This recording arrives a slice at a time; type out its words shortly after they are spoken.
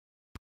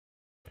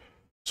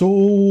So,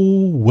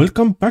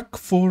 welcome back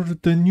for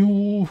the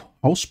new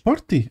house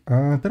party.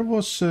 There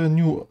was a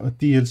new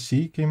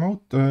DLC came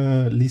out,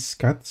 Liz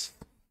Katz.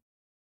 I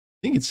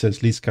think it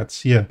says Liz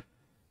Katz, yeah.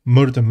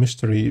 Murder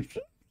mystery,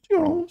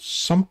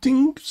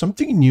 something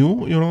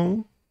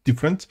new,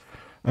 different.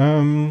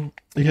 Yeah,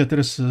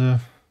 there's,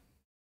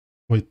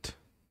 wait.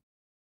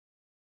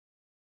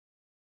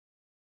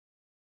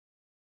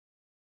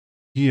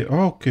 Yeah,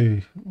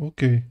 okay.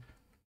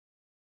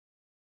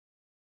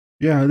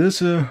 Yeah,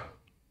 there's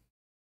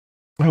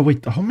oh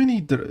wait, how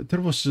many, there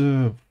was,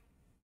 4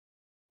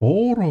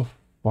 or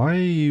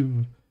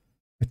 5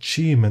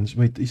 achievements.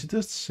 Wait, is it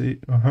just say,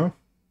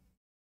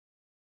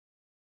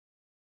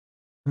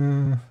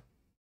 Uh,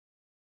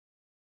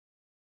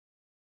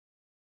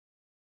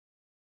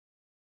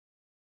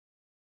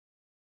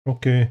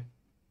 okay.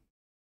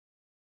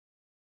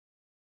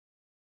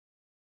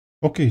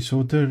 Okay,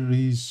 so there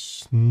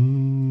is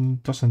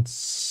doesn't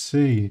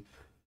say,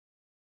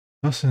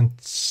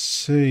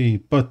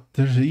 but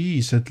there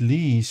is at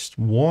least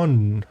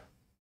 1,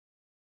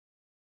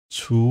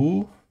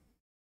 2,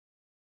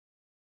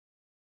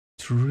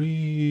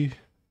 3,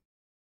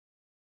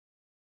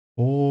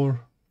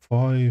 4,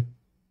 5.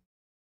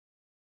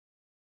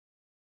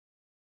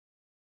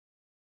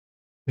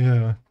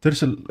 Yeah, I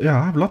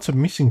have lots of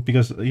missing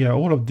because yeah,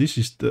 all of this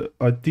is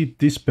I did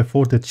this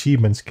before the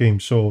achievements came,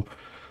 so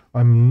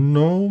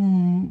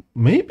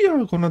maybe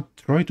I'm gonna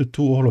try to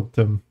do all of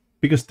them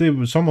because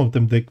some of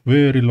them take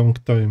very long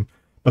time,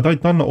 but I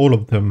done all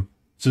of them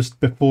just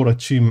before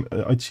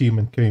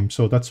achievement came,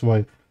 so that's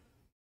why.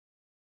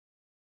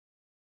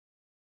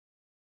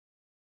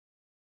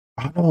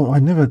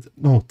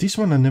 No, this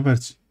one I never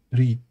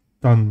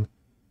redone.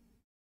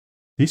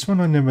 This one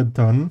I never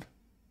done.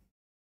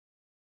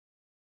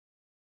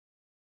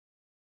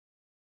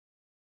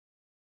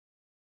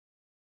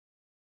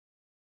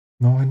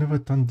 No, I never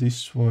done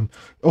this one.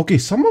 Okay,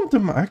 some of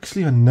them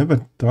actually I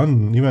never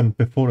done even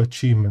before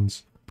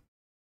achievements.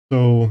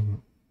 So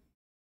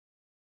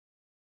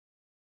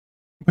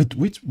wait,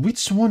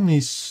 which one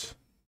is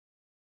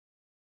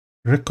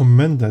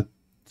recommended?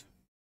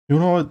 You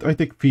know what? I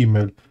take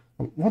female.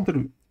 I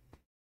wonder.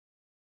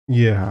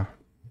 Yeah,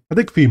 I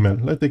take female.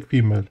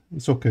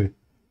 It's okay.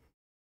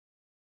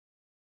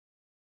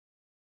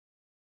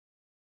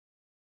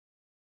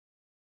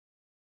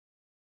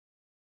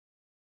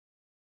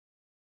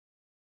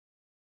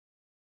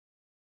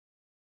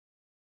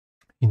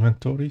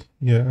 Inventory.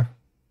 Yeah.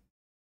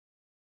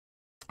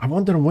 I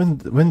wonder when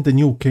the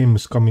new game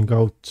is coming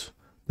out.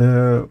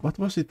 The what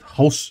was it?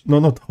 House? No,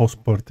 not house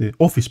party.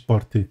 Office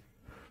party.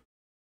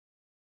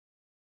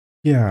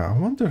 Yeah, I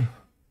wonder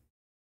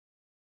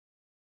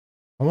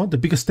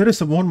because there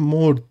is one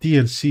more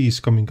DLC is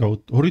coming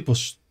out, or it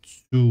was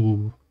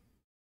 2.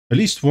 At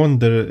least one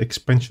the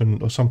expansion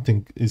or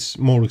something is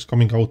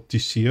coming out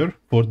this year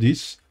for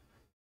this.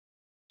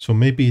 So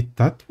maybe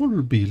that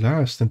will be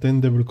last, and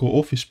then they will go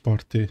office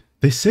party.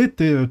 They said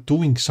they are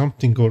doing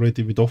something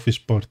already with office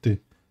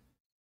party,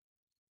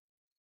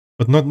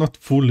 but not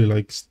fully.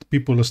 Like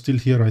people are still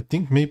here. I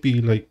think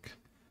maybe like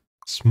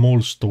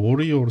small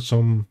story or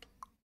some.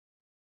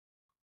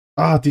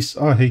 This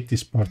I hate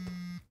this part.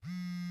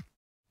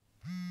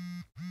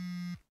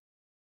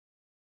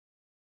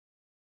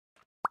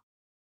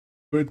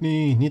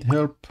 Brittany, need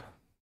help.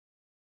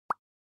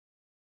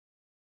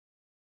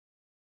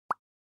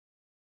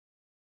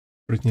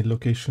 Brittany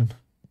location.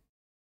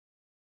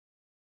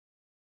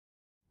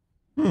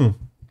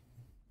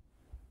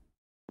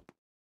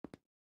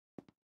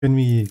 Can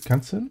we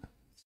cancel?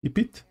 Skip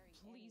it?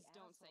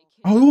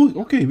 Oh,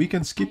 okay, we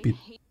can skip it.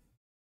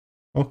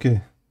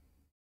 Okay.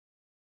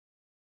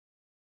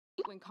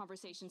 When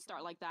conversations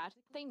start like that,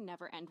 they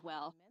never end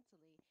well.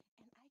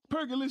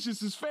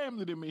 Pergalicious is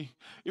family to me.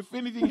 If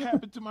anything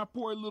happened to my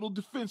poor little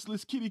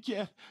defenseless kitty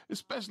cat,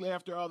 especially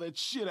after all that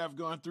shit I've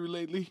gone through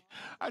lately,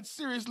 I'd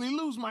seriously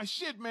lose my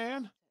shit,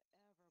 man.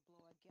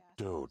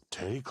 Dude,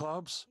 titty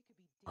clubs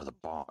are the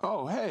bomb.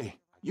 Oh, hey,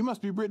 you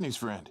must be Brittany's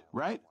friend,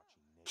 right?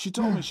 She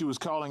told me she was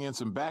calling in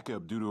some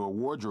backup due to a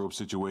wardrobe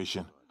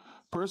situation.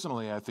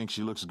 Personally, I think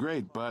she looks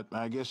great, but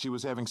I guess she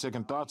was having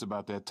second thoughts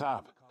about that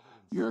top.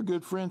 You're a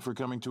good friend for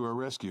coming to her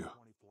rescue.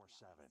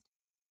 24/7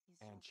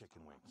 and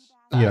chicken wings.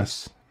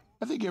 Yes.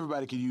 I think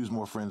everybody could use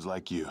more friends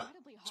like you.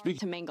 Speak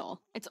to mingle.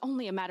 It's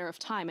only a matter of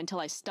time until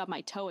I stub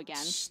my toe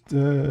again.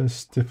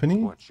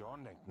 Stephanie? What's your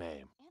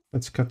nickname?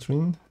 That's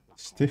Catherine.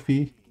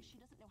 Steffi.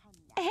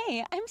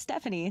 Hey, I'm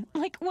Stephanie.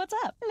 Like, what's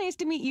up? Nice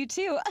to meet you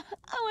too.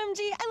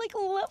 OMG, I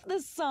love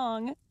this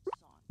song.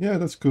 Yeah,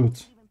 that's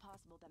good.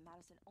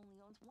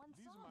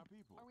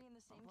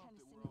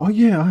 Oh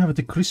yeah, I have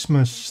the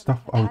Christmas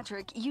stuff out.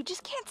 Patrick, you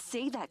just can't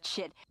say that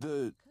shit.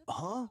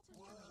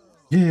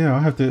 Yeah, I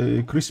have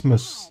the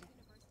Christmas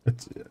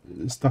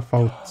stuff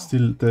out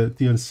still, the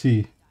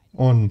DLC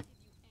on.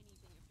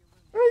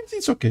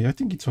 It's okay, I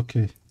think it's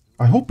okay.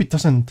 I hope it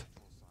doesn't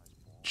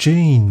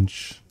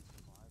change.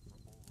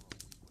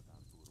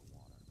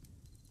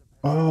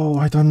 Oh,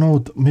 I don't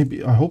know.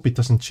 Maybe I hope it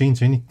doesn't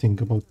change anything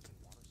about.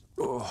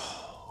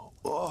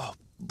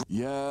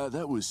 Yeah,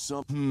 that was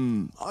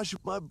some. I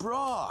should my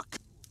Brock.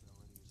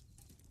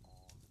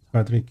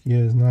 Patrick,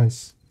 yes,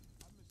 nice.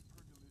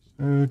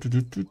 Do,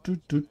 do, do, do,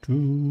 do,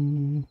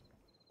 do.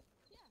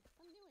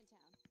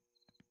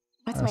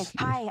 That's my. Ashley.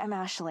 Hi, I'm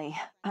Ashley.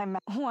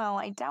 Well,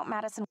 I doubt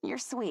Madison. You're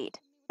sweet.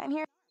 I'm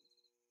here.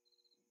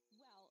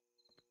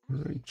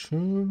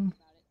 Rachel.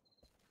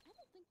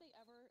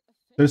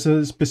 There's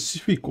a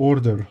specific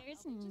order.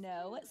 There's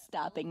no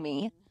stopping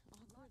me.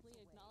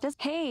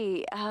 Just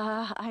hey,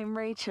 I'm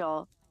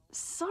Rachel.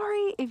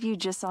 Sorry if you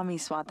just saw me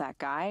swat that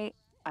guy.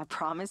 I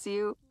promise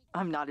you,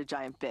 I'm not a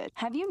giant bitch.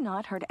 Have you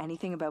not heard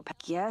anything about?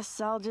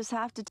 Guess I'll just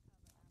have to.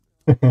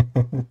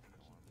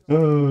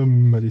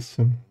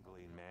 Madison.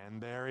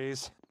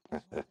 Manberries.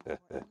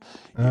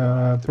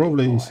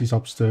 Probably she's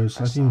upstairs.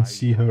 I didn't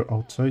see her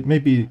outside.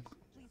 Maybe.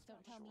 Please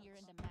don't tell me you're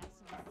into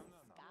massive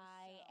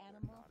sky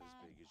animal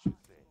fat. If you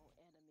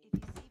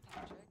see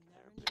Patrick,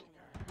 never knew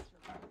dinosaurs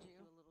around you.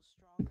 A little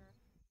stronger.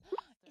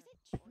 Is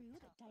it true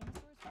that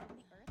dinosaurs roamed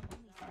the Earth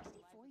only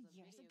 64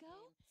 years ago?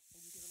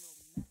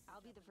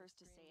 I'll be the first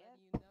to say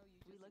it.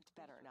 We looked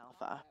better in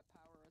Alpha.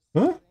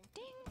 Huh?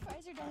 Ding,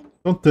 fries are done.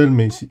 Don't tell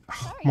me.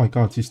 Oh my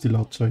god, she's still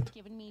outside.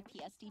 Giving me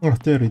PSD. Oh,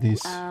 there it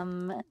is.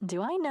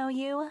 Do I know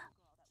you?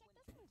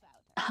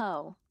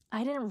 Oh,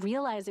 I didn't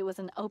realize it was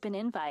an open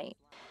invite.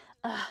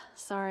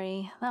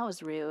 Sorry, that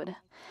was rude.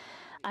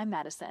 I'm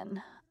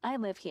Madison. I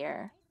live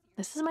here.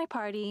 This is my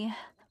party.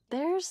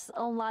 There's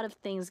a lot of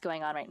things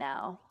going on right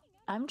now.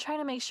 I'm trying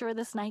to make sure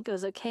this night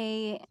goes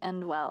okay,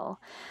 and well,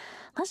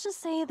 let's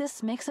just say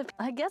this mix of...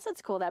 I guess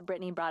it's cool that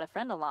Brittany brought a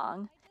friend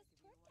along.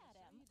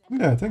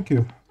 Yeah, thank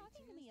you.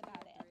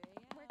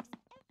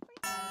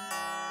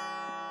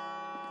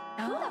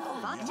 Who the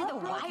fuck did the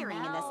wiring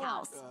in this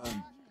house?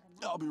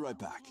 I'll be right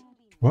back.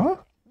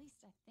 What?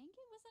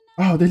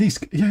 Oh, the Liz.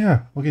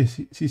 Yeah. Okay,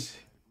 she's.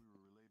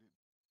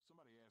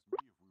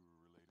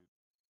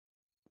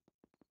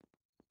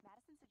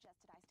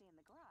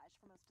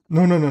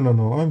 No.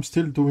 I'm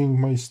still doing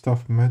my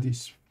stuff.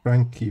 Maddie's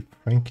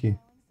Frankie.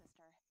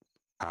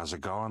 How's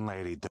it going,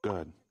 lady?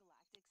 Good.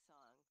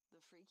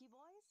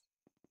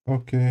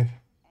 Okay.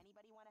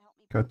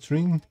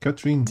 Catherine.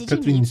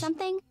 Did you need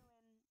something?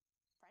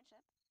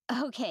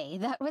 Okay,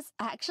 that was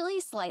actually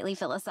slightly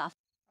philosophical.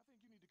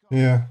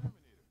 Yeah.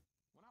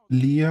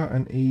 Leah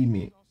and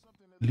Amy.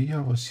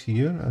 Leah was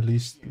here, at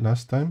least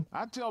last time.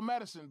 I'd tell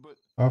Madison, but...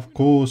 Of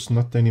course,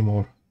 not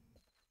anymore.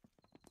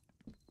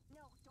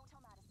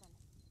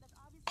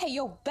 Hey,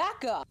 yo,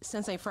 back up,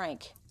 Sensei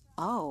Frank.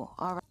 Oh,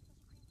 all right.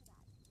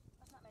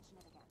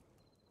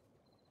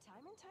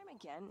 Time and time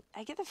again,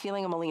 I get the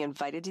feeling I'm only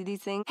invited to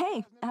these things.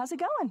 Hey, how's it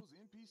going?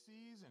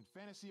 NPCs and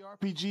fantasy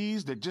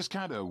RPGs that just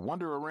kind of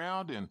wander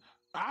around and,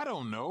 I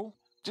don't know,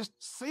 just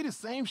say the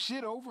same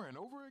shit over and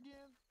over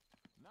again?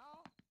 No,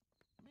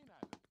 me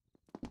neither.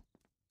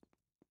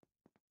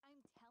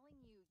 I'm telling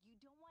you, you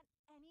don't want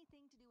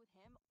anything to do with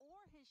him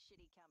or his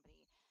shitty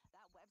company.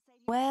 That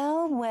website...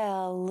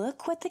 Well,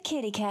 look what the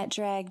kitty cat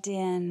dragged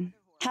in.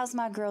 How's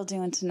my girl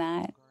doing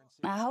tonight?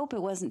 I hope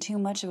it wasn't too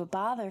much of a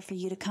bother for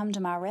you to come to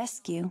my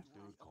rescue.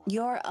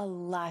 You're a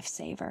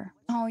lifesaver.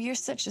 Oh, you're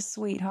such a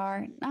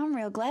sweetheart. I'm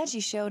real glad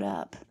you showed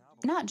up.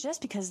 Not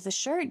just because of the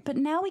shirt, but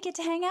now we get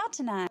to hang out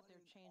tonight.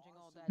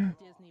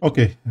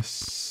 Okay,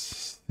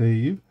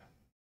 save.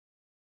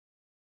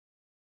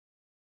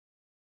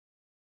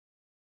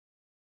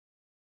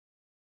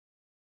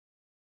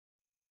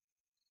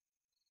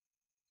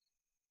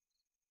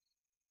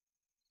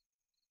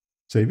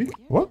 Save it?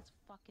 What?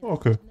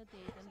 Okay.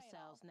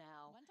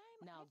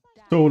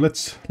 So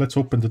let's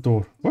open the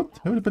door. What?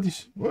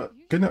 Everybody's what?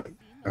 Can I?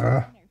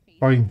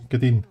 Fine.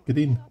 Get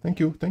in.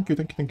 Thank you.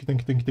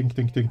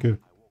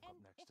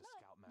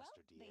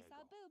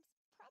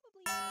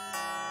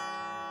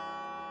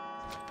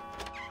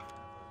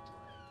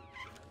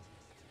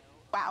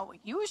 Wow,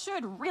 you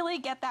should really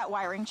get that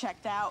wiring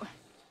checked out.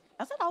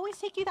 Does it always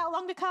take you that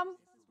long to come?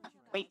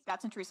 Wait,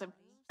 that's intrusive.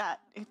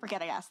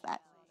 Forget I asked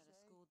that.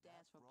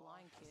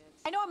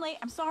 I know I'm late.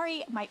 I'm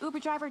sorry. My Uber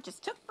driver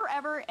just took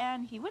forever,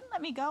 and he wouldn't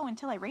let me go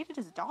until I rated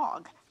his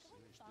dog.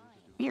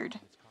 Weird.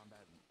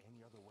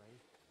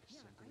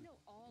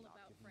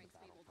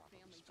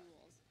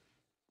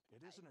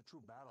 It isn't a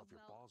true battle if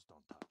your balls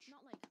don't touch.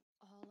 Not like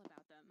all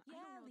about them. I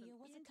don't know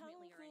them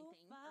intimately or anything.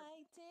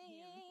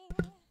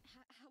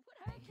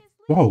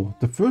 Wow,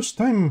 the first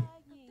time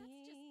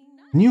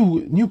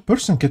new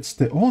person gets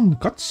their own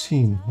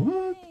cutscene.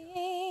 What?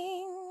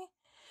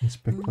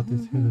 Inspect what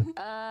is here.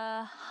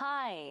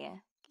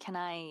 Hi. Can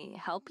I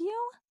help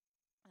you?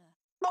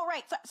 Oh,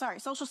 right. Sorry.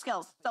 Social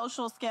skills.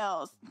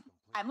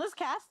 I'm Liz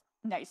Katz.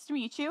 Nice to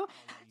meet you.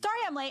 Sorry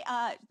I'm late.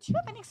 Do you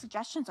have any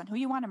suggestions on who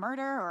you want to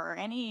murder or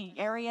any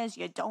areas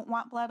you don't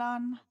want blood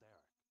on?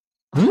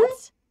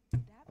 What?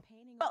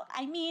 Well,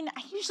 I mean,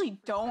 I usually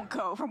don't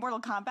go for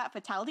Mortal Kombat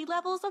fatality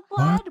levels of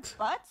blood,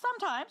 but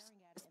sometimes,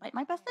 despite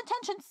my best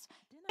intentions,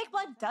 fake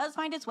blood does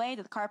find its way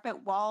to the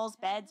carpet, walls,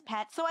 beds,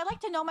 pets, so I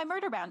like to know my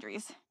murder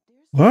boundaries.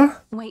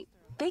 What? Wait,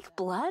 fake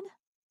blood?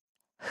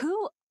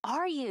 Who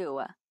are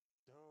you?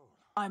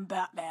 I'm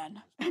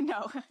Batman.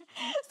 No.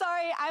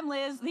 Sorry, I'm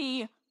Liz,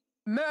 the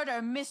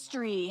murder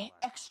mystery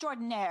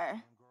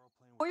extraordinaire.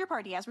 Or your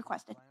party as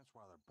requested.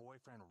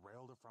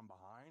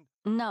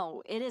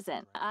 No, it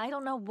isn't. I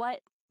don't know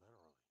what...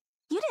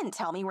 You didn't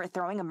tell me we're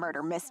throwing a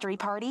murder mystery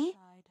party.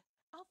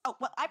 Oh,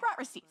 well, I brought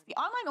receipts. The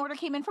online order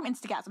came in from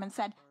Instagasm and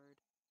said...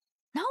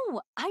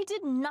 No, I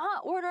did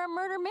not order a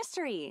murder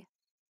mystery.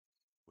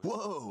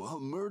 Whoa, a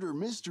murder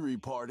mystery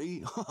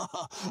party?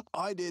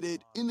 I did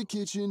it in the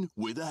kitchen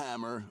with a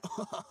hammer.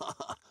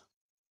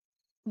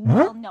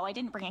 Well, no, I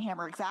didn't bring a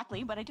hammer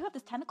exactly, but I do have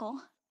this tentacle.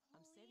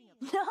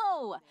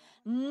 No,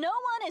 no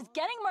one is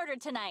getting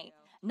murdered tonight.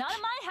 Not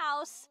in my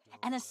house,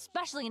 and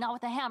especially not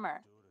with a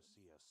hammer.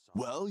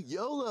 Well,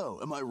 YOLO,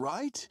 am I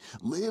right?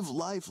 Live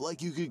life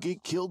like you could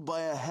get killed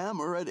by a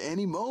hammer at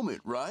any moment,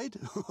 right?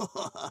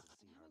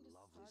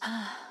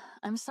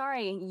 I'm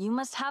sorry, you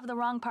must have the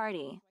wrong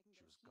party.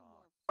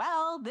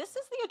 Well, this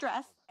is the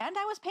address, and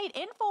I was paid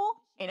in full,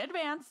 in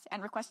advance,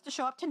 and requested to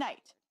show up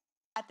tonight.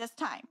 At this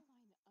time.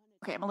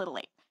 Okay, I'm a little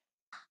late.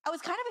 I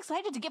was kind of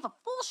excited to give a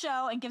full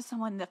show and give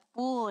someone the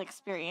full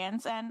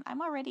experience, and I'm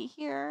already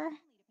here.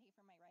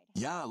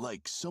 Yeah,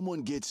 like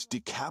someone gets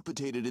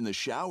decapitated in the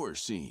shower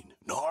scene.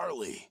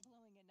 Gnarly.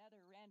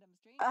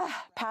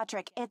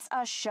 Patrick, it's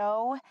a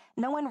show.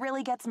 No one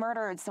really gets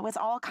murdered, so it's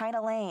all kind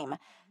of lame.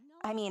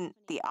 I mean,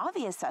 the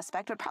obvious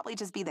suspect would probably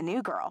just be the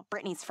new girl,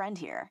 Brittany's friend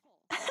here.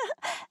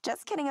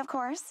 Just kidding, of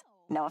course.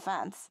 No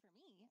offense.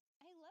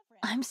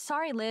 I'm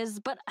sorry, Liz,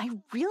 but I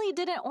really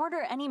didn't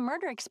order any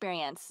murder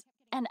experience.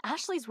 And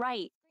Ashley's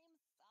right.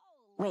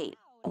 Wait,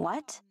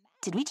 what?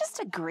 Did we just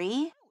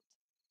agree?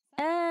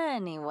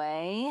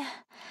 Anyway,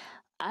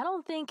 I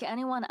don't think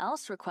anyone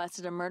else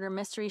requested a murder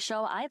mystery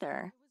show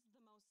either.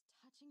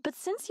 But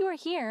since you are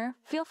here,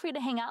 feel free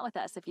to hang out with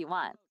us if you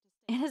want.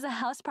 It is a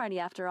house party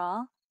after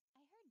all.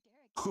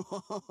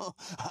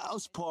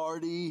 House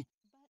party.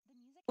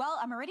 Well,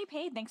 I'm already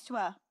paid thanks to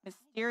a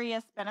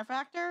mysterious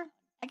benefactor,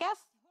 I guess.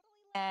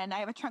 And I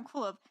have a trunk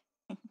full of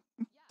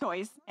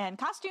toys and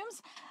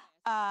costumes.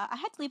 I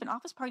had to leave an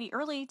office party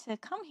early to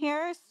come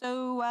here,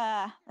 so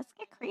let's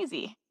get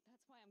crazy.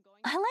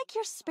 I like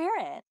your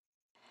spirit.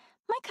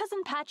 My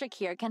cousin Patrick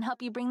here can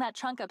help you bring that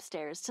trunk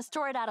upstairs to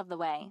store it out of the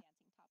way.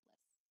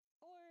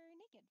 Or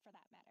naked, for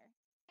that matter.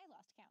 I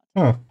lost count.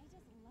 Huh.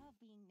 I just love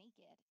being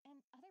naked and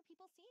other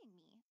people seeing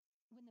me.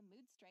 When the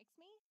mood strikes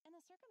me and the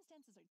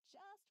circumstances are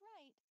just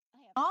right, I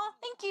have... Aw,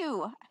 thank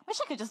you. I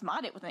wish I could just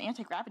mod it with an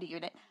anti-gravity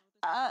unit.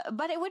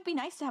 But it would be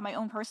nice to have my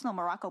own personal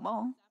Morocco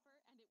mole.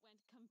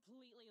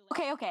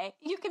 Okay,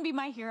 you can be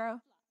my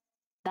hero.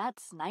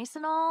 That's nice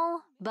and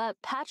all, but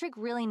Patrick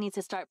really needs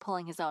to start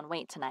pulling his own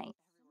weight tonight.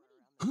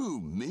 Who,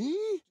 me?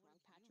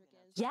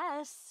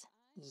 Yes,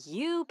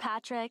 you,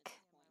 Patrick.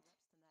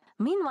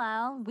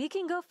 Meanwhile, we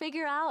can go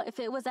figure out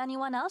if it was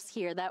anyone else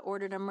here that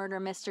ordered a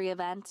murder mystery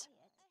event.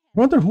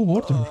 Wonder who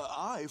ordered.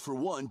 I, for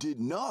one, did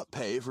not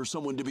pay for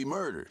someone to be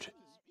murdered.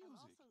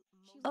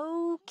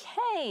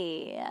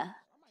 Okay.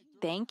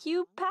 Thank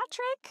you,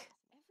 Patrick.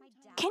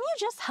 Can you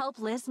just help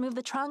Liz move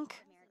the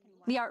trunk?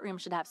 The art room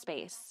should have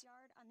space.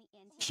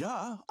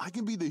 Yeah, I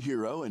can be the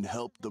hero and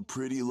help the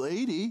pretty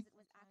lady.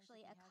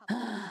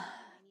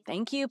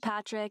 Thank you,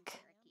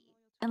 Patrick.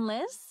 And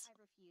Liz?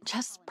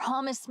 Just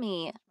promise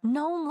me,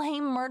 no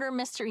lame murder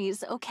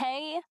mysteries,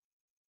 okay?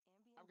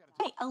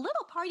 Hey, a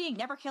little partying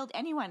never killed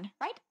anyone,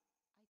 right?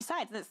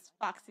 Besides, this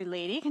foxy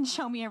lady can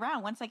show me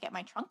around once I get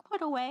my trunk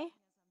put away.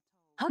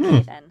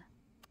 Okay, then.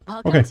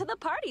 Welcome to the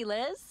party,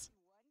 Liz.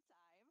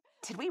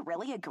 Did we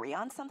really agree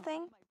on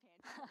something?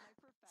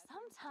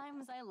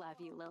 Sometimes I love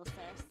you, little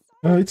sis.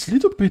 It's a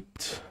little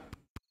bit...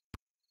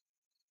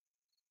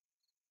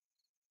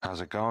 How's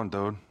it going,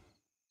 dude?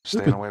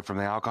 Staying away from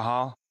the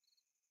alcohol?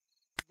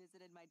 A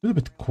little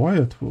bit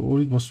quiet, or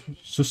it was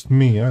just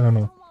me, I don't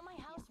know.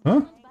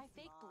 Huh?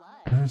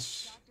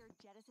 Yes.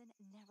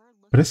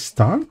 Press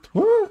start?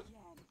 What?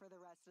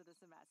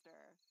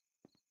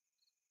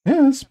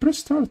 Yes, press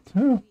start,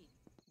 yeah.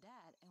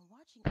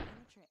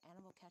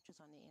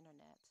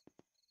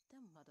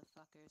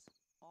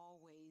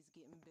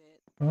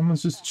 I'm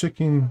just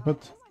checking,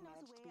 but...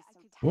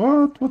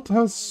 What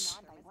has...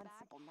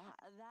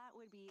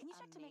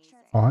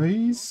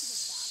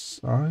 Eyes...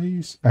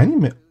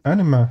 Anime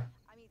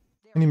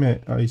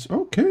eyes.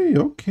 Okay.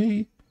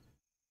 Okie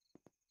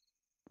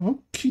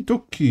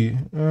dokie.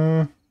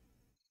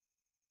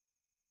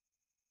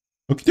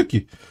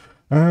 Okie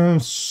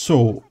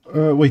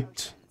dokie.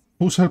 Wait.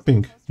 Who's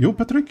helping? You,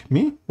 Patrick?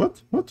 Me?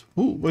 What?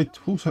 Who? Wait,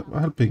 who's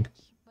helping?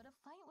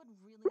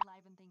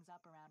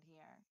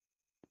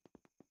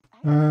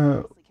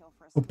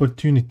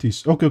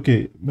 Opportunities.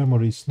 Okay.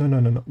 Memories.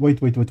 No.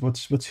 Wait.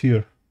 What's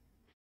here?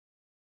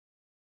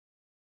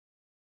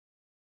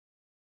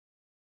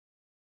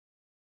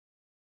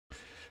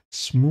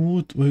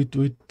 Smooth. Wait.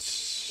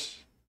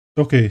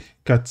 Okay,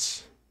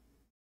 cats.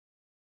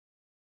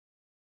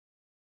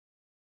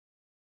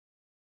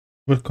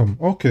 Welcome.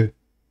 Okay.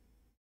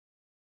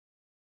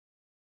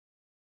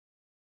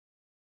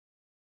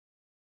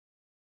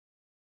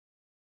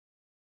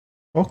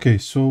 Okay,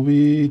 so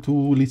we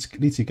do Liz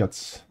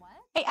Katz.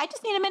 Hey, I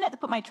just need a minute to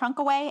put my trunk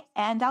away,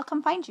 and I'll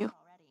come find you.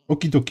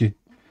 Okie dokie.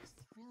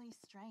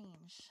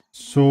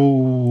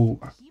 So,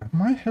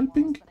 am I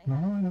helping? No, I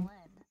am.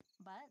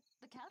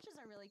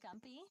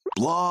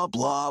 Blah,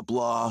 blah,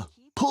 blah.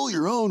 Pull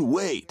your own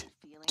weight.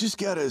 Just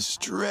gotta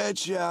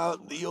stretch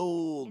out the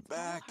old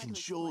back and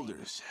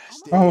shoulders.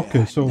 Stay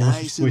okay, so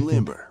nice and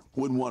limber.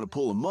 Wouldn't want to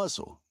pull a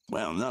muscle.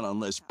 Well, not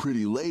unless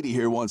pretty lady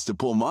here wants to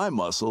pull my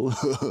muscle.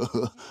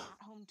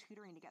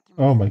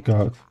 Oh my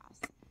god.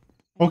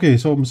 Okay,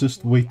 so I'm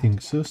just waiting.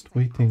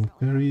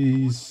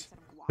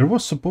 There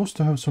was supposed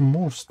to have some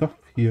more stuff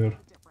here.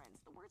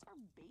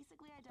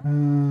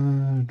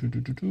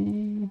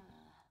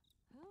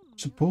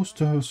 Supposed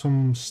to have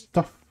some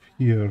stuff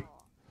here.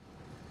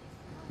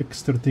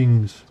 Extra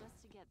things.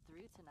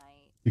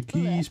 The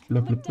keys,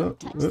 blah blah blah.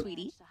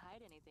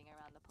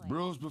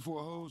 Bros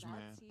before hoes,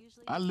 man.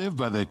 I live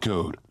by that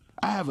code.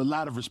 I have a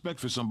lot of respect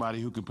for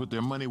somebody who can put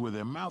their money where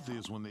their mouth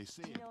is when they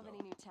say it.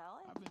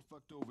 I've been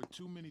fucked over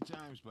too many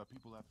times by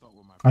people I thought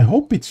were my I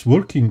hope it's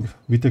working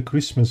with the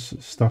Christmas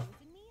stuff.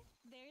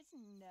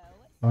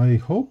 I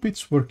hope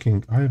it's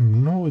working. I have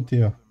no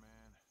idea.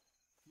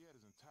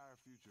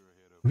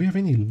 Do we have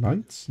any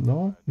lights?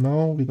 No,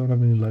 we don't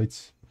have any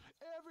lights.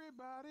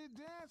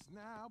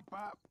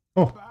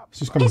 Oh,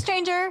 she's coming. Hey,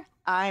 stranger.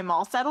 I'm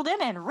all settled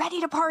in and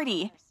ready to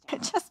party.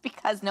 Just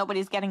because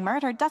nobody's getting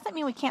murdered doesn't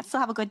mean we can't still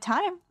have a good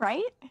time,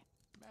 right?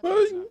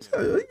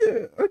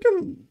 Yeah,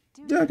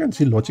 I can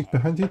see logic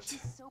behind it.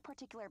 So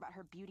particular about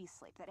her beauty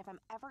sleep that if I'm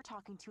ever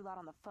talking too loud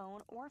on the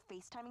phone or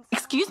FaceTiming,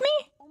 excuse me?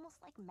 Almost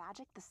like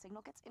magic, the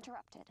signal gets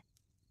interrupted.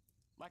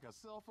 Like a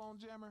cell phone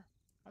jammer?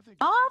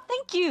 Aw,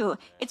 thank you.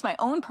 It's my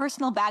own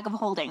personal bag of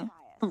holding.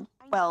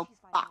 Well,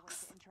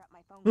 box.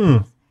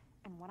 And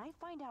when I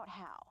find out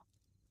how.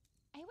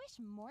 I wish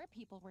more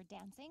people were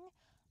dancing.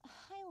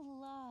 I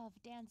love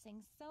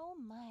dancing so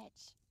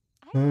much.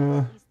 I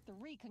had at least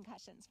 3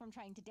 concussions from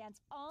trying to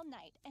dance all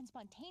night and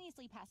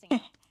spontaneously passing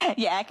out.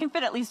 Yeah, I can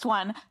fit at least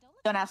one.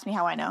 Don't ask me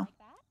how I know.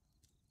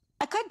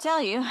 I could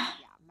tell you,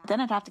 but then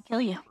I'd have to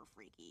kill you.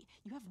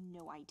 You have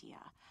no idea.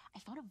 I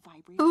found a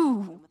vibrator.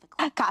 Ooh,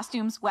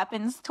 costumes,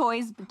 weapons,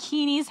 toys,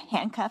 bikinis,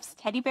 handcuffs,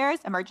 teddy bears,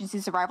 emergency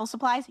survival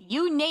supplies,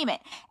 you name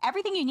it.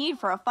 Everything you need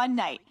for a fun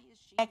night.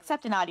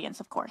 Except an audience,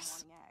 of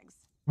course.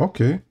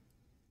 Okay.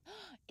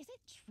 Is it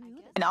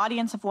true? An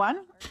audience of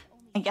one?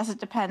 I guess it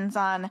depends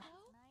on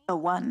the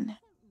one.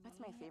 What's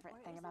my favorite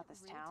thing about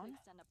this town?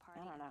 I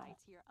don't know.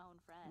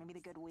 Maybe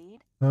the good weed?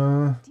 Do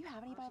you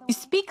have any, by the way? You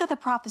speak of the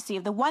prophecy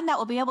of the one that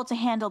will be able to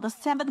handle the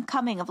 7th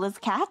coming of Liz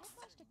Katz?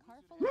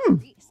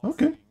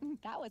 Okay.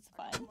 That was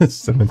fun.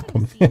 7th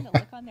coming. Seeing the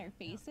look on their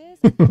faces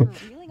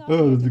after reeling off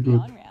Oh, that's the good.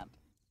 on-ramp.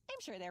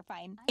 I'm sure they're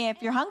fine.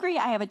 If you're hungry,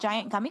 I have a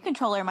giant gummy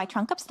controller in my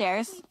trunk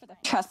upstairs.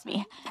 Trust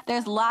me,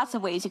 there's lots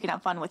of ways you can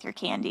have fun with your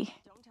candy.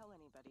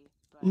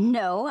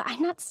 No,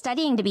 I'm not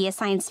studying to be a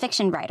science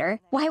fiction writer.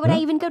 Why would I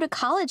even go to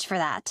college for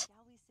that?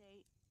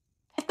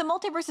 If the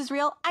multiverse is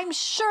real, I'm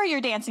sure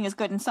your dancing is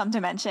good in some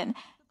dimension.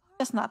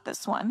 Just not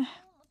this one.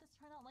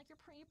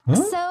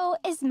 So,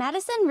 is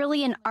Madison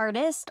really an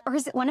artist, or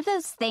is it one of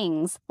those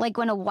things, like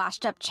when a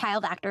washed-up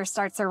child actor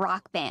starts a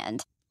rock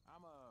band?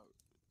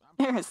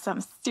 There is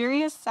some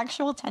serious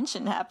sexual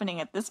tension happening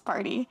at this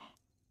party.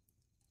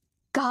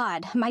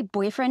 God, my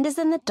boyfriend is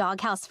in the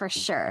doghouse for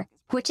sure,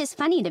 which is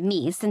funny to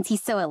me since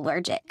he's so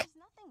allergic.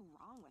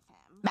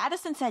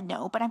 Madison said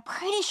no, but I'm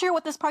pretty sure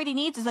what this party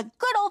needs is a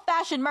good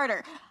old-fashioned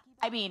murder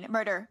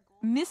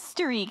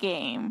mystery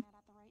game.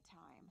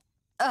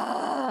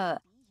 Ugh.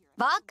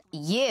 Fuck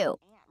you.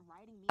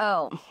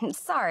 Oh,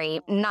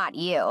 sorry, not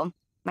you.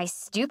 My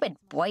stupid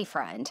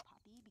boyfriend.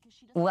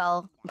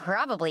 Well,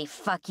 probably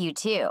fuck you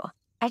too.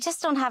 I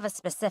just don't have a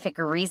specific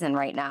reason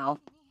right now.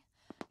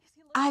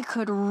 I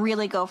could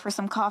really go for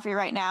some coffee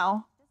right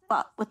now.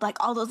 But with like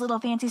all those little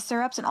fancy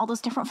syrups and all those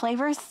different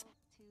flavors.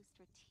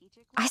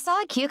 I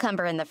saw a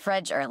cucumber in the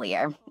fridge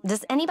earlier.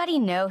 Does anybody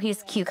know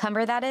whose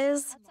cucumber that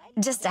is?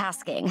 Just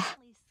asking.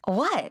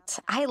 What?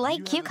 I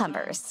like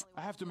cucumbers.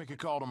 I have to make a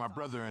call to my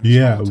brother and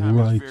yeah,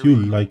 right. You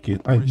like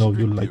it. I know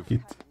you like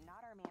it.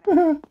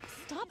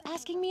 Stop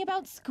asking me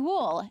about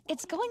school.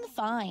 It's going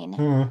fine.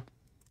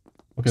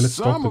 Okay, let's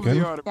talk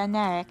again.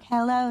 Generic.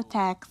 Hello,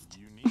 text.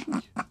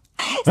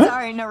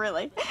 Sorry, no,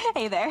 really.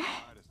 Hey there.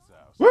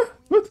 What?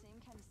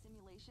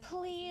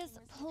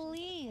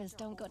 Please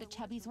don't go to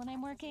Chubby's when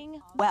I'm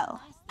working.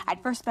 Well,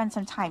 I'd first spend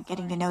some time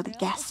getting to know the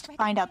guest,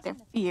 find out their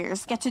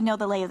fears, get to know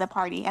the lay of the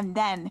party, and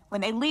then,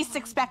 when they least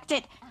expect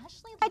it,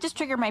 I just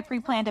trigger my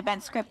pre-planned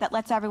event script that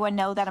lets everyone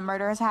know that a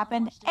murder has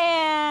happened,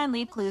 and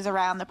leave clues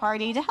around the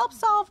party to help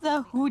solve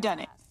the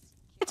whodunit.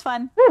 It's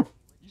fun.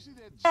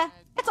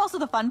 It's also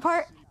the fun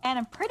part, and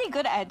I'm pretty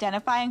good at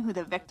identifying who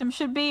the victim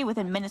should be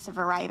within minutes of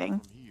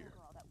arriving.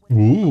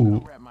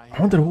 Ooh,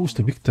 I wonder who's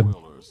the victim.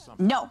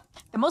 No.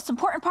 The most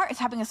important part is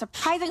having a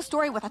surprising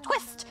story with a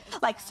twist.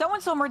 Like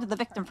so-and-so murdered the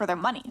victim for their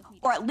money.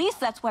 Or at least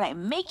that's what I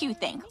make you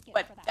think.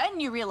 But then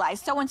you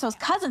realize so-and-so's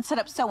cousin set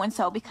up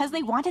so-and-so because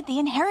they wanted the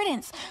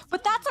inheritance.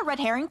 But that's a red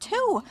herring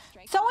too.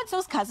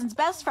 So-and-so's cousin's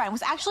best friend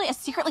was actually a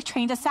secretly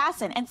trained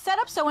assassin and set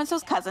up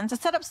so-and-so's cousin to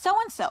set up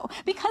so-and-so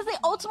because they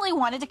ultimately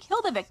wanted to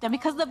kill the victim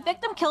because the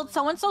victim killed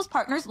so-and-so's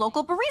partner's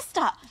local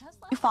barista.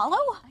 You follow?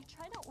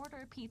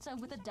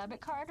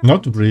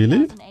 Not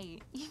really.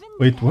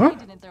 Wait,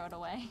 what?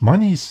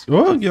 Money's...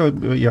 Oh, yeah,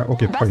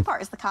 okay, The fine. best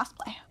part is the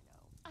cosplay.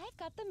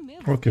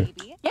 Okay.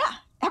 Yeah,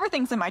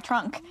 everything's in my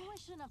trunk.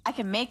 I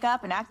can make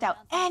up and act out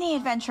any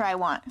adventure I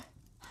want.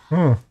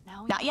 Hmm.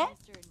 Not yet.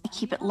 I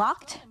keep it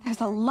locked.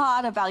 There's a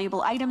lot of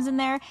valuable items in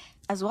there,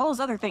 as well as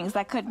other things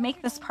that could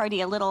make this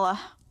party a little,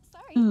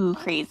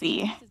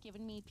 crazy.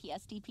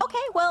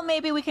 Okay, well,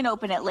 maybe we can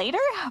open it later,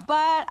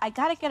 but I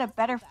gotta get a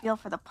better feel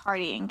for the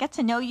party and get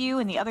to know you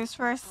and the others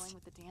first.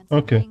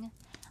 Okay.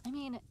 I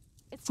mean,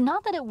 it's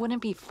not that it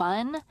wouldn't be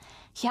fun.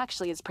 He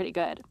actually is pretty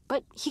good,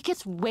 but he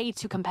gets way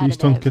too competitive.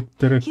 Please don't get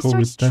Derek He go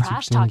starts with dancing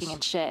trash talking things.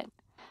 and shit.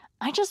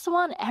 I just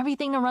want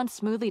everything to run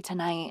smoothly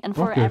tonight and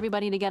for Okay.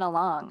 everybody to get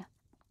along.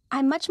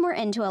 I'm much more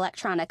into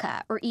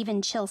electronica or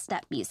even chill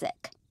step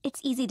music. It's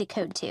easy to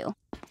code to.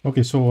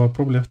 Okay, so I'll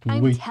probably have to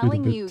I'm wait a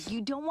telling little you, bit.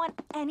 you don't want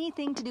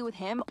anything to do with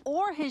him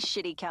or his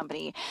shitty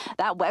company.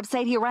 That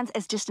website he runs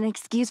is just an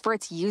excuse for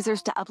its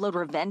users to upload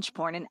revenge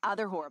porn and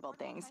other horrible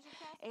things.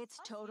 It's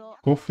total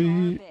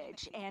Coffee.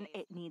 garbage, and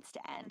it needs to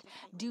end.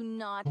 Do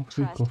not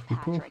Coffee, trust coffee,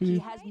 Patrick. coffee. He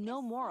has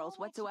no morals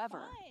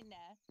whatsoever.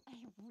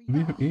 Do we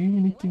have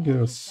anything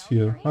else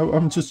here?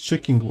 I'm just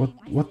checking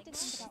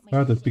what's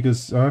added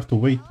because I have to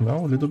wait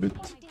now a little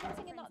bit.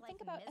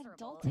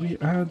 We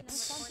add...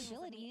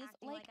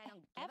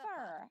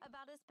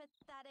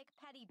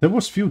 There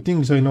was few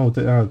things I know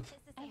to add.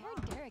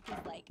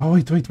 Oh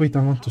wait,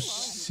 I want to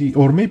see,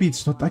 or maybe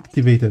it's not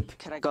activated.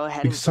 Could I go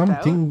ahead Because and some flip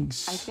out?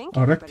 things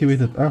are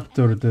activated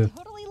after the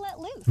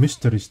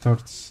mystery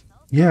starts.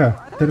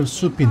 Yeah, there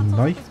should be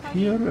knife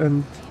here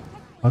and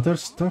other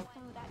stuff.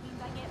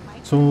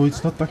 So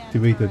it's not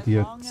activated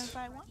yet.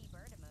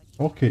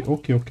 Okay.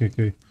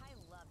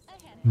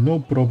 No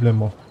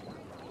problemo.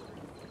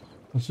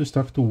 Let's just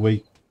have to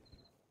wait.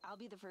 I'll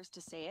be the first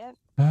to say it.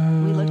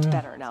 We looked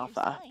better in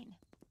Alpha.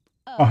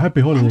 Oh,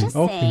 happy holiday. I'm just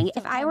Okay. saying,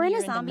 if I were in a You're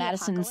into zombie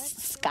Madison's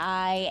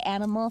sky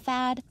animal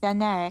fad.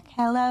 Generic.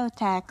 Hello,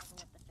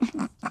 text.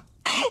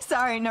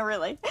 Sorry, no,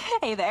 really.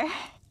 Hey there.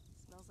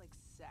 Smells like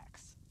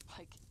sex.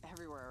 Like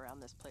everywhere around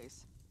this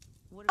place.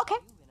 What Okay.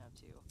 have you been up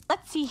to?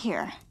 Let's see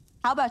here.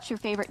 How about your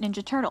favorite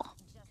Ninja Turtle?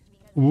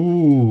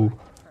 Ooh.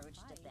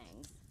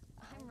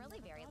 I'm really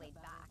very laid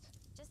back.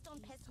 Just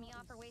don't piss me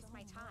off or waste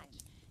my time.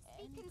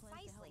 Speak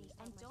concisely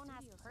and don't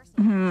ask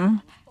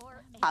personal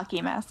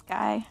Hockey mask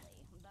guy.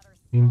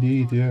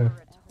 Indeed, yeah.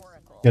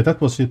 Yeah,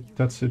 that was it.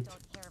 That's it.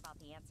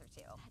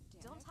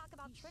 Don't talk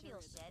about trivial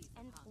shit,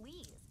 and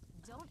please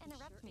don't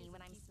interrupt me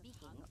when I'm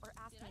speaking or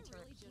ask me to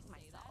repeat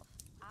myself.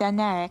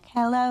 Generic.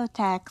 Hello,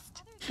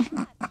 text.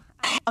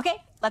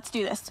 Okay, let's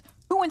do this.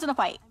 Who wins in a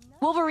fight?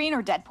 Wolverine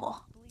or Deadpool?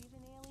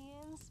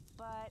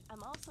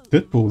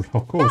 Deadpool,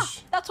 of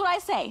course. That's what I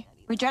say.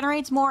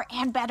 Regenerates more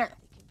and better.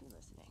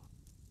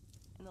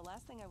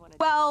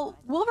 Well,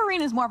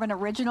 Wolverine is more of an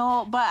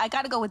original, but I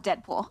gotta go with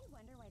Deadpool.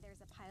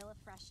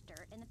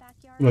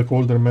 Like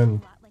older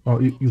men. Oh,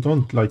 you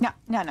don't like... No.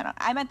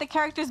 I meant the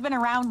character's been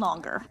around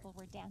longer.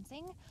 We're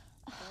dancing.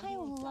 I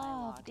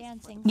love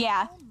dancing.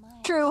 Yeah,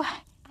 true.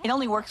 It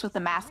only works with the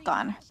mask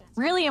on.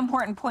 Really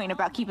important point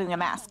about keeping the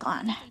mask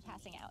on.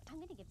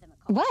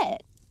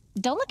 What?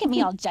 Don't look at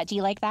me all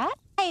judgy like that.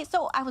 Hey,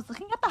 so I was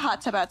looking at the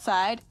hot tub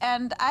outside,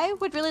 and I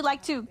would really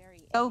like to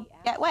go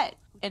get wet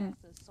in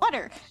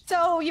water.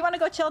 So you want to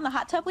go chill in the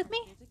hot tub with me?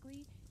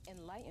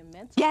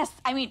 Yes,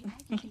 I mean,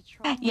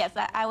 yes,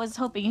 I was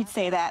hoping you'd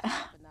say that.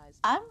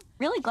 I'm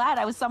really glad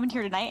I was summoned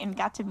here tonight and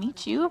got to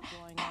meet you.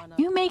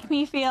 You make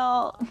me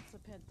feel,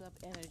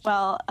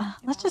 well,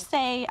 let's just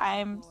say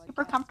I'm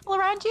super comfortable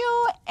around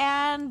you,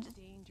 and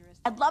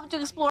I'd love to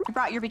explore. You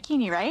brought your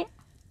bikini, right?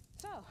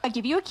 I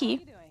give you a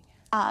key.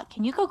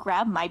 Can you go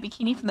grab my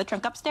bikini from the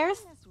trunk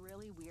upstairs?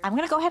 I'm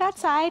gonna go head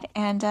outside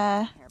and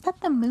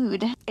set the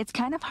mood. It's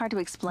kind of hard to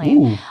explain.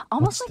 Ooh,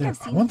 Almost what's like there?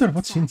 I've I seen wonder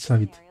what's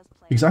inside.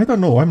 Because I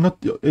don't know, I'm not...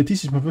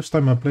 this is my first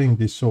time I'm playing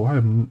this, so I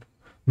have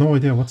no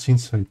idea what's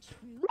inside.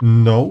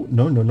 No.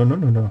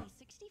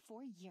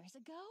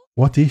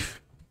 What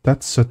if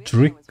that's a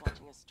trick?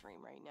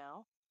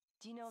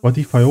 What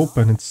if I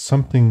open and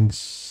something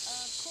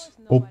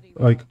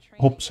like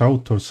hops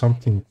out or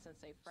something?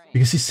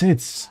 Because he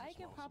says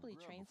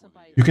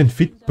you can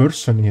fit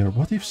person here.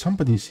 What if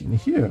somebody's in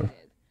here?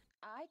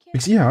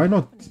 Because yeah, I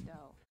not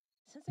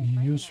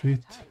use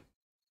it.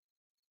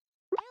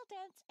 I'll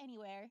dance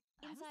anywhere.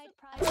 Inside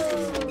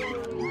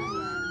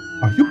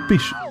Are you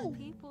bitch?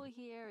 People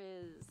here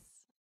is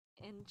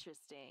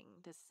interesting,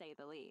 to say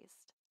the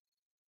least.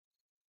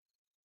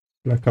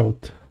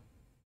 Blackout.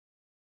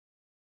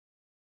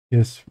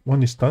 Yes,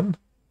 one is done.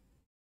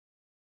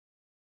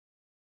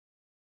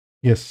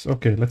 Yes,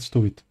 okay, let's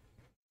do it.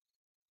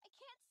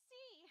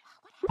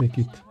 take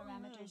it.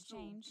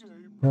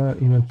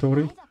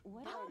 Inventory.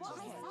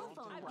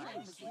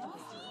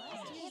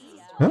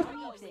 Huh?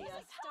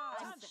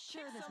 I'm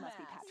sure this must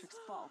be Patrick's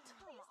fault.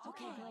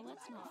 Okay, girl,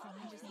 let's move from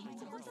here. Just need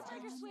to flip the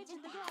trigger switch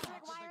in the garage.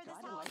 Wire this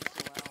off.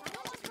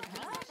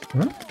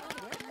 Huh?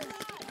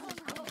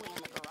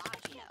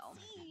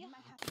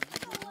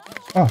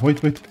 Ah,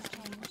 wait, wait.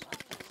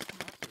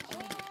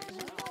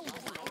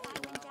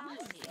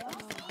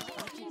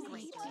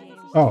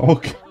 Oh,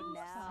 okay.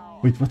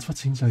 Wait,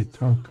 what's inside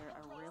trunk?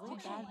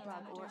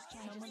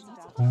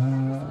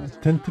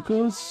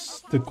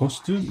 Tentacles? The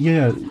costume?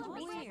 Yeah.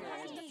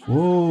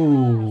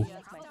 Whoa.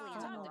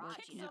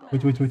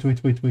 Wait.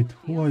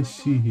 Who I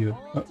see here?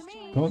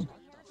 Don't.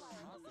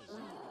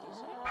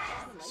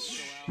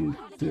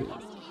 Shit.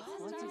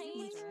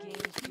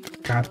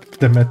 God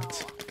damn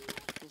it.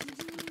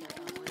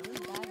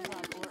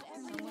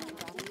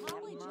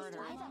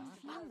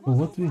 Oh,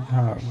 what do we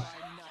have?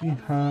 We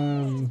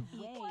have...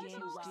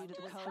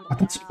 Ah,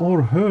 that's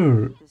all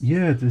her.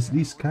 Yeah, there's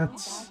Liz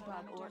Katz.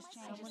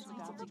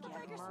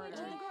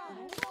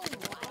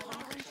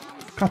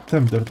 God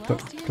damn, the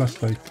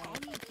flashlight.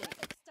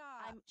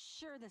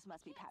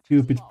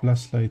 Stupid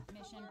flashlight.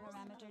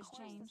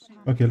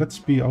 Okay, let's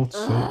be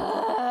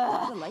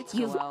outside.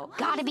 You've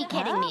gotta be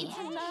kidding me.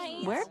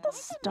 Where'd the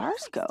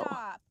stars go?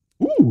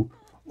 Ooh!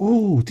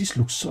 Oh, this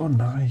looks so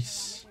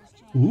nice.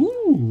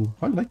 Ooh,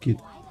 I like it.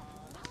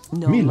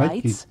 Me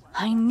like it.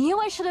 I knew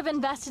I should have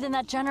invested in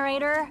that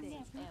generator.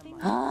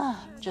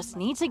 Just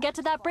need to get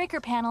to that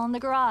breaker panel in the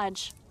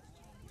garage.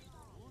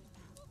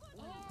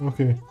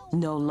 Okay.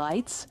 No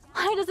lights?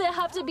 Why does it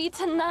have to be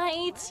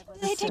tonight?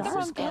 Did I take the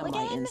wrong pill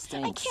again?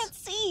 I can't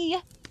see.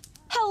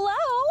 Hello?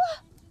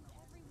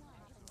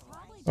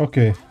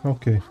 Okay.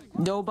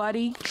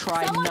 Nobody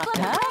tried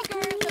nothing.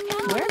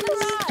 Where'd the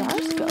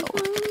stars go?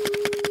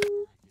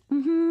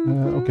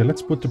 Okay,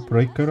 let's put the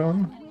breaker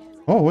on.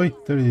 Oh,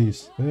 wait, there it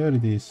is. There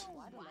it is.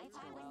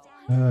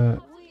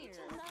 What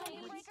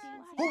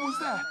was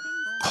that?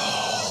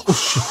 Oh,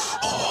 shit.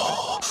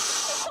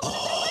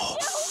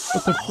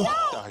 What the fuck?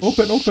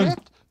 Open.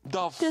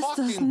 The This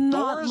fucking does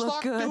not door is look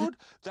locked, good. dude.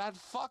 That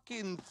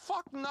fucking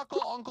fuck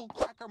knuckle Uncle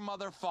Cracker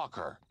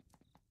motherfucker.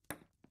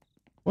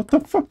 What the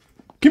fuck?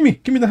 Give me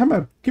the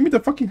hammer. Give me the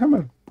fucking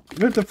hammer.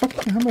 Where the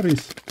fucking hammer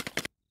is?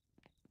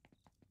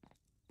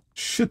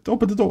 Shit,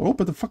 open the door.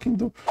 Open the fucking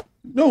door.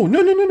 No.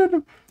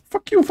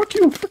 Fuck you.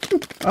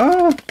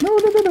 Ah, no.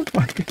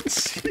 I can't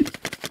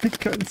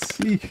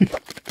see.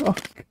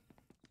 Fuck.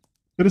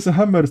 There is a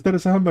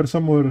hammer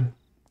somewhere.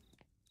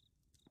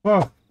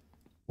 Fuck.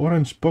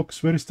 Orange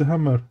box. Where is the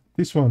hammer?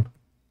 This one.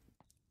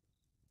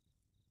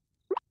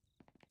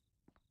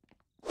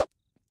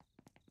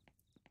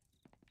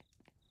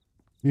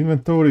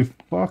 Inventory.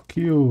 Fuck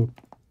you.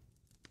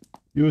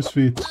 You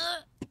sweet.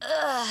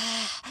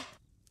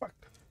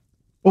 Fuck.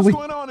 What's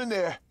going on in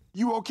there?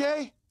 You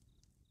okay?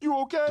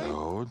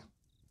 Dude,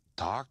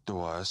 talk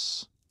to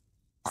us.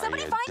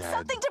 Somebody find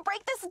something to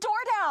break this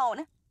door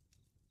down!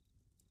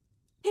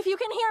 If you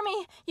can hear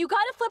me, you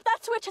gotta flip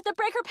that switch at the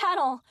breaker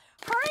panel.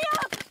 Hurry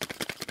up!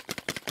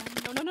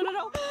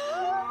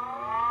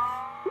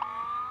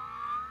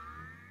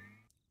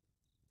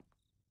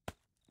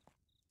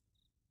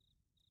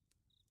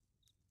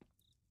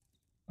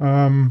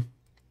 No.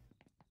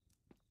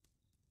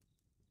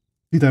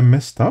 Did I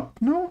messed up?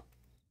 No?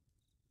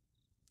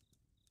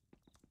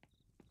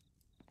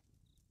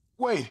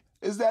 Wait,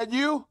 is that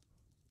you?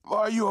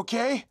 Are you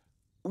okay?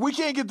 We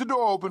can't get the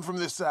door open from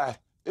this side.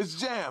 It's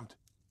jammed.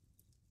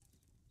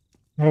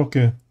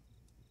 Okay.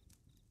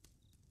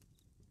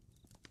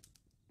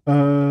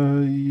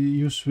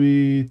 You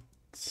sweet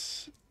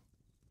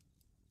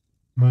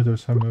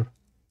murder's hammer.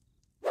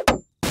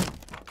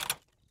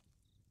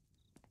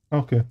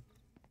 Okay.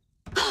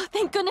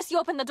 Thank goodness you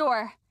opened the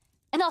door.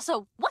 And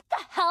also, what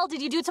the hell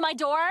did you do to my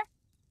door?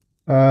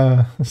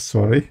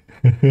 Sorry.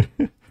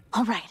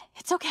 All right,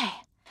 it's okay.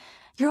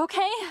 You're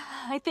okay,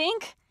 I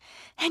think.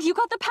 And you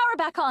got the power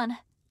back on.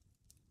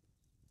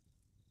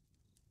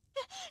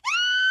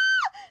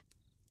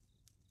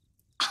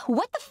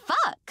 What the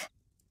fuck?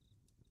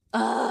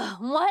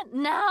 What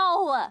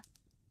now?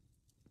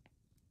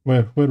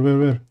 Where?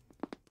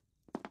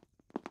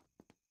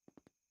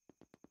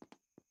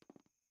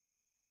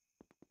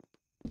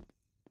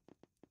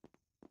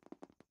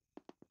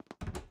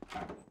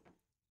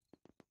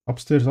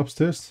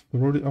 Upstairs.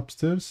 We're already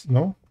upstairs.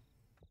 No?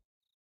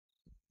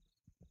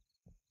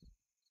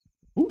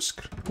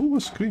 Who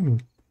was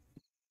screaming?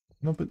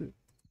 Nobody.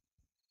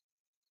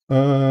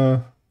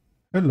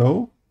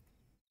 Hello?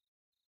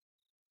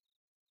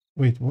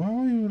 Wait, why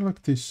are you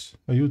like this?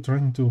 Are you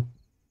trying to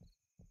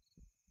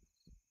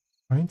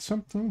find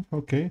something?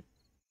 Okay.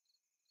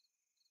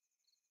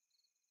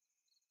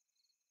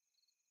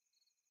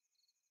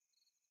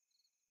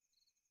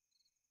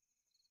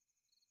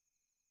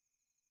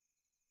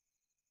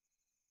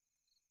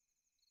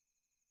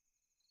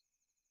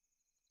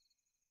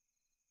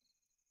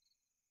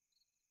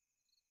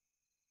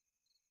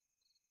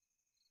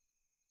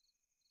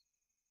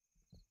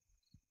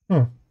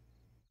 Huh.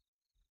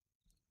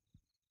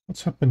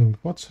 What's happening?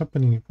 What's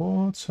happening?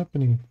 What's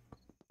happening?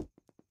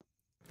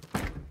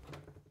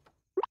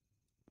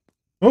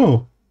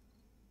 Oh!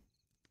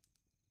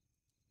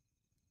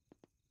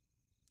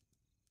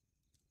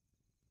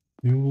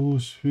 You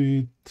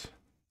sweet.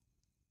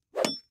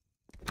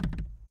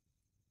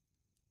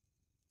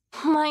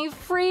 My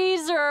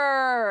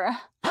freezer!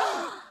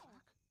 Oh,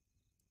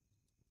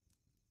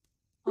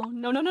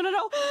 no, no, no, no,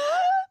 no!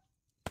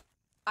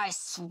 I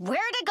swear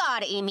to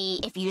God,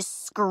 Amy, if you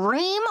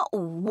scream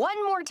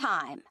one more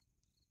time.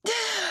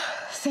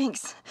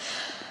 Thanks.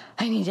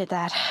 I needed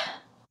that.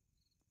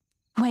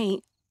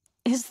 Wait,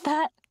 is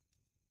that...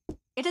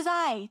 It is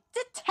I,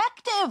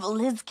 Detective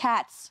Liz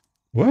Katz.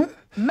 What?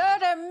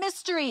 Murder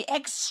mystery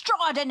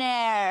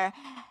extraordinaire.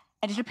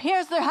 And it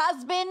appears there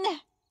has been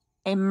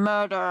a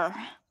murder.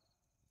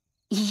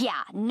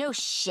 Yeah, no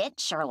shit,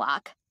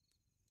 Sherlock.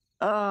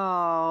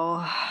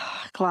 Oh,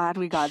 glad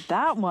we got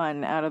that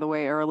one out of the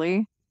way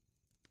early.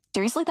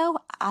 Seriously, though,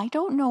 I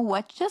don't know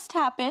what just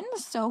happened,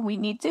 so we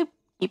need to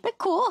keep it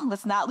cool.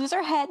 Let's not lose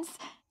our heads.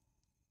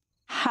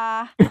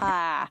 Ha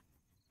ha.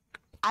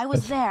 I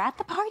was there at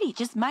the party,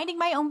 just minding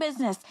my own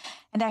business,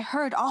 and I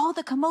heard all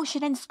the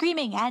commotion and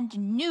screaming and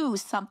knew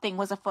something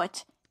was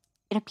afoot.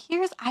 It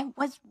appears I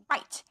was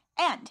right,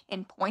 and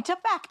in point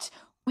of fact,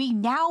 we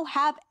now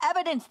have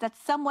evidence that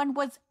someone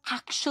was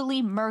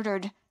actually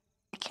murdered.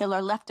 The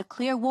killer left a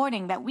clear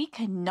warning that we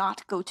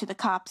cannot go to the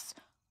cops.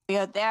 We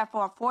are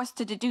therefore forced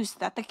to deduce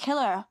that the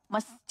killer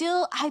must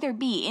still either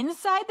be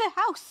inside the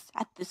house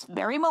at this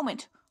very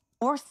moment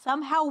or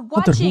somehow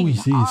watching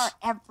our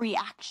every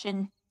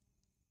action.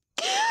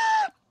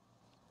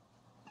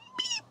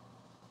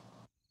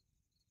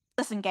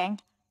 Listen, gang,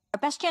 our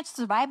best chance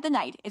to survive the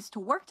night is to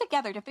work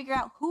together to figure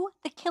out who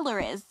the killer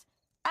is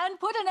and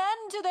put an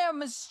end to their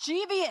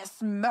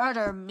mischievous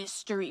murder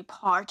mystery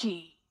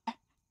party.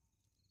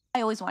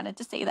 I always wanted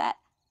to say that.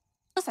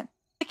 Listen,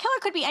 the killer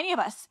could be any of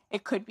us.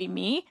 It could be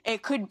me.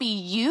 It could be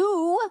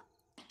you.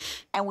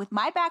 And with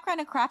my background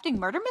in crafting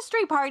murder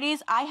mystery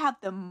parties, I have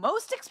the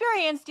most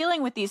experience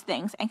dealing with these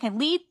things and can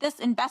lead this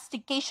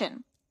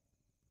investigation.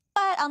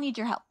 But I'll need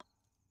your help.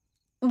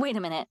 Wait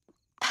a minute.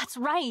 That's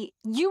right.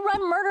 You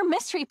run murder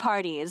mystery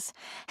parties.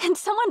 And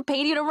someone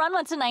paid you to run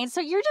one tonight, so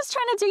you're just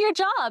trying to do your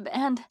job.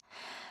 And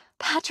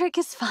Patrick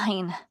is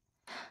fine.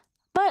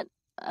 But,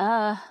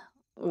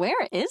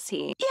 where is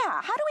he?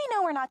 Yeah, how do we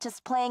know we're not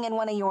just playing in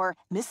one of your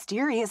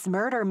mysterious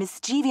murderous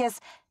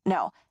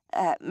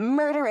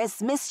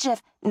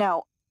mischief?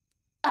 No.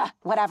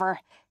 Whatever.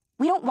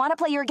 We don't want to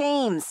play your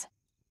games.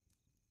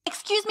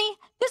 Excuse me?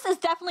 This is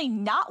definitely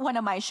not one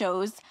of my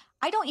shows.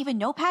 I don't even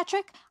know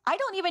Patrick. I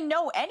don't even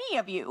know any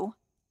of you.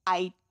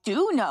 I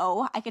do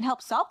know I can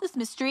help solve this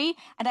mystery,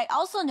 and I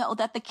also know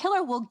that the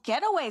killer will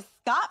get away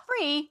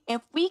scot-free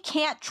if we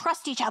can't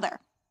trust each other.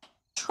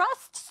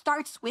 Trust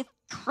starts with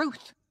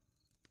truth.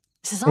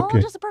 This is all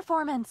just a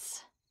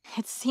performance.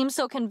 It seems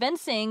so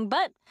convincing,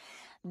 but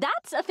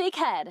that's a fake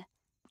head.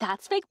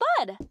 That's fake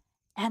Bud.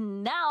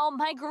 And now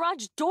my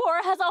garage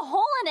door has a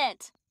hole in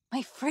it.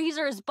 My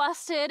freezer is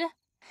busted,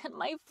 and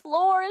my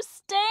floor is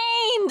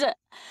stained.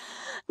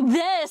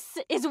 This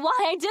is why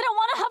I didn't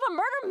want to have a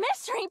murder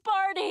mystery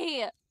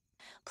party.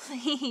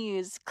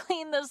 Please,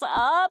 clean this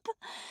up.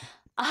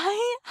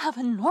 I have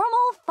a normal,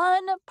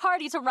 fun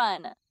party to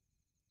run.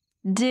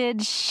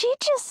 Did she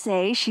just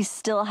say she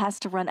still has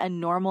to run a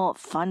normal,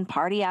 fun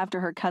party after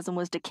her cousin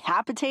was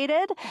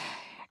decapitated?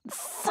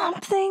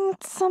 Something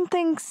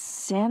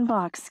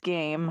sandbox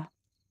game.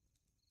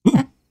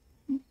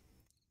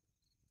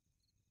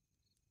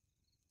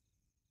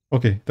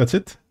 Okay, that's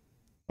it?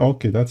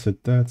 Okay, that's it.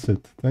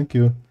 Thank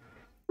you.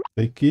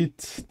 Take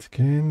it.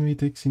 Can we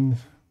take in...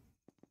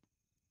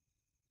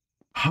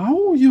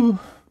 How you...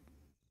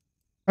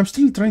 I'm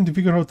still trying to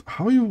figure out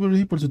how you were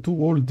able to do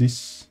all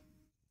this.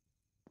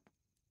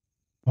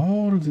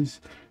 All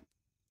this.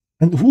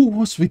 And who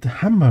was with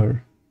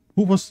Hammer?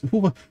 Who was...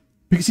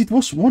 Because it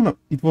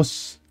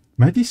was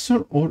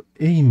Madison or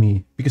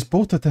Amy. Because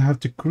both of them have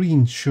the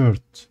green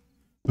shirt.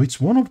 So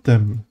it's one of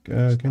them.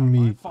 Can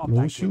we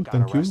close you?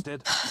 Thank you.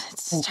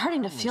 It's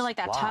starting to feel like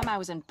that time I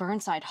was in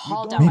Burnside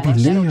Hall down by the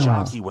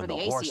Leia. where the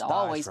AC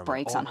always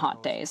breaks on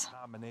hot days.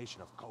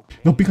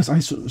 No, because I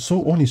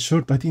saw on his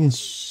shirt. I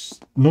didn't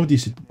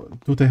notice it.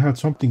 Do they have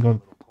something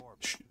on?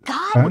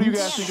 What do you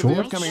guys think of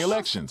the upcoming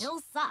elections?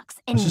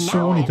 I just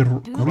saw only the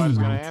Nobody's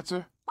gonna green.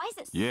 answer?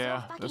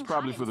 Yeah, that's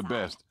probably for the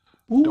best.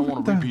 Ooh, Don't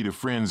want to repeat a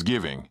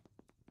Friendsgiving.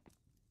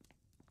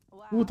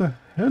 Who the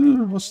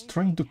hell was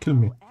trying to kill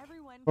me?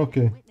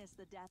 Okay.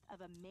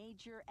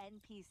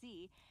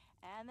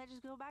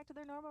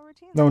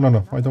 No,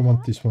 I don't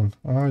want this one.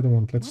 I don't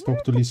want. Let's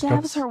talk to Liz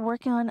Katz. Devs are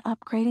working on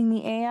upgrading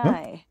the AI.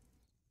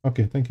 Huh?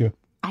 Okay, thank you.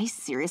 I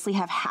seriously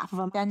have half of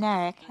them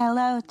generic.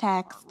 Hello,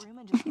 text.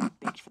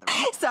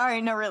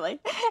 Sorry, no, really.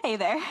 Hey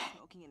there.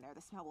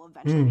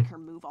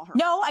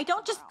 No, I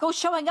don't just go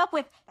showing up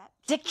with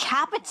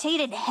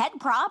decapitated head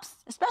props,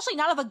 especially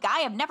not of a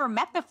guy I've never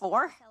met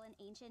before.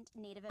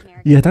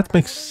 Yeah, that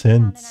makes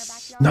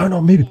sense.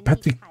 No, maybe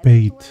Patrick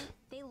paid.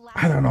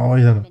 I don't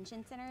know.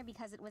 there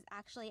because it was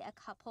actually a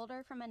cup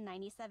holder from a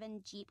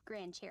 97 Jeep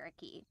Grand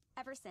Cherokee.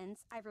 Ever since,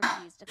 I've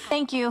refused to call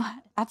Thank you.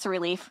 That's a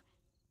relief.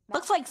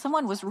 Looks like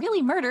someone was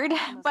really murdered,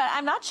 but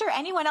I'm not sure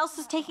anyone else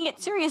is taking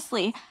it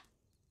seriously.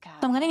 So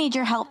I'm gonna need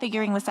your help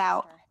figuring this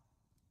out.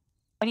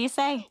 What do you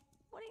say,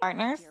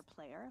 partners?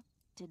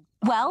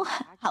 Well,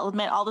 I'll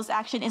admit all this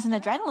action is an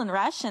adrenaline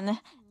rush, and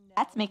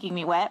that's making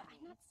me wet.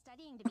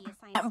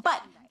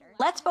 But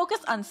let's focus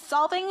on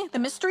solving the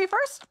mystery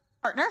first,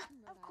 partner.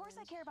 Of course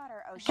I care about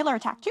her. Oh, Killer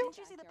attacked you? Didn't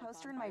you see the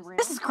poster in my room?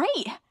 This is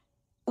great.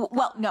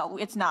 Well, no,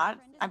 it's not.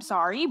 I'm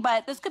sorry,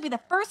 but this could be the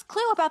first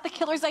clue about the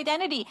killer's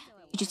identity.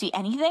 Did you see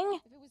anything?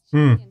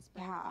 Yeah,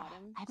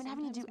 I've been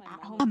having to do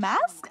at-home. A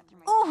mask?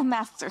 Oh,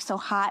 masks are so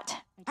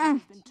hot.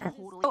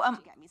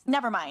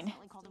 Never mind.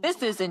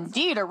 This is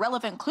indeed a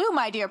relevant clue,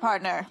 my dear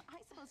partner.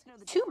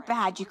 Too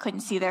bad you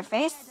couldn't see their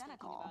face.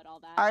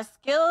 Our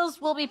skills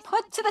will be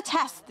put to the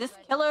test. This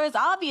killer is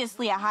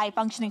obviously a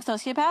high-functioning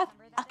sociopath,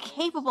 a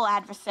capable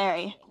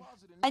adversary,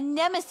 a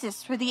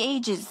nemesis for the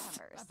ages.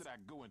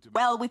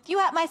 Well, with you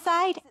at my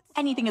side,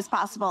 anything is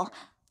possible.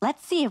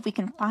 Let's see if we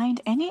can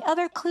find any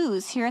other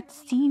clues here at the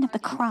scene of the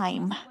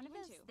crime.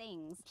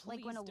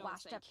 Like when a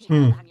washed-up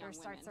child actor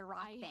starts a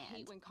rock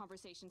band.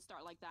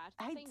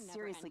 I'd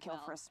seriously kill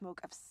for a smoke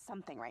of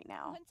something right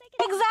now.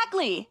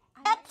 Exactly!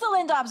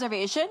 Excellent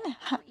observation.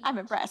 I'm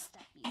impressed.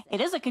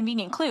 It is a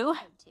convenient clue.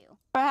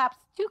 Perhaps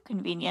too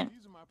convenient.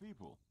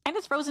 And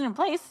it's frozen in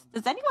place.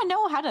 Does anyone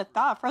know how to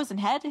thaw a frozen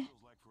head?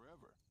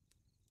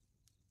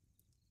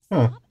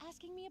 Stop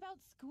asking me about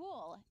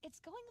school.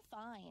 It's going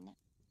fine.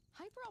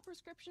 Hyperol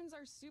prescriptions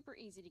are super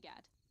easy to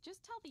get.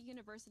 Just tell the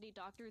university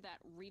doctor that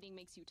reading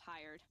makes you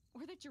tired,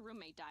 or that your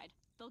roommate died.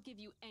 They'll give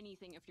you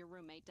anything if your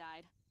roommate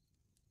died.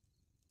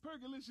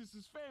 Pergalicious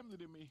is family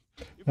to me.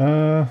 If what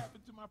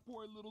happened to my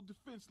poor little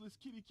defenseless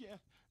kitty cat,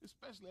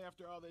 especially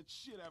after all that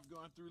shit I've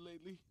gone through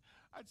lately,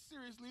 I'd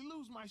seriously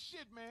lose my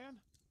shit,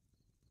 man.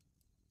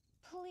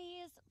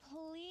 Please,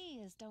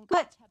 please don't.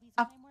 But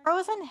a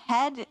frozen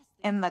head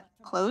in the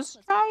clothes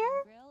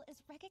dryer?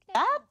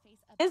 That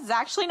is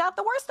actually not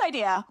the worst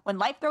idea. When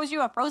life throws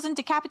you a frozen,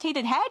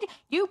 decapitated head,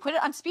 you put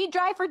it on speed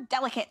dry for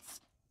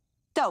delicates.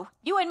 So,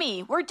 you and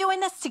me, we're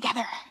doing this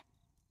together.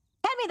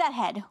 Hand me that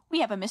head.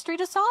 We have a mystery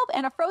to solve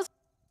and a frozen...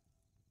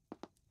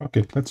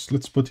 Okay, let's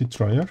put it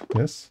dryer,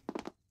 yes.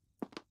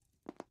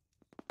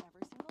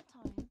 Every single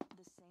time,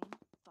 the same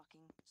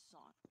fucking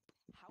song.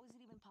 How is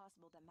it even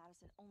possible that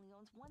Madison only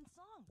owns one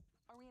song?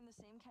 Are we in the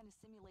same kind of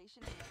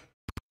simulation?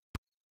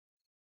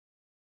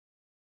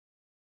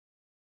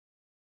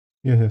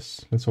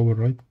 Yes, let's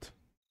overwrite.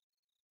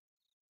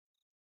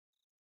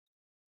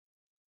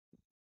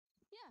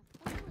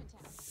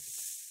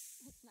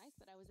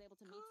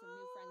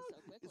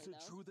 Is it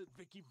true that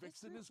Vicky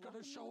Vixen is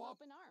gonna show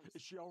up?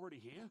 Is she already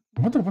here?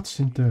 I wonder what's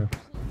in there.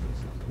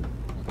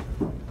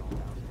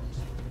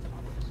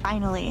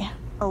 Finally,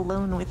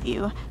 alone with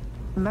you.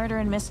 Murder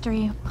and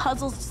mystery,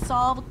 puzzles to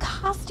solve,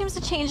 costumes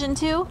to change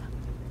into.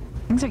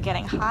 Things are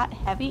getting hot,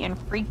 heavy, and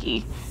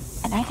freaky.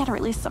 And I gotta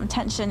release some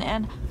tension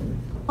and...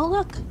 Oh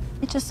look,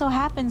 it just so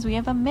happens we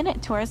have a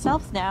minute to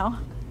ourselves now.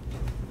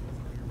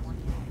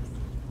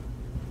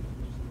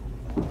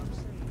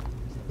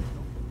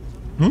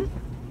 Hmm?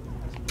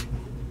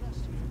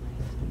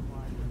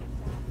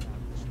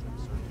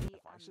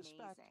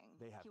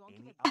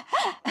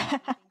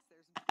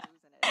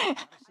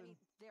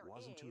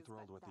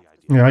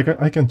 Yeah,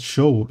 I can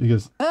show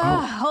because...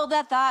 Hold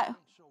that thought.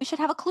 We should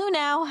have a clue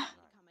now.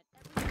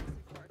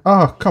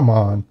 Ah, come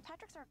on.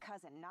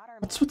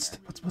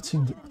 What's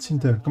in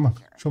there? Come on,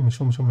 show me.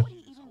 Everything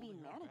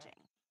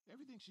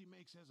she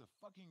makes has a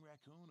fucking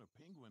raccoon or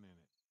penguin in it.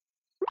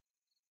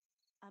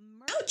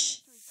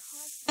 Ouch!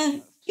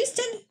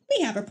 Houston,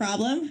 we have a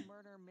problem.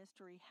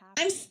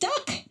 I'm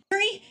stuck.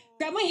 Hurry,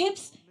 grab my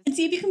hips and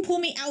see if you can pull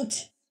me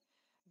out.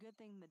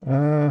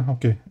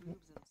 Okay.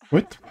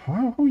 Wait,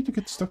 how did you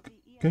get stuck?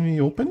 Can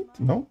we open it?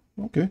 No?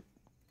 Okay.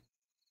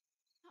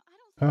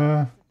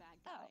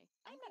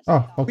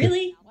 Okay.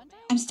 Really?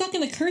 I'm stuck in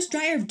the cursed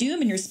dryer of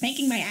doom and you're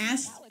spanking my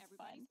ass?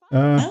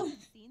 Well,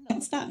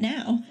 don't stop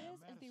now.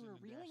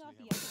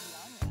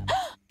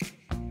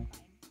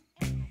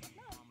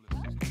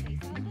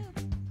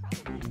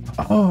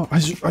 Oh, I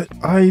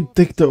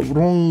take the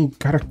wrong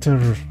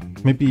character.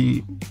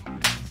 Maybe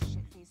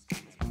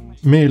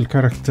male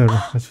character.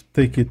 I should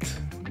take it.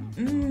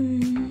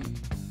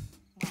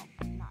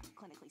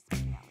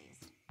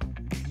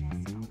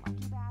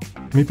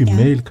 Maybe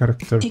male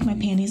character. Take my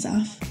panties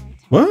off.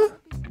 What?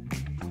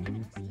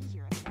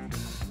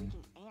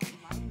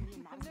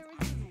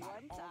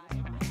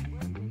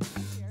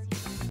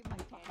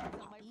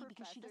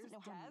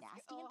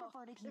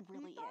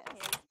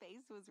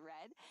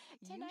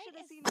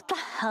 What the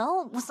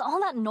hell was all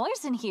that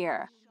noise in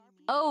here?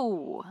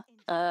 Oh,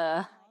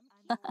 I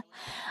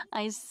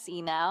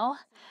see now.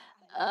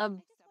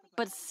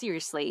 But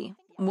seriously,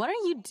 what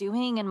are you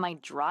doing in my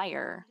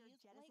dryer?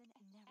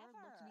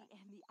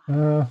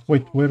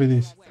 Wait, where it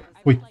is?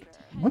 Wait,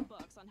 what?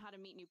 On how to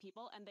meet new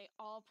people, and they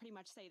all pretty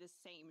much say the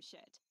same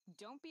shit.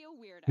 Don't be a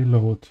weirdo.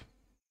 Reload.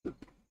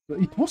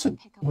 It wasn't.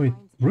 Wait,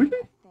 really?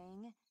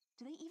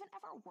 Do they even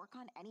ever work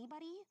on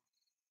anybody?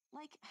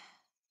 Like,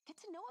 get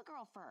to know a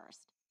girl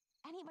first.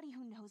 Anybody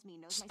who knows me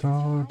knows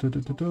Star.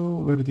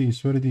 Where it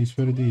is? Where it is?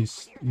 Where it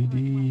is? It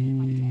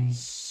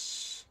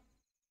is.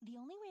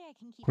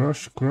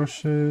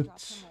 Crush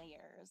it.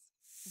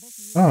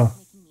 Ah.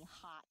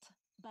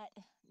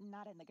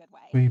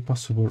 Way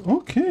possible.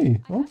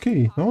 Okay.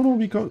 Okay. No,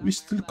 we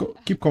still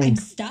keep going. I'm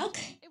stuck.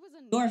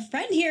 Your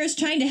friend here is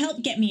trying to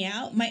help get me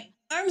out. My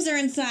arms are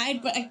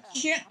inside, but I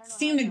can't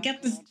seem to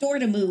get this door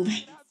to move.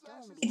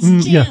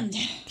 It's jammed.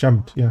 Yeah,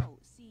 jammed. Yeah.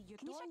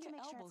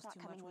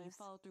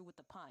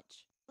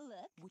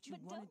 What you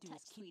want to do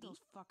is keep those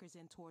fuckers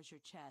in towards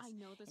your chest. I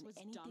know this was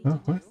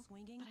dumb. What?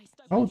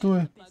 How do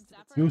I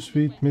use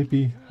with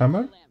maybe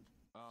hammer?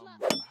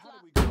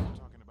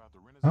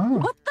 Ah.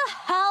 What the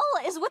hell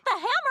is with the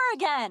hammer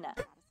again?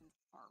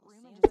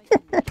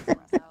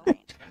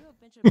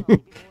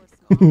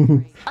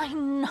 I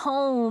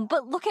know,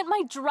 but look at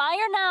my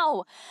dryer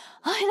now.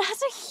 It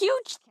has a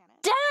huge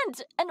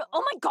dent. And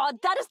oh my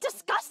god, that is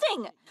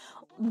disgusting.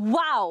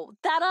 Wow,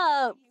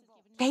 that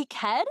fake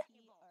head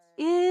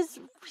is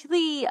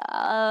really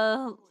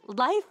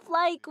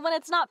lifelike when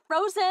it's not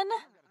frozen.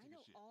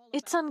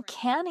 It's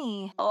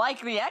uncanny.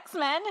 Like the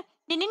X-Men.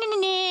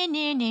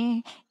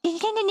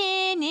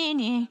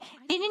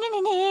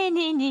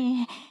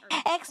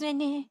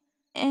 X-Men.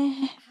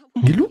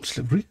 He looks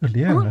real,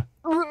 yeah.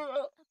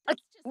 I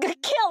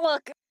can't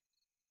look.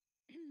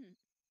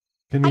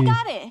 I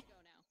got it.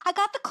 I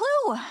got the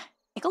clue.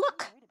 Take a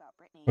look.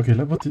 Okay,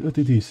 what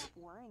it is?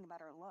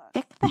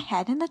 Stick the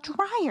head in the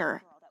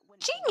dryer.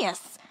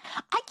 Genius.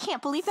 I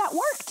can't believe that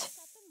worked.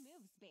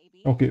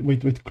 Okay,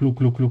 wait. Clue.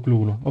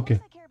 Okay.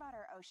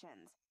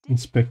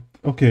 Inspect.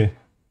 Okay.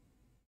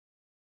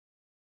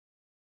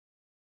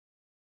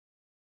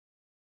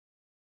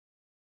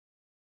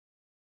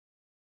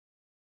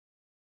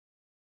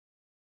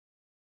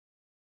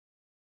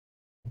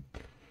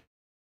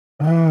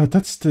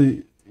 That's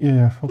the...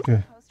 Yeah,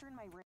 okay.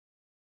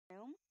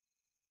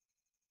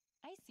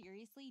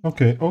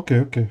 Okay.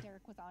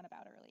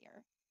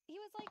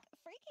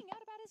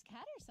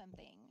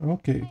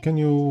 Okay, can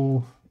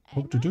you...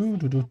 What to do?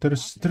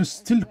 There's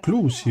still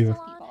clues here.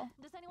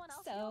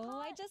 So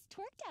I just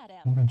twerked at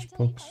him. Orange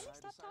until he box. finally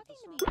stopped talking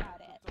to me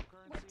about it.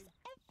 Works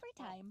every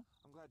time.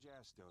 I'm glad you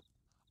asked, dude.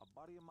 A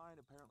buddy of mine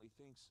apparently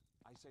thinks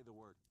I say the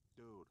word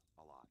dude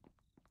a lot.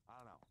 I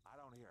don't know. I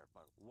don't hear it,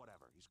 but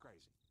whatever. He's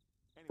crazy.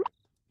 Anyway,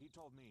 he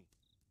told me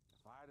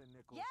if I had a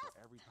nickel for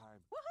every time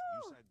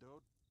you said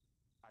dude,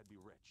 I'd be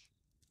rich.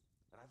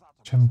 And I thought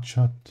to Jump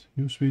shot.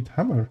 Use with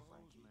hammer.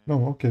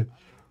 No, okay.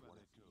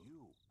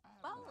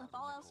 Well, if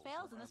all else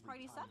fails and this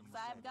party sucks,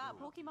 I've got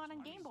Pokemon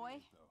and Game Boy.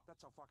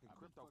 That's how fucking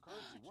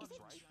cryptocurrency Is works,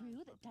 it right?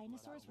 true that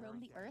dinosaurs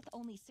roamed the Earth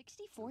only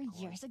 64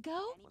 years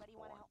ago?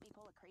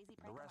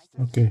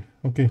 Okay.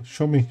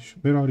 Show me.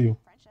 Where are you?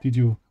 Did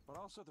you...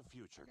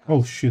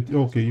 Oh shit.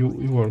 Okay,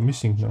 you are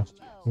missing now.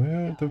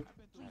 Where the...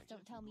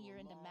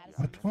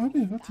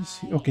 What is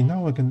he? Okay,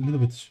 now I can a little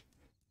bit...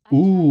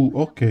 Ooh,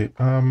 okay.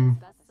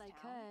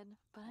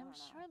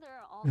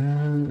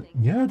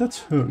 Yeah, that's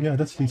her. Yeah,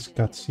 that's Liz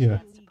Katz. Yeah.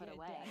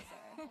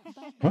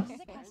 What?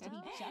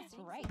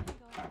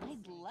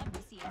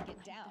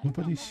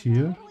 Nobody's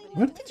here.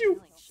 Where did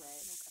you...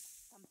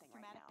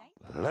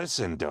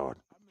 Listen, dude.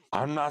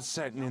 I'm not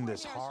setting in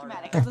this hard...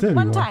 This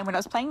one time when I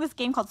was playing this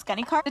game called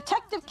Scunny Car,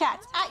 Detective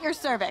Katz at your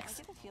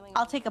cervix.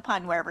 I'll take a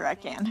pun wherever I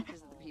can.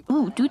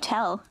 Ooh, do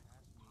tell.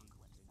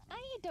 I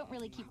don't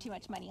really keep too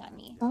much money on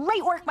me.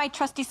 Great work, my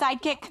trusty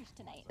sidekick.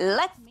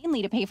 Let's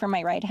mainly to pay for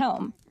my ride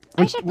home.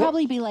 Wait, I should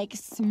probably be like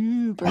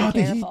super the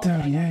careful.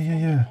 heater.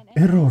 Yeah.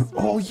 Error.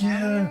 Oh,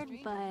 yeah.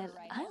 But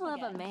I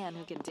love a man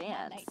who can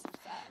dance.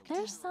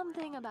 There's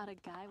something about a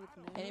guy with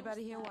moves.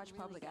 Anybody here watch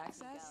public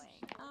access?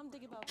 I'm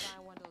thinking about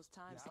buying one of those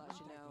time slots,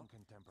 you know.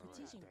 For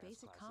teaching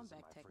basic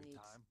combat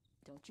techniques.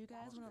 Don't you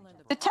guys want to learn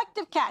the...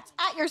 Detective Katz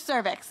at your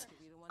cervix.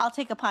 I'll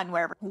take a pun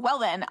wherever. Well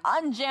then,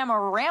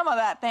 unjam-a-ram-a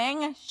that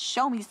thing.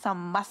 Show me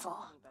some muscle.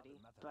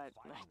 But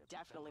I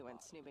definitely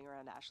went snooping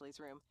around Ashley's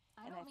room,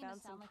 and I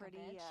found some pretty,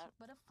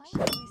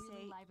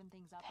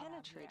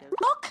 penetrative...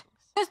 Look!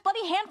 There's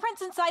bloody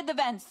handprints inside the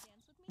vents.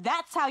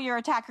 That's how your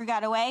attacker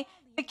got away.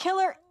 The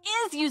killer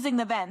is using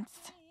the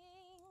vents.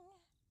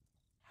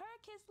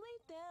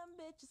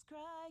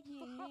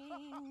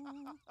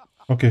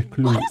 Okay,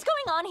 clue. What is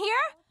going on here?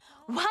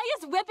 Why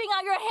is whipping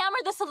out your hammer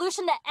the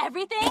solution to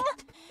everything?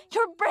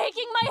 You're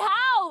breaking my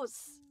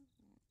house!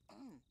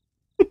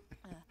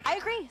 I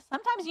agree.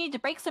 Sometimes you need to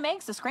break some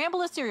eggs to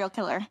scramble a serial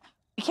killer.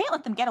 You can't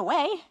let them get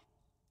away.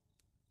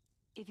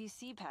 If you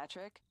see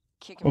Patrick,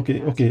 kick him.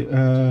 Okay.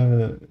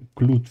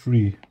 Clue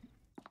 3.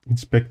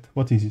 Inspect.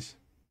 What is this?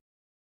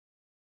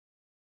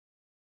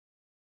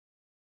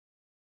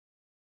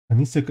 An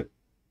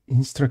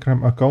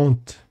Instagram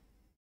account.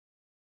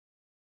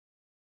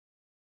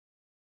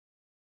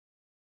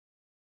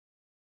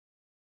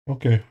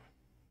 Okay.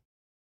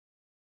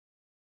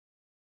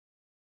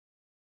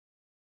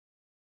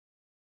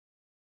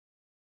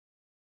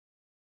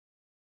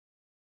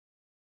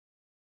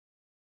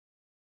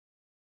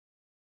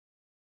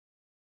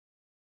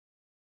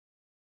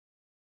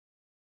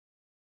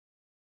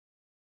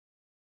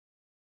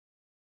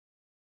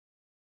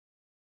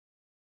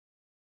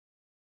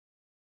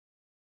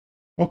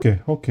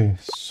 Okay, okay,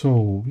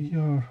 so we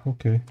are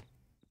okay.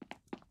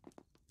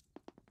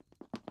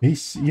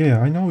 Yeah,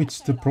 I know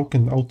it's the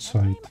broken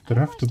outside. There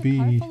have to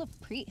be. Full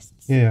of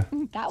priests. Yeah.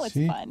 That was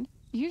See? fun.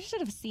 You should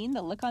have seen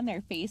the look on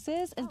their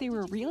faces as they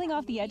were reeling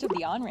off the edge of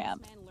the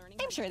on-ramp.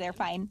 I'm sure they're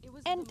fine.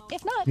 And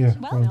if not, Yeah,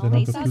 well, they're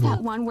they not saw the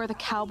that One where the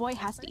cowboy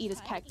has to eat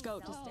his pet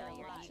goat to stare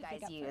You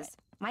guys use.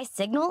 My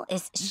signal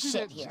is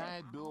shit here.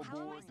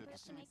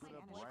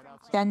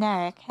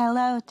 Generic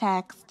hello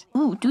text.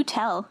 Ooh, do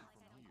tell.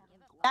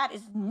 That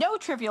is no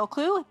trivial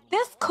clue.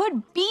 This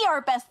could be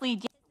our best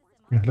lead.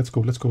 Yeah, let's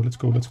go, let's go, let's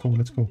go, let's go,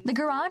 let's go. The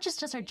garage is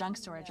just our junk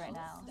storage right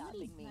now.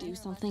 Do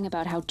something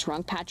about how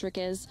drunk Patrick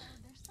is.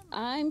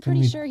 I'm Can pretty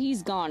we sure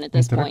he's gone at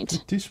this interact point.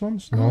 with these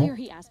ones? Earlier No.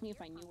 he asked me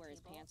if I knew where his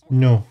pants were.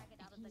 No.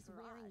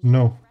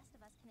 No.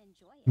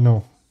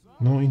 No.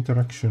 No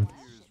interaction.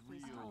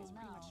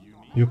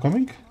 You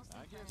coming?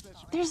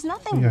 There's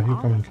nothing Yeah, wrong.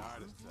 you're coming.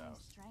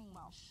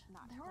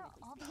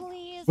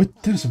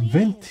 Wait, there's a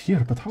vent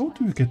here, but how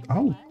do you get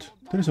out?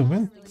 There's a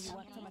vent.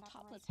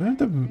 Where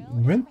the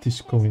vent is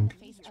going?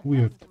 It's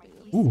weird.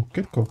 Ooh,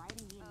 gecko.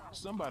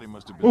 Somebody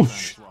must have Oh, been trying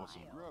to swallow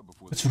some grub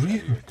before It's they got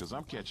real. here, because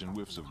I'm catching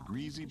whiffs of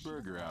greasy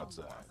burger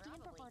outside.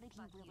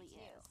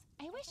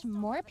 I wish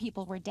more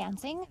people were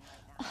dancing.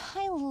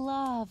 I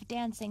love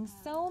dancing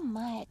so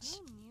much.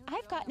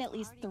 I've gotten at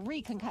least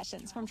 3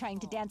 concussions from trying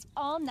to dance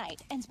all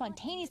night and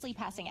spontaneously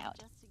passing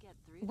out.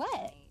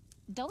 What?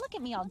 Don't look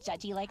at me all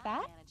judgy like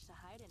that.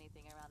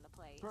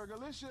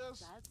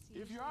 Fergalicious,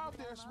 if you're out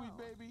there, sweet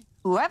baby.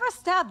 Whoever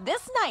stabbed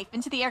this knife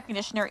into the air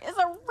conditioner is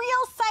a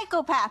real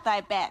psychopath,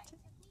 I bet.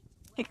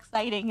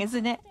 Exciting,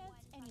 isn't it?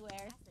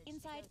 Anywhere.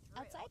 Inside,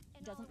 outside,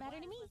 doesn't matter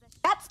to me.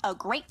 That's a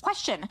great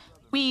question.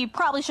 We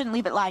probably shouldn't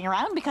leave it lying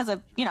around because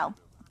of, you know,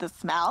 the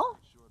smell.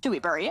 Should we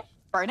bury it?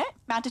 Burn it?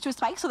 Mount it to a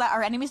spike so that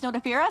our enemies don't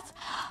fear us?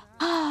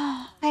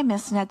 I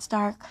miss Ned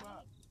Stark.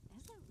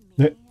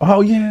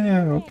 Oh,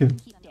 yeah, okay.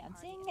 Keep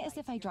dancing as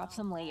if I drop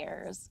some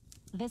layers.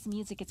 This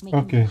music is making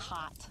me Okay.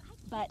 hot,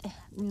 but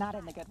not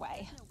in the good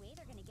way.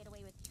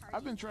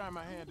 I've been trying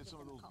my hand at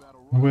some of those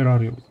battle Where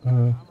are you?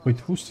 Wait,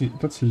 who's the...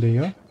 That's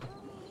Leia.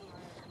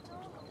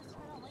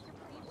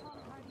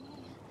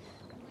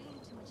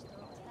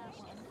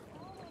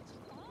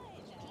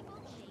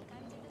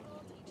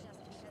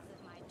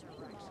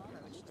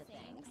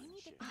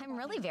 I'm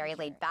really very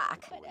laid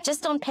back.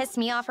 Just don't piss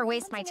me off or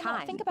waste my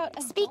time.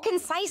 Speak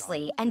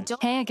concisely and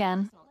don't. Hey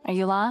again. Are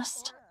you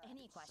lost?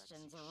 Any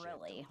questions,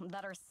 really,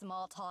 that are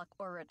small talk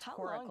or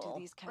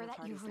rhetorical, or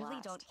that you really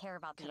don't care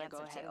about the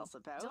answer to.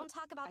 Don't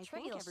talk about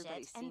trivial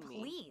shit, and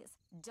please,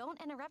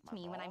 don't interrupt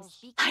me when I'm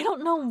speaking. I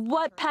don't know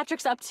what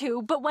Patrick's up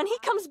to, but when he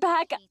comes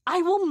back,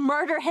 I will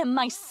murder him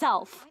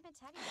myself.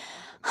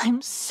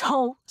 I'm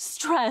so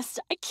stressed.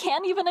 I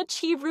can't even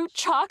achieve root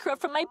chakra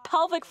from my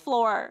pelvic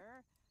floor.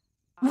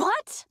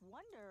 What?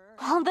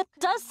 Well, that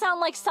does sound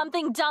like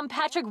something dumb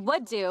Patrick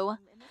would do.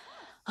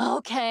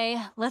 Okay,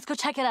 let's go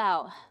check it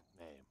out.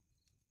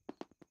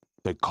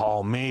 They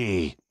call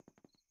me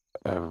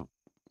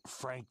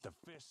Frank the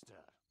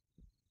Fister.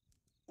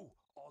 Ooh,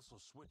 also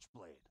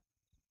Switchblade.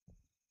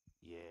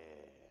 Yeah.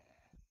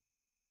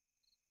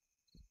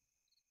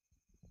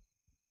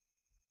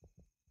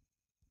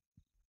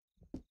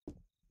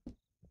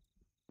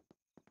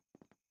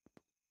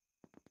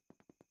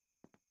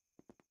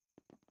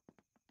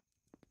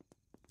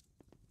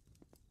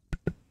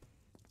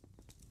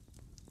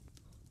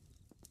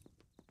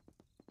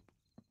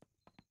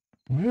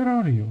 Where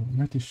are you,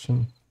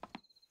 Madison?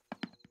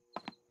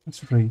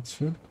 That's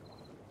Rachel.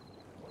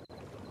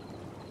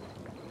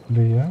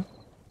 Leia.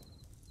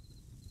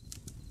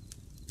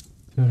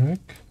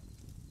 Derek.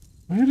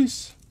 Where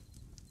is...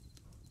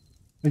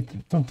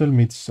 Wait, don't tell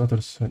me it's other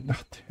side.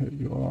 Ah, there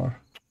you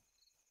are.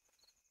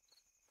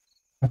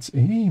 That's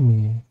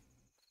Amy.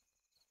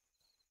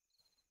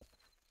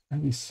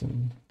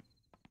 Madison.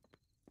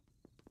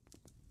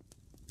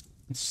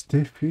 It's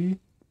Steffi.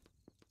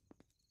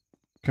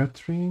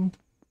 Catherine.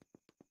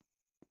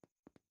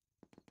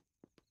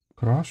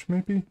 Crush,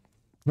 maybe?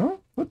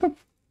 No? What the...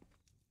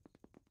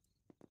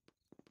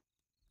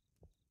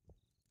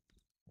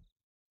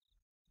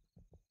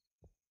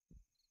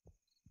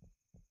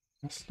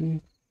 Leslie.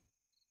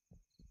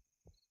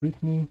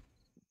 Brittany.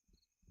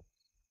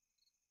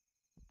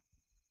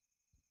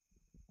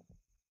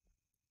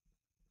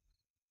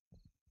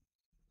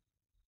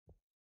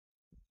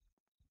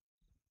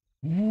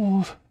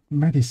 Oh,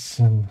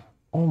 Madison.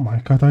 Oh my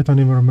god, I don't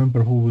even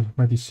remember who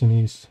Madison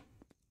is.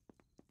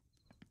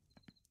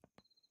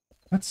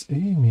 That's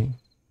Amy.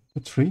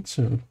 That's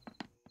Rachel.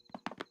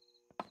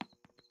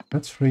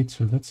 That's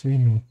Rachel. That's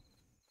Amy.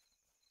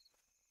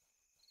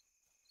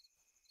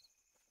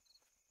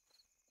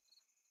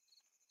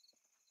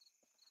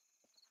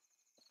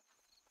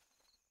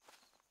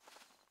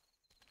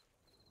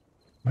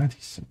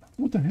 Madison.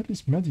 Who the hell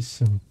is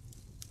Madison?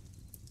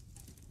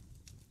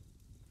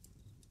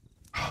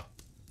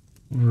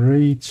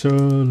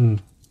 Rachel.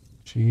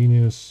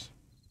 Genius.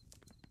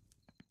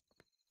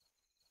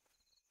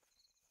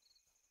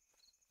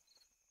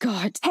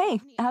 God.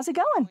 Hey, how's it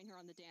going?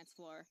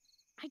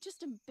 I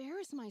just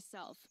embarrass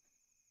myself.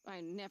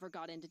 I never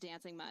got into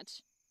dancing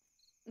much.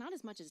 Not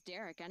as much as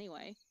Derek,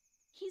 anyway.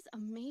 He's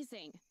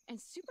amazing and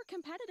super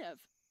competitive.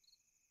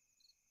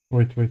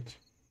 Wait.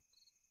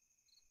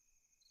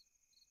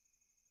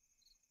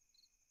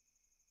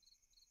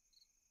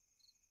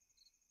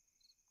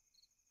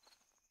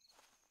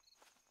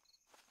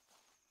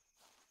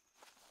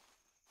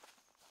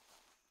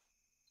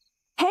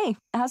 Hey,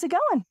 how's it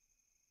going?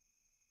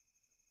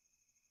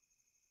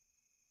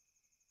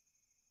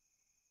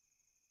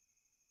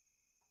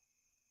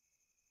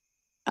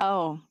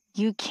 Oh,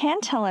 you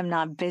can tell I'm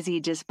not busy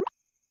just...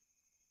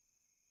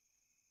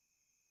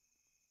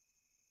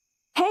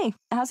 Hey,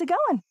 how's it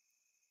going?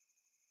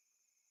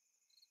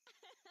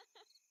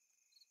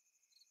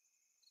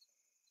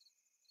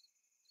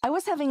 I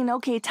was having an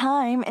okay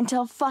time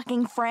until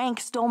fucking Frank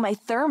stole my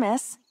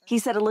thermos. He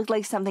said it looked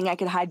like something I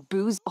could hide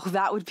booze. Oh,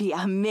 that would be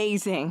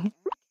amazing.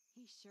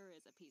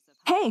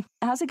 Hey,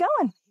 how's it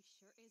going?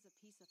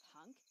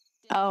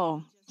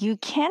 Oh, you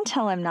can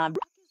tell I'm not...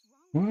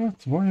 What?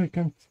 Why I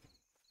can't?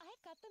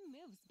 I've got the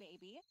moves,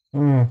 baby.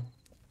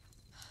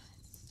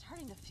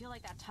 Starting to feel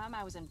like that time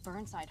I was in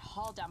Burnside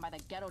Hall down by the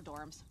ghetto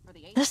dorms.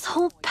 This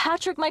whole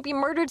Patrick might be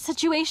murdered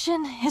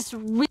situation is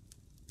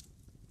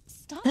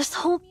This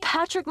whole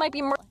Patrick might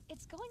be murdered.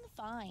 It's going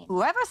fine.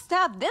 Whoever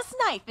stabbed this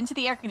knife into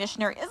the air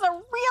conditioner is a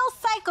real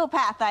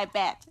psychopath, I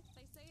bet.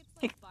 They say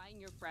it's like buying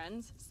your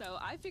friends, so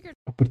I figured...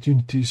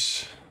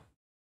 Opportunities.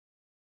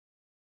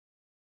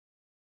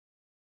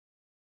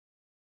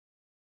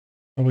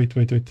 Oh, wait.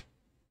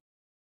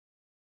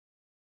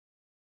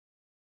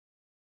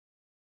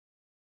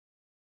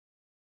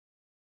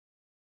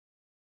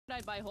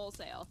 I'd buy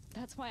wholesale.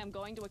 That's why I'm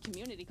going to a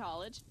community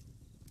college.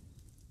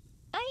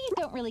 I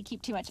don't really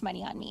keep too much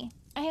money on me.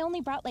 I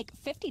only brought like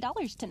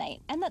 $50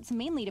 tonight, and that's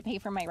mainly to pay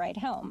for my ride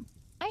home.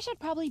 I should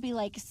probably be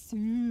like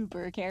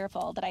super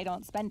careful that I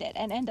don't spend it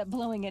and end up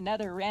blowing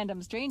another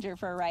random stranger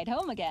for a ride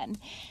home again.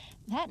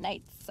 That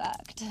night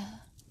sucked.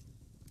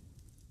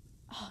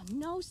 Oh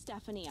no,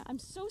 Stephanie. I'm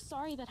so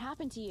sorry that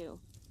happened to you.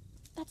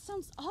 That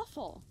sounds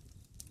awful.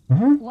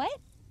 What?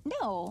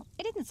 No,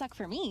 it didn't suck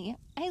for me.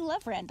 I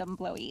love random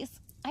blowies.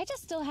 I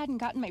just still hadn't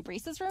gotten my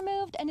braces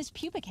removed, and his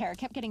pubic hair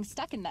kept getting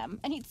stuck in them,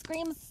 and he'd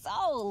scream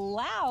so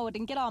loud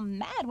and get all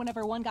mad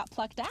whenever one got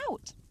plucked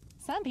out.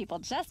 Some people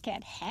just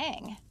can't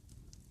hang.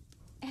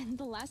 And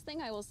the last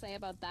thing I will say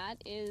about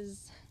that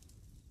is,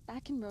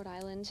 back in Rhode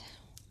Island,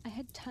 I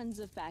had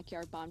tons of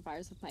backyard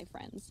bonfires with my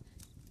friends.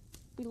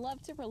 We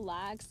loved to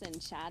relax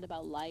and chat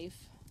about life,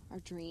 our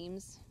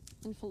dreams,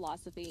 and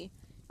philosophy.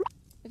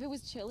 If it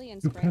was chilly in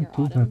spring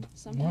or autumn,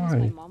 sometimes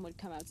my mom would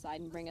come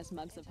outside and bring us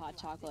mugs of hot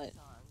chocolate.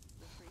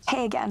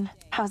 Hey again,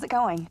 how's it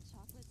going?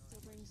 Chocolate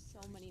still brings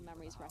so many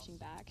memories rushing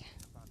back.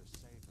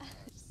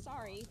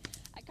 Sorry,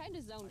 I kind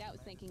of zoned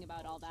out thinking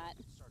about all that.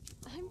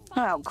 I'm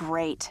fine. Oh,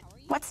 great.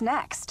 What's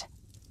next?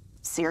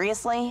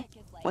 Seriously?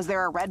 Was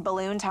there a red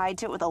balloon tied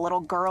to it with a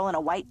little girl in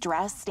a white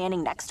dress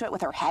standing next to it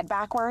with her head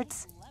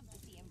backwards?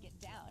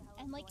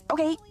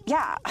 Okay,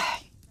 yeah.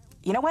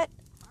 You know what?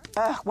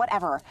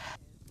 Whatever.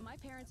 My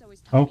parents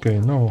always told me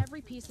to no. do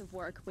every piece of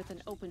work with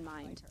an open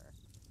mind.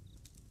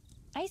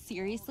 I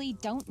seriously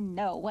don't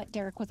know what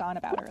Derek was on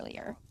about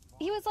earlier.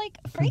 He was like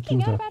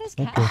freaking out about his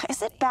cat.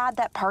 Is it bad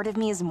that part of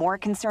me is more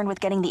concerned with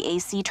getting the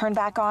AC turned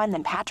back on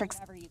than Patrick's?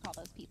 Whatever you call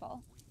those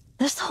people.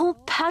 This whole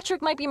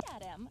Patrick might be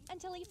At him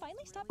until he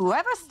finally stopped.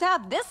 Whoever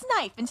stabbed this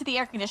knife into the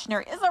air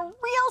conditioner is a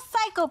real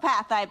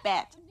psychopath, I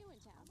bet.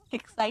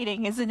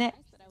 Exciting, isn't it?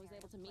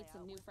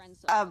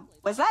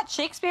 Was that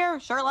Shakespeare,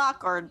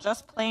 Sherlock, or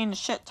just plain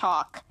shit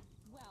talk?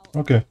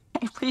 Okay.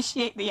 I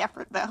appreciate the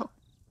effort, though.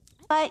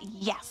 But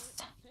yes,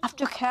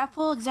 after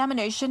careful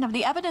examination of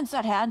the evidence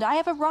at hand, I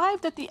have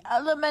arrived at the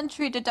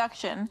elementary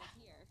deduction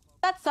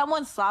that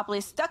someone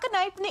sloppily stuck a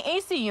knife in the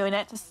AC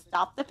unit to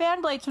stop the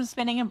fan blades from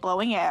spinning and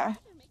blowing air.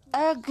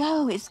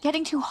 Ergo, it's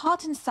getting too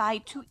hot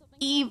inside to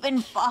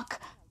even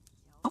fuck.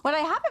 What I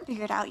haven't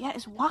figured out yet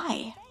is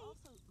why.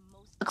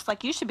 Looks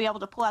like you should be able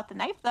to pull out the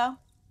knife, though.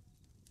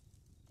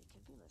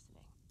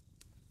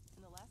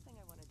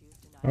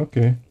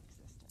 Okay.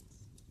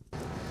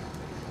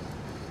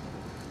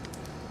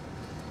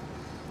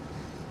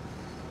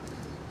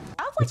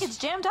 Sounds like it's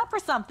jammed up or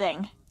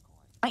something.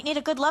 Might need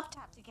a good love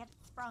tap to get it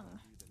sprung.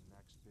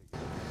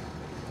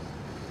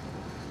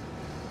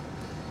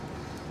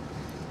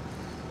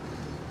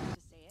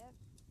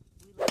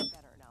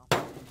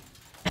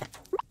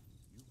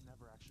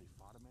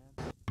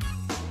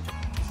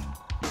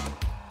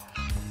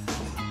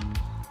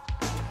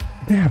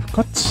 They have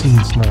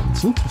cutscenes now.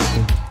 It's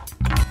interesting.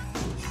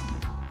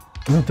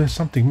 No, there's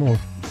something more.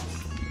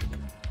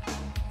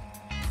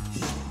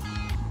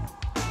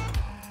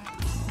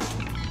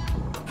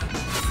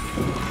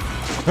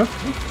 Huh?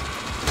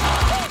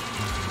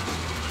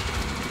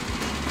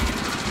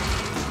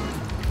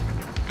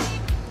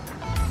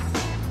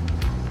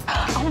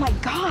 Oh my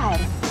god!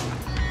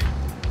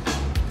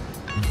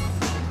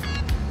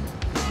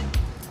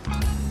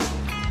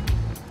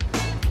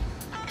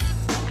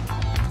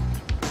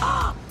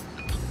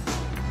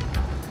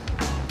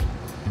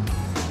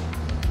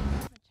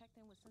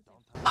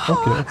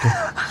 Okay, okay.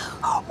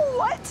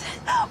 What?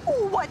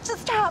 What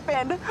just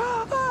happened?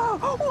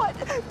 What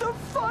the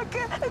fuck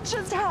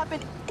just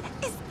happened?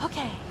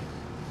 Okay.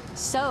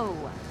 So,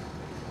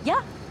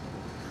 yeah,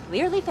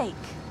 clearly fake.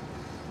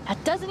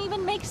 That doesn't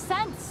even make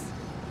sense.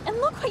 And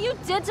look what you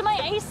did to my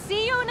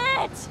AC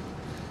unit!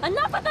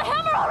 Enough with the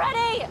hammer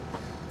already!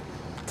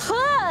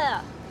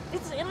 Ugh,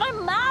 it's in my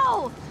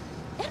mouth!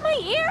 In my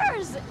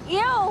ears!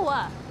 Ew!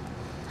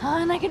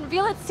 And I can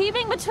feel it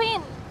seeping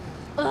between...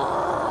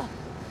 Ugh.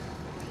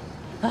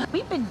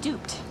 We've been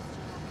duped.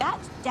 That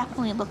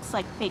definitely looks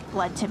like fake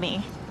blood to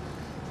me.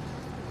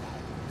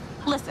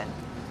 Listen,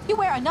 you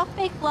wear enough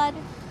fake blood,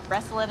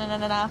 wrestle it in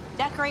it enough,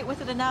 decorate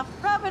with it enough,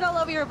 rub it all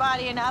over your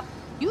body enough,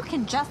 you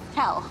can just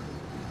tell.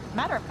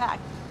 Matter of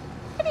fact,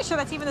 pretty sure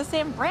that's even the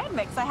same brand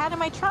mix I had in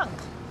my trunk.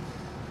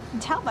 You can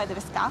tell by the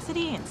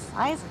viscosity and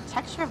size and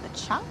texture of the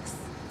chunks.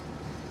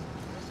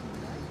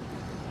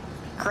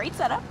 Great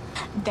setup.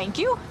 Thank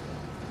you.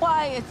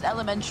 Why, it's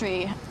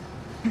elementary.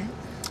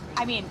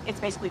 I mean, it's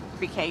basically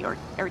pre-K or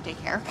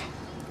daycare.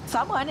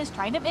 Someone is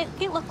trying to make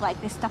it look like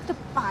they stuffed a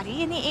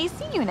body in the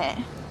AC unit.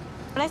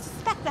 But I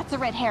suspect that's a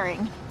red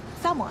herring.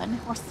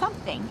 Someone or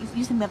something is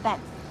using the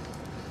vents.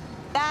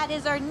 That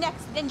is our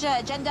next ninja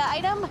agenda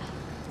item.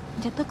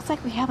 And it looks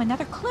like we have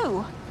another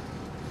clue.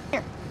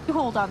 Here, you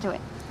hold on to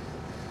it.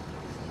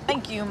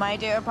 Thank you, my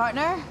dear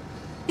partner.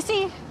 You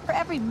see, for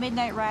every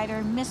Midnight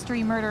Rider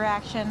mystery murder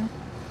action,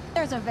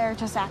 there's a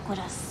Veritas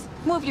Aquitus.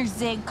 Move your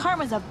zig,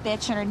 karma's a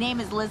bitch, and her name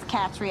is Liz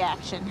Katz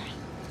reaction.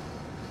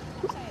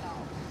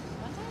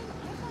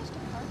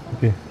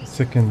 Okay,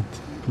 second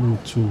clue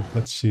 2.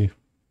 Let's see.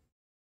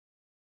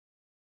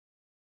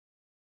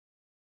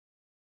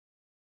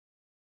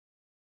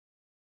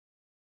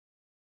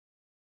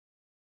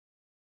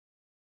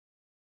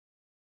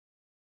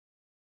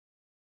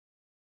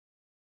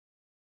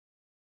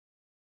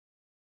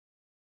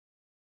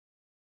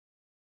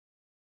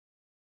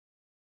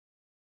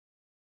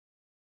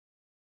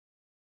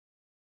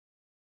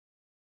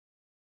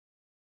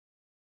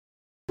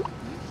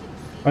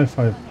 High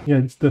five. Yeah,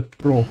 it's the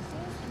pro.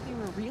 We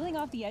were reeling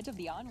off the edge of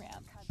the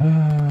on-ramp.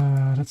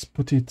 Let's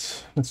put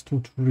it. Let's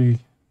do 3.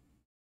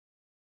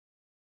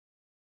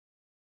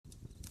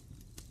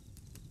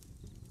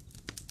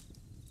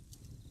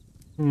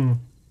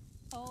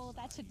 Oh,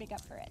 that should make up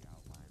for it.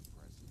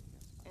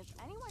 If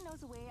anyone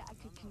knows a way I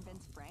could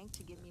convince Frank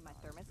to give me my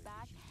thermos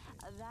back,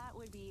 that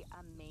would be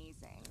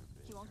amazing.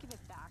 He won't give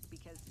it back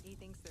because he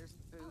thinks there's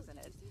booze in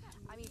it.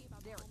 I mean,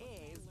 there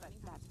is, but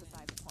that's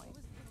beside the point.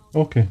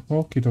 Okay,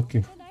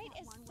 okay.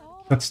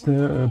 That's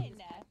the. I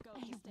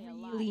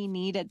really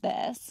needed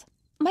this.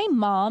 My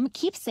mom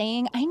keeps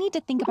saying I need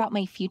to think about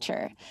my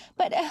future,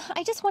 but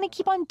I just want to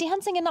keep on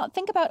dancing and not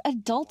think about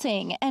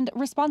adulting and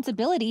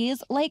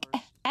responsibilities like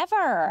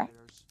ever.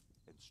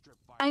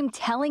 I'm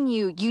telling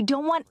you, you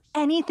don't want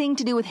anything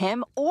to do with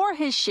him or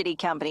his shitty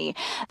company.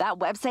 That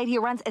website he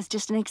runs is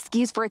just an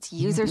excuse for its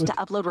users to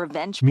upload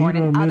revenge porn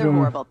and other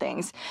horrible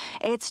things.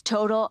 It's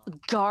total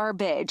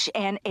garbage,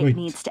 and it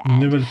needs to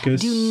end.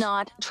 Do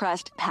not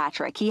trust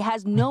Patrick. He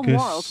has no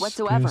morals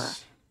whatsoever.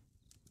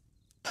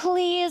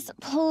 Please,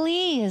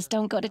 please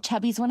don't go to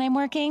Chubby's when I'm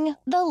working.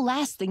 The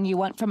last thing you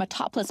want from a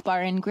topless bar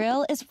and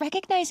grill is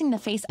recognizing the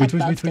face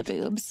above the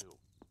boobs.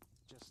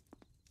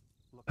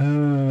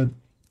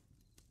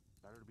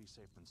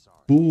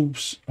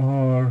 Boobs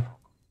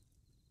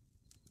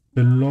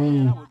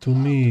belong to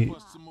me.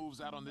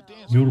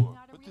 Your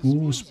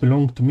boobs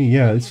belong to me.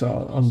 Yeah, it's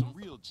on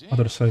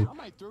other side.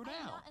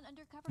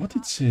 What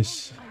it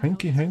says?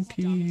 Hanky.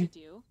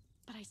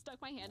 But I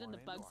stuck my hand in the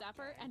bug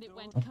zapper and it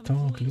went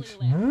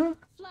completely limp.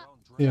 Huh?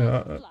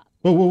 Yeah.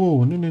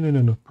 Whoa.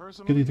 No.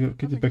 Get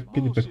it back.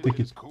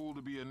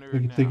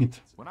 Take it.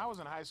 When I was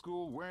in high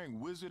school wearing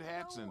wizard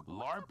hats and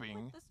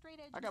LARPing,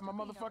 I got my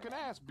motherfucking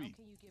ass beat.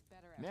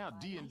 Now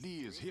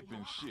D&D is hip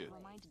and shit.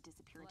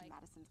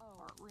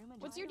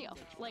 What's your deal?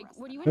 Like,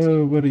 what do you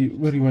into? Where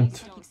you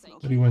went?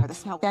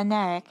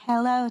 Generic.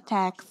 Hello,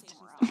 text.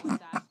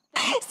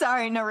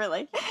 Sorry, no,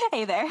 really.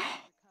 Hey there.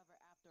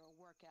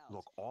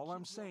 Look, all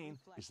I'm saying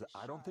is that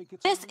I don't think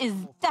it's... This is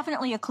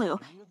definitely a clue.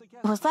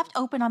 It was left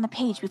open on the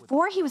page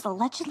before he was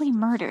allegedly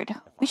murdered.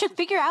 We should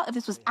figure out if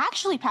this was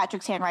actually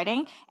Patrick's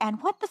handwriting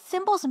and what the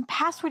symbols and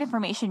password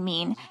information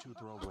mean.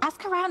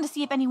 Ask around to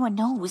see if anyone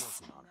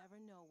knows.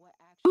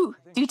 Ooh,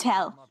 do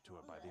tell.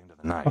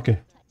 Okay.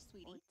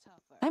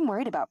 I'm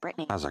worried about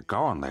Brittany. How's it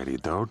going, lady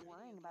dude?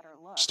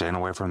 Staying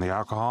away from the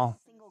alcohol?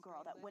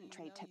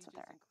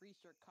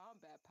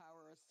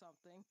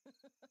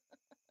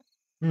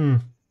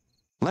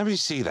 Let me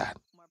see that.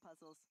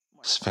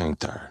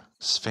 Sphincter,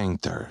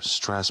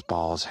 stress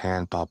balls,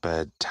 hand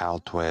puppet, towel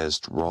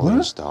twist,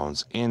 rolling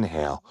stones,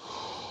 inhale.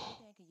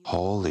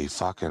 Holy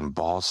fucking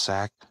ball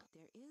sack.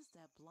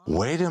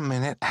 Wait a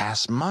minute,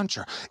 ass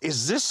muncher.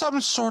 Is this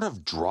some sort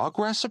of drug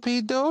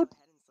recipe, dude?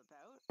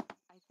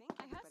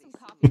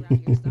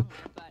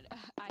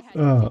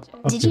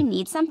 Did you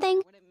need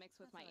something?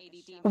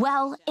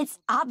 Well, it's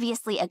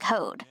obviously a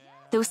code.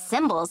 Those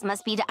symbols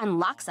must be to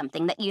unlock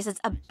something that uses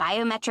a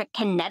biometric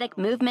kinetic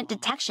movement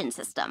detection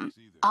system.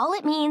 All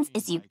it means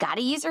is you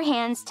gotta use your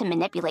hands to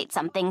manipulate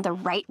something the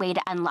right way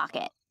to unlock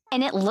it.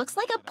 And it looks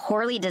like a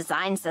poorly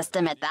designed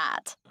system at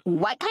that.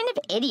 What kind of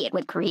idiot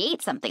would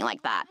create something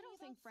like that?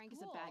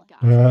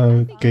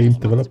 Game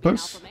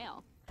developers.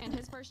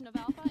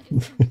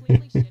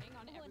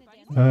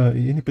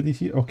 Anybody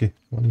here? Okay,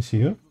 one is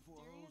here.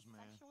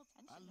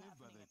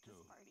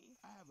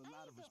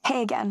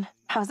 Hey again.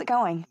 How's it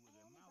going?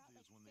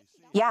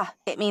 Yeah,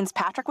 it means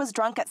Patrick was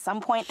drunk at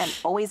some point and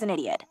always an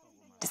idiot.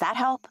 Does that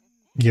help?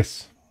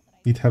 Yes,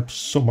 it helps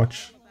so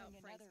much.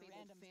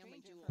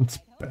 It's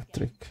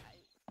Patrick.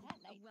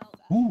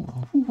 Ooh,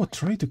 who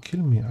tried to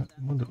kill me? I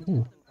wonder.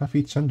 Ooh,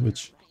 half-eat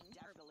sandwich.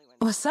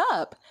 What's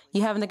up?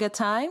 You having a good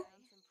time?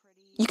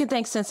 You can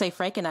thank Sensei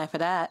Frank and I for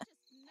that.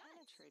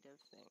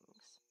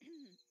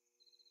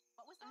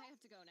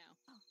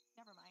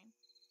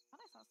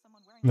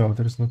 No,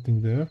 there's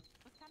nothing there.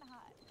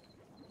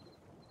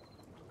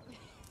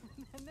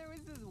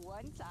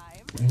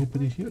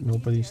 Anybody here?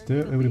 Nobody's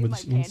there.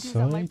 Everybody's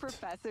inside.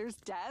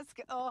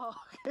 Oh,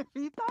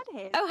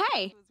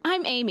 hey,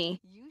 I'm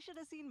Amy.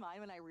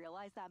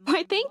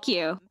 Why, thank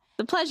you.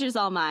 The pleasure's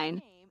all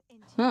mine.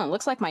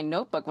 Looks like my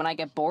notebook when I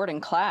get bored in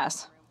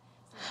class.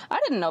 I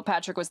didn't know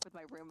Patrick was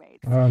my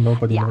roommate.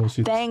 Nobody knows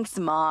it. Thanks,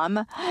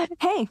 Mom.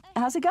 Hey,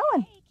 how's it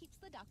going?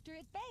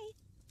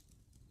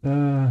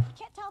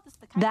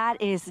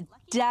 That is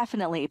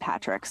definitely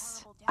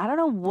Patrick's. I don't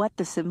know what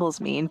the symbols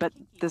mean, but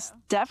this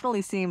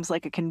definitely seems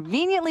like a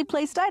conveniently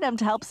placed item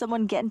to help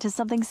someone get into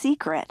something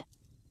secret.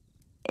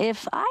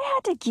 If I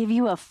had to give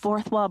you a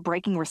fourth wall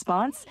breaking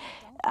response,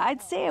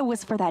 I'd say it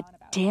was for that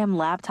damn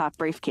laptop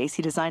briefcase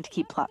he designed to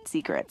keep plot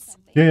secrets.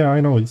 Yeah,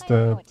 I know, it's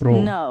the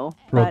pro. No,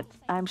 but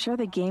I'm sure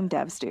the game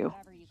devs do.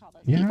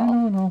 Yeah,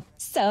 no.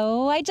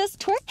 So I just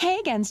twerked. Hey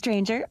again,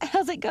 stranger.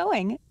 How's it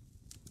going?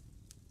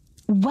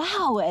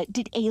 Wow,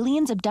 did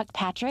aliens abduct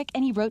Patrick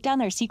and he wrote down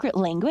their secret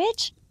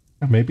language?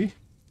 Maybe.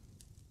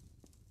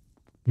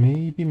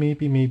 Maybe.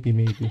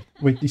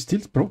 Wait, it's still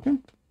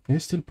broken? Yeah,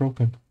 it's still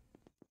broken.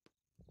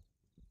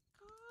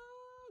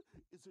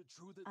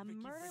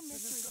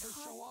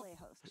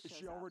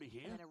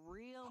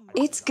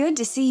 It's good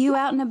to see you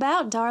out and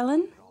about,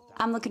 darling.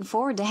 I'm looking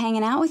forward to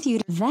hanging out with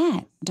you.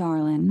 That,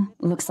 darling,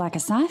 looks like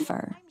a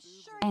cipher.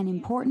 An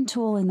important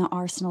tool in the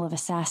arsenal of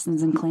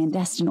assassins and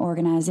clandestine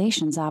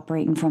organizations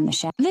operating from the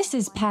shadows. This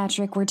is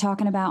Patrick we're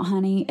talking about,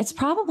 honey. It's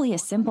probably a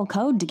simple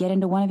code to get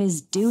into one of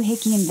his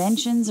doohickey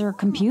inventions or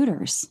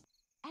computers.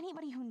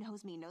 Anybody who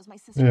knows me knows my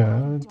sister.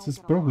 Yeah, it's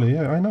probably,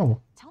 yeah, I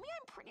know. Tell me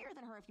I'm prettier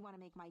than her if you want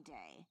to make my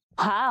day.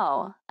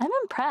 Wow, I'm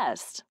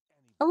impressed.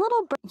 A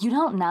little you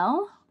don't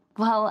know?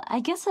 Well,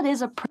 I guess it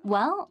is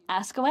well,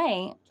 ask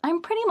away.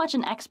 I'm pretty much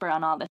an expert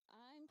on all this.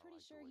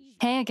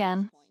 Hey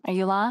again. Are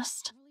you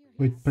lost?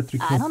 Wait,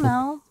 Patrick. I don't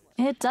know.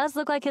 It does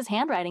look like his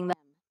handwriting though.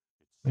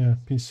 Yeah,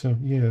 piece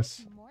of,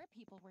 yes.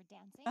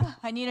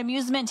 I need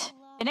amusement.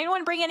 Did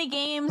anyone bring any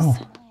games?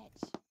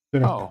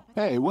 Oh,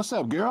 hey, what's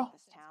up, girl?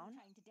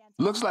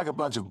 Looks like a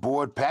bunch of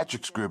bored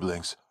Patrick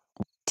scribblings.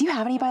 Do you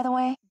have any, by the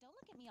way?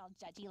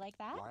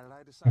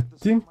 I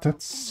think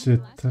that's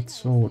it.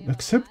 That's all.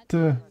 Except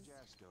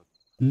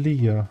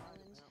Leah.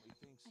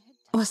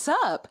 What's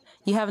up?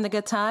 You having a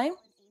good time?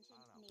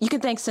 You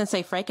can thank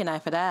Sensei Frank and I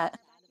for that.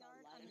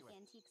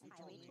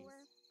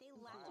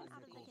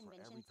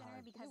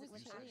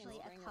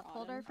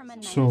 Holder from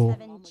a So-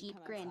 97 Jeep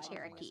Grand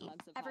Cherokee.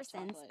 Ever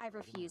since, I've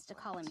refused to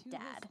call him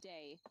Dad.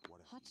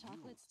 Hot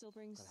chocolate still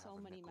brings so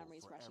many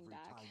memories rushing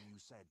back.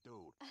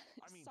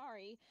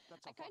 Sorry,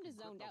 I kind of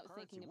zoned out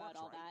thinking about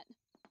all that.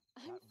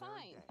 I'm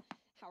fine.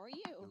 How are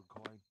you?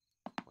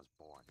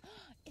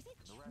 Is it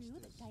true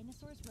that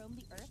dinosaurs roam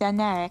the earth?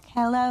 Generic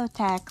hello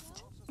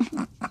text.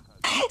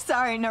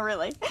 Sorry, no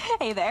really.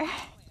 Hey there.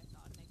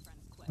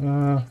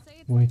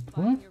 Wait,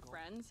 what?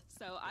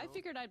 So I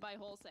figured I'd buy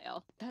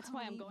wholesale. That's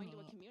why I'm going to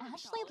a community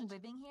Ashley college.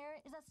 living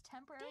here is as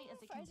temporary as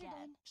it can get.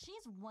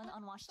 She's one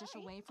unwashed dish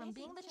away from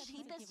being the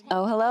cheapest.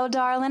 Oh, hello,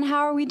 darling. How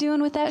are we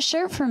doing with that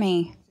shirt for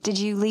me? Did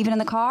you leave it in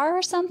the car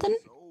or something?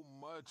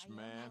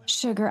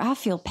 Sugar, I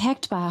feel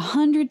pecked by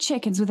 100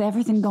 chickens with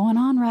everything going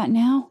on right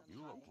now.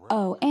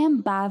 Oh,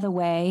 and by the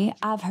way,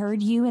 I've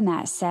heard you and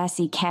that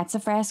sassy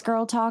Katzafras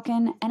girl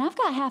talking, and I've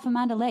got half a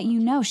mind to let you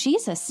know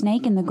she's a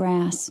snake in the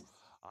grass.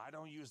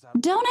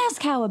 Don't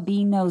ask how a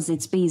bee knows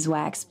it's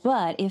beeswax,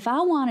 but if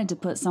I wanted to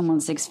put someone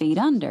 6 feet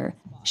under,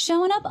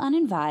 showing up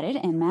uninvited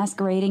and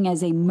masquerading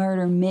as a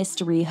murder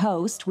mystery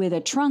host with a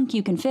trunk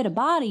you can fit a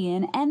body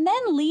in, and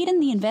then leading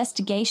the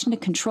investigation to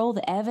control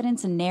the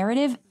evidence and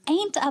narrative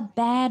ain't a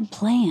bad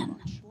plan.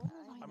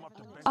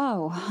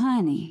 Oh,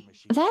 honey,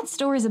 that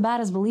story's about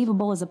as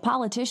believable as a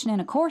politician in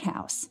a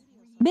courthouse.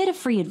 Bit of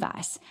free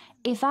advice.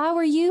 If I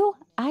were you,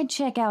 I'd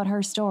check out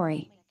her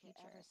story.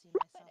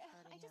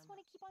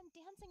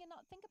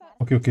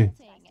 Okay.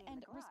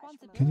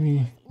 Can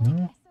we,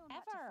 no?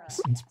 Let's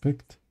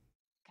inspect.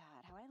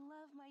 God, how I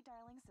love my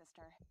darling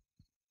sister.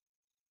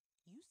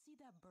 You see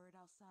that bird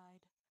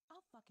outside?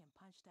 I'll fucking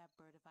punch that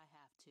bird if I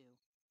have to.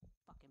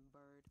 Fucking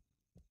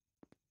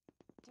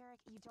Derek,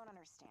 you don't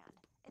understand.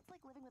 It's like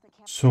living with a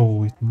camp.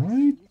 So it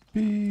might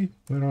be...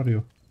 Where are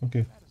you?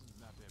 Okay.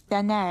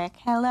 Generic.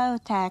 Hello,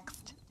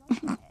 text.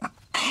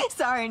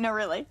 Sorry, no,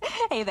 really.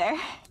 Hey there.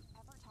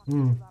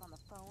 Hmm. On the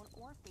phone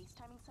or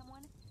FaceTiming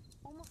someone,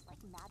 almost like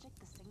magic,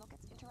 the signal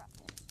gets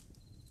interrupted.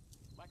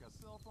 Like a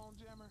cell phone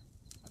jammer?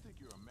 I think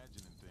you're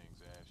imagining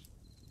things, Ash.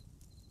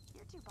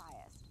 You're too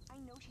biased. I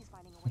know she's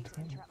finding a way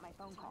to interrupt my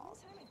phone calls.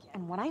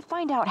 And when I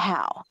find out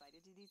how...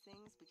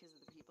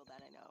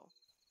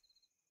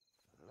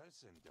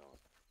 Listen, dude.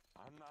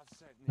 I'm not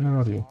setting Where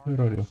are you?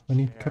 Where are you? I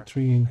need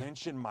Catherine.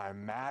 pinching my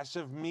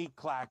massive meat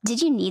clack.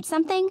 Did you need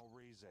something?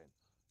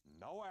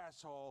 No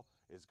asshole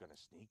is gonna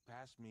sneak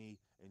past me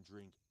and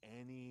drink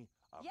any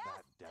of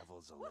that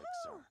devil's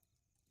elixir.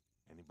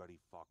 Anybody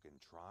fucking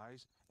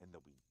tries, and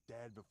they'll be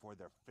dead before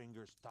their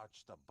fingers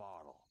touch the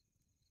bottle.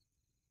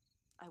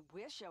 I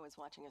wish I was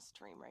watching a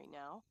stream right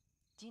now.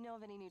 Do you know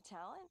of any new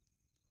talent?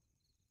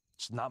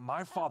 It's not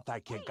my fault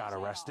that kid got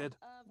arrested.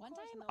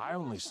 I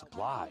only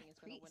supply.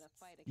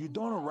 You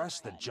don't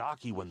arrest the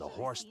jockey when the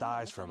horse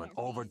dies from an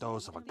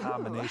overdose of a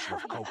combination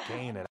of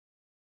cocaine and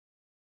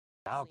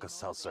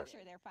Alka-Seltzer.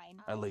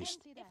 At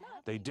least,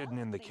 they didn't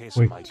in the case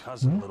of my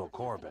cousin, Little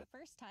Corbett.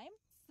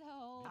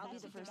 I'll be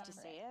the first to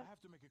say it.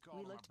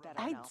 We looked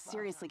better. I'd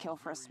seriously kill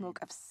for a smoke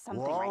of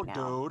something Whoa, right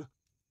now. dude.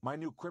 My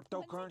new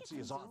cryptocurrency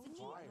is on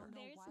fire.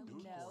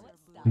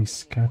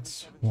 Liz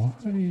Katz. Why?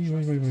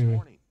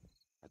 Wait.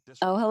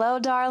 Oh, hello,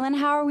 darling.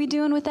 How are we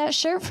doing with that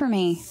shirt for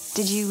me?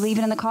 Did you leave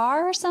it in the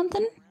car or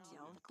something?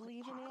 Don't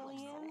believe in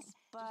aliens,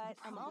 but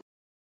I'm all...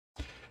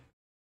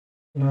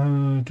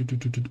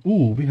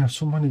 Oh, we have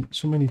so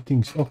many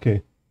things.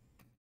 Okay.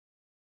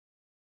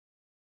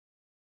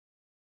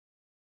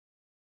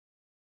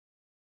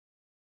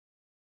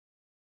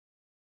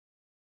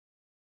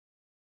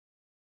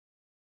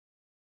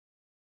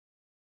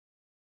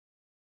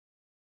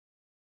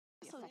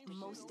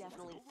 Most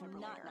definitely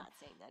not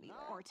saying that either.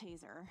 Or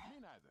taser.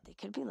 They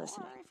could be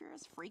listening. Or if you're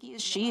as freaky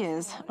as She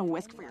is. A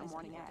whisk for your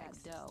morning eggs.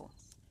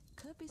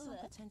 Could be some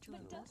potential.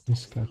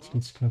 Liz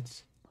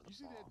Katz.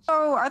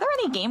 Oh, are there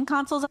any game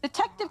consoles?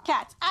 Detective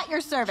Cats at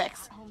your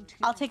cervix.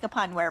 I'll take a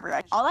pun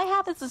wherever all I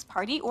have is this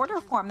party order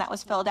form that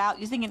was filled out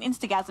using an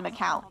Instagasm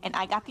account, and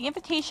I got the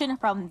invitation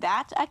from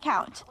that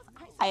account.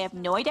 I have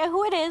no idea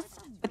who it is,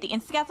 but the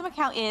Instagasm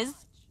account is,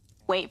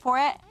 wait for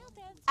it,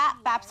 at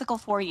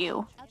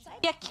Bapsicle4U.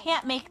 You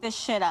can't make this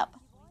shit up.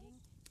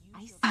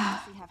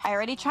 I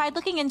already tried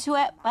looking into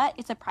it, but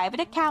it's a private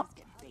account.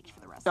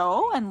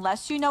 So,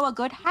 unless you know a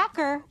good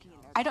hacker,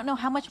 I don't know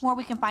how much more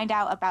we can find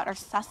out about our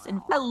sus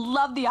and... I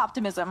love the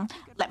optimism.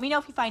 Let me know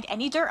if you find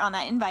any dirt on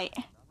that invite.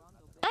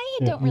 I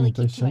don't really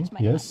keep too much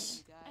money.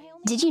 Yes.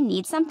 Did you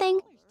need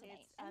something?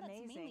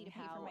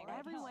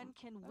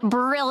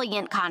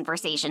 Brilliant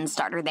conversation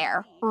starter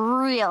there.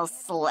 Real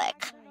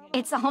slick.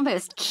 It's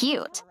almost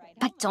cute.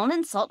 But don't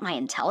insult my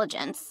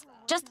intelligence.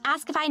 Just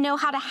ask if I know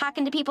how to hack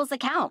into people's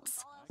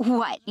accounts.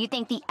 What, you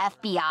think the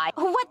FBI?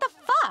 What the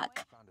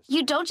fuck?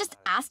 You don't just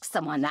ask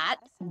someone that.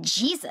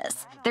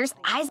 Jesus, there's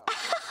eyes.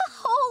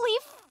 Holy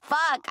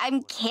fuck,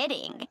 I'm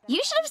kidding.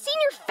 You should have seen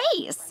your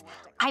face.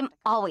 I'm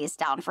always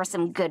down for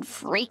some good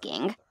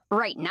freaking.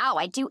 Right now,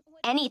 I'd do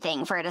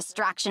anything for a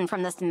distraction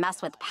from this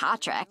mess with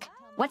Patrick.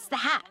 What's the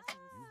hack?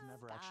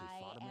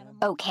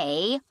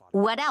 Okay,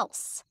 what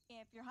else?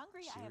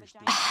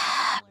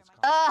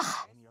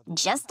 Ugh,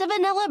 just a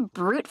vanilla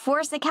brute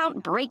force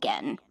account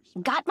break-in.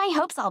 Got my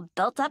hopes all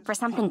built up for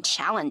something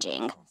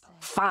challenging.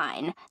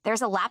 Fine,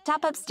 there's a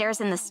laptop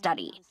upstairs in the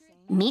study.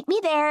 Meet me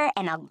there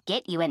and I'll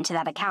get you into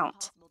that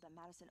account.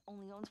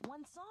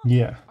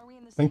 Yeah.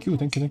 Thank you.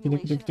 Thank you.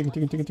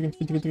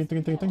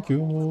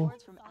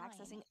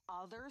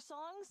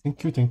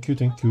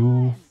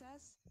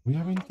 We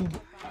have anything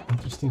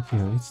interesting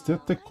here? Is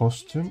that the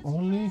costume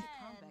only?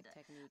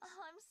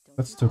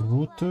 That's the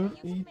router.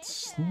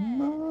 It's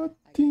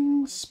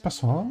nothing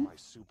special.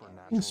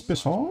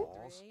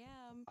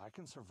 I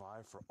can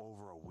survive for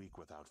over a week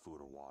without food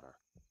or water,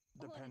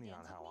 depending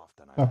on how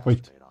often I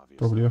wait.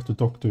 Probably have to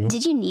talk to you.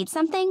 Did you need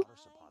something?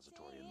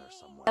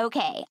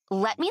 Okay,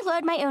 let me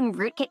load my own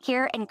rootkit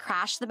here and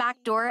crash the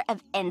back door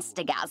of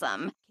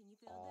Instagasm.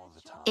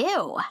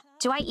 Ew,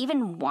 do I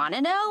even want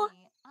to know?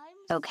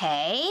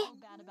 Okay.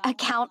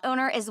 Account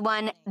owner is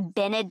one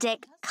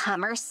Benedict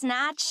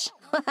Cummersnatch.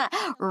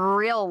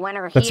 Real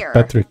winner That's here.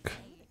 Patrick.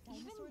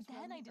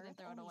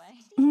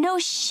 No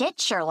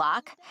shit,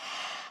 Sherlock.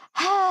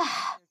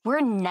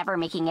 We're never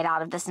making it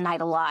out of this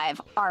night alive,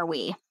 are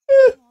we?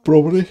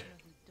 Probably.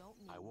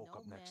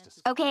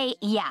 Okay,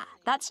 yeah,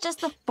 that's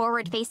just the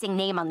forward-facing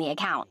name on the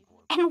account.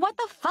 And what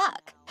the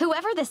fuck?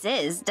 Whoever this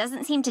is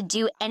doesn't seem to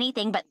do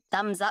anything but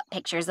thumbs up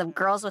pictures of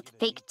girls with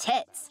fake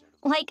tits.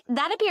 Like,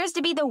 that appears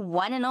to be the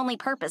one and only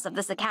purpose of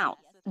this account.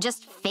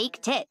 Just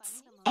fake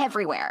tits.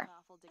 Everywhere.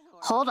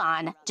 Hold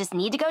on, just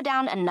need to go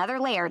down another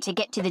layer to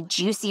get to the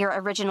juicier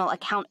original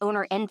account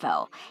owner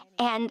info.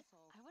 And,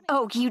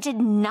 oh, you did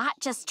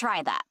not just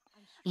try that.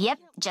 Yep,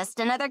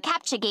 just another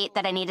CAPTCHA gate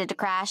that I needed to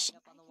crash.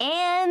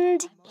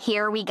 And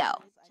here we go.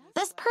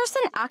 This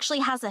person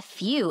actually has a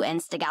few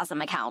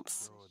Instagasm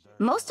accounts.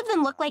 Most of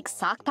them look like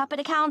sock puppet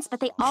accounts,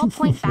 but they all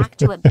point back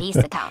to a base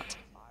account.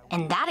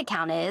 And that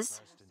account is...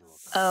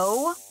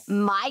 oh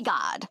my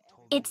god.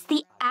 It's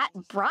the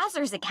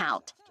 @Brazzers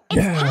account.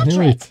 It's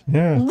Patrick!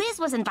 Yeah. Liz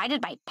was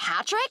invited by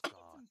Patrick?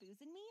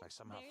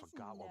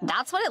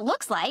 That's what it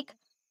looks like.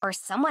 Or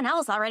someone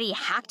else already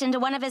hacked into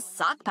one of his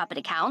sock puppet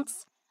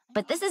accounts.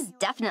 But this is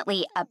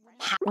definitely a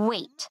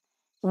wait,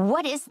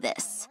 what is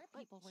this?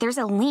 There's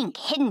a link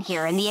hidden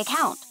here in the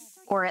account.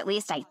 Or at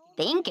least I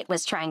think it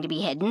was trying to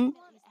be hidden.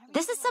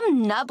 This is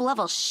some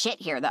nub-level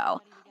shit here,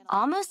 though.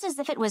 Almost as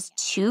if it was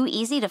too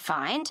easy to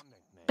find.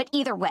 But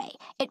either way,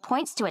 it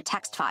points to a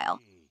text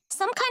file.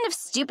 Some kind of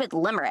stupid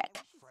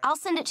limerick. I'll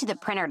send it to the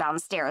printer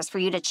downstairs for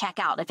you to check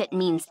out if it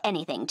means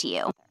anything to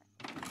you.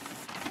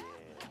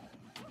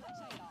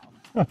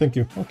 Oh, thank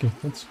you. Okay,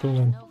 let's go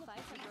on.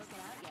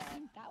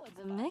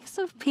 The mix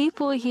of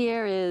people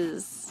here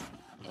is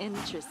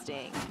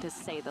interesting, to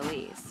say the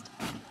least.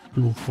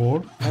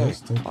 2-4. Hey,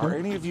 Yes, thank are you.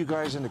 any of you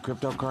guys into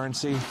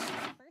cryptocurrency?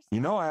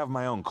 You know I have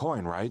my own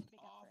coin, right?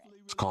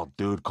 It's called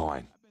Dude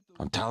Coin.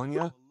 I'm telling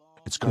you,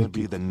 it's going to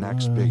be the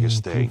next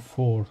biggest thing.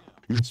 2-4.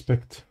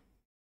 Inspect.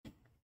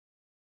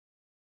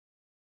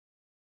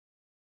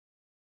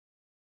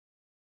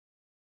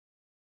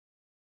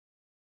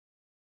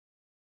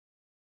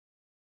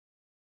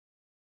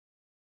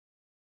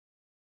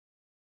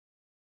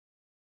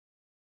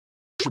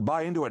 You should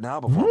buy into it now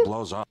before it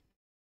blows up.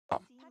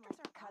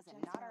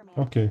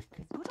 Okay.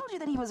 Who told you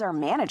that he was our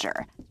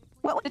manager?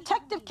 What?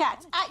 Detective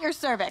Katz, at your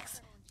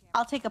cervix.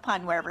 I'll take a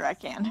pun wherever I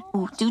can.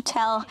 Ooh, do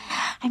tell.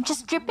 I'm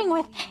just dripping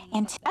with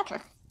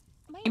Patrick.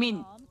 I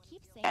mean,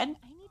 Ed?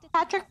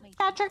 Patrick?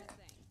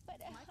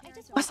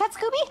 Was that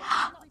Scooby?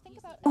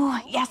 Oh,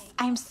 yes,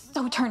 I'm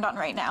so turned on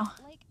right now.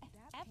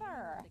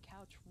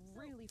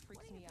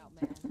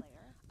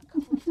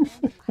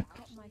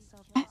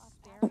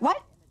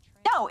 What?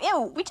 No,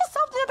 ew, we just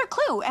solved another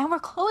clue, and we're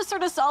closer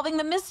to solving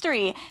the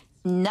mystery.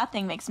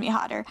 Nothing makes me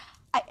hotter.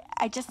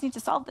 I just need to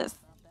solve this,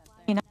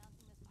 you know?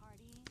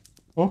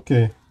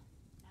 Okay.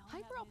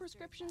 Hyperol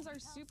prescriptions are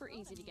super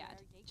easy to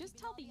get. Just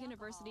tell the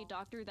university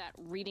doctor that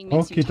reading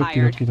makes you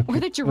tired, or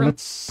that your room...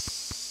 Let's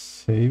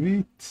save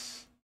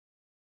it.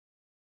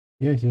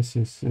 Yes.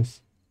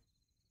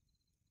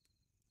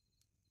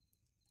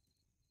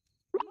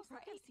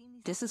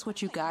 This is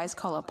what you guys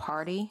call a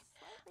party?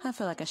 I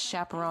feel like a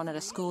chaperone at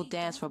a school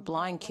dance for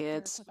blind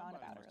kids.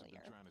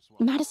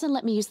 Madison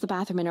let me use the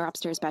bathroom in her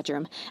upstairs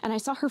bedroom, and I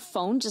saw her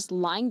phone just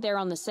lying there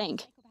on the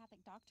sink.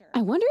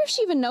 I wonder if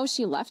she even knows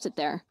she left it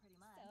there.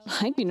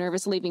 I'd be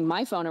nervous leaving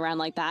my phone around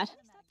like that.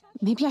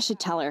 Maybe I should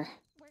tell her.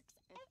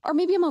 Or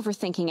maybe I'm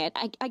overthinking it.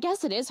 I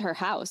guess it is her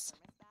house.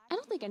 I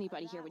don't think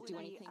anybody here would do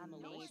anything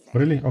amazing.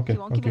 Really? Okay. He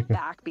won't give it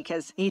back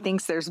because he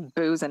thinks there's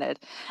booze in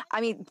it.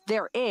 I mean,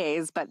 there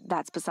is, but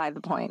that's beside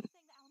the point.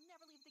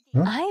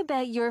 Huh? I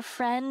bet your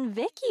friend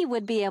Vicky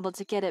would be able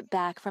to get it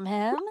back from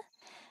him.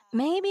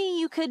 Maybe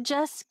you could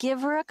just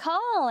give her a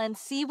call and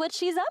see what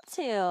she's up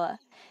to.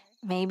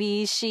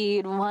 Maybe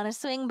she'd want to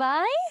swing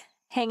by,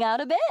 hang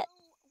out a bit.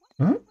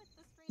 Huh?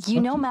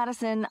 You know,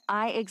 Madison,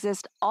 I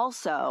exist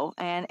also,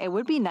 and it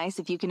would be nice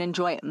if you can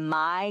enjoy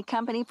my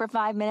company for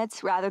 5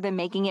 minutes rather than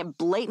making it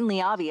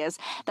blatantly obvious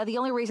that the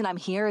only reason I'm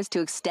here is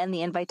to extend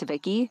the invite to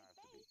Vicky.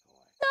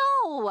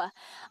 No,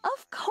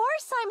 of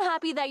course I'm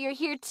happy that you're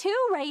here too,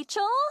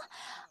 Rachel.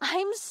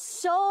 I'm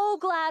so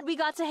glad we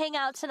got to hang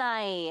out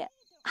tonight.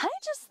 I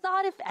just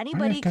thought if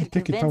anybody could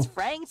convince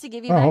Frank to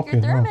give you back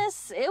your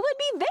thermos, it would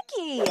be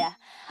Vicky.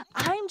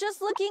 I'm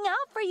just looking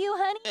out for you,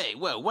 honey. Hey,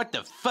 well, what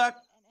the fuck?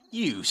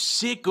 You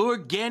sick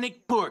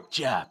organic pork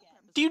chop.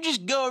 Do you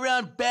just go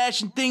around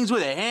bashing things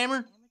with a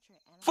hammer?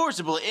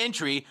 Forcible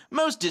entry,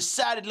 most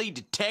decidedly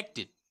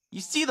detected.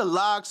 You see the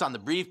locks on the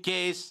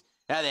briefcase?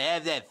 How they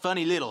have that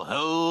funny little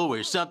hole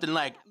where something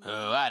like,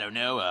 oh, I don't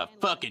know, a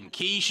fucking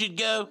key should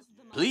go?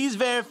 Please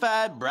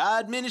verify bra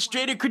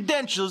administrator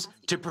credentials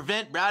to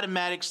prevent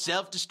automatic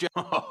self-destruct.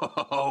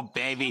 Oh,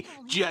 baby,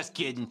 just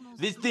kidding.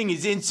 This thing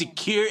is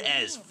insecure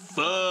as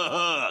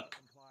fuck.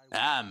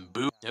 I'm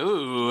boo.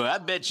 Ooh, I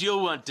bet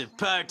you'll want to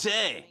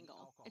partay.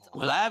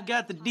 Well, I've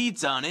got the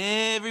deets on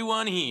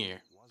everyone here.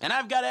 And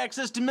I've got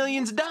access to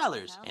millions of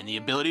dollars and the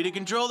ability to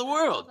control the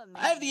world.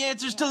 I have the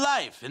answers to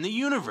life and the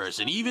universe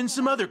and even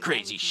some other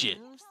crazy shit.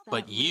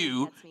 But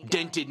you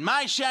dented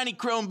my shiny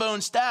chrome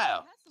bone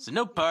style. So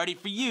no party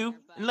for you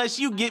unless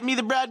you get me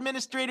the bra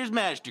administrator's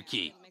master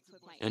key.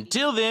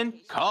 Until then,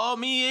 call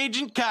me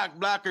Agent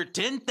Cockblocker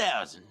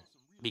 10,000.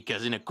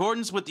 Because in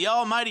accordance with the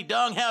almighty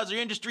Donghauser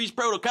Industries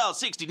Protocol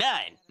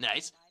 69,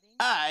 nice,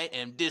 I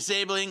am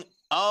disabling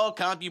all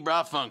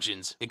CompuBra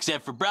functions,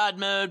 except for broad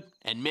mode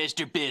and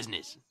Mr.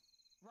 Business.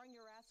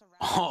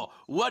 Oh,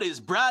 what is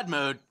broad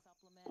mode?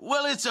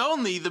 Well, it's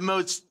only the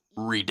most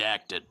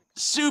redacted,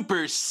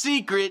 super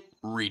secret,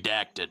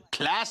 redacted,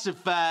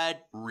 classified,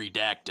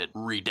 redacted,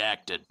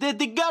 that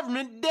the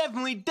government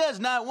definitely does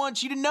not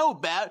want you to know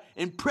about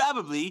and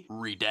probably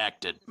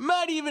redacted.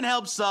 Might even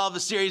help solve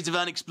a series of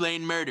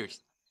unexplained murders.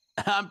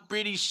 I'm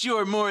pretty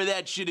sure more of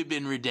that should have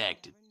been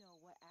redacted.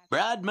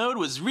 Broad mode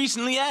was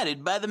recently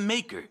added by the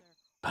maker,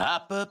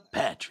 Papa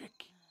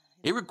Patrick.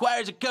 It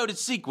requires a coded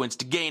sequence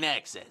to gain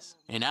access,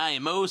 and I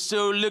am oh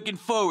so looking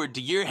forward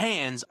to your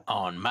hands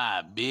on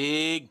my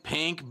big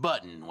pink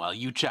button while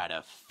you try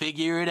to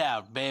figure it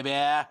out, baby.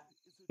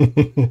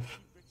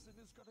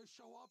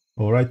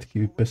 Alright,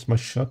 give it best my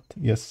shot.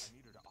 Yes.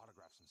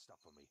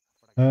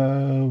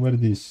 Where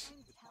it is?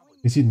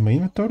 Is it in my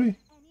inventory?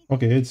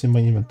 Okay, it's in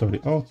my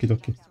inventory. Okay,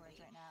 okay.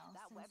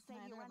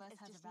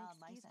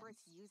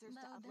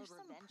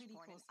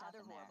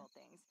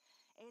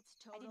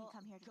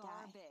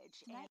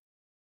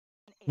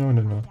 No,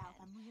 no, no.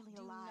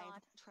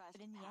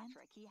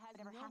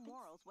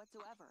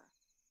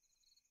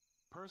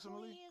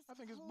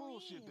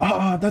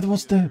 Ah, that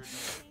was the...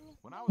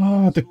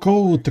 Ah, the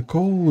code.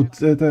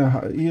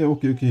 Yeah,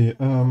 okay.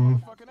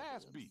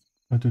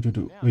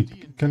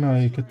 Wait, can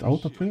I get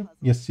out of here?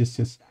 Yes.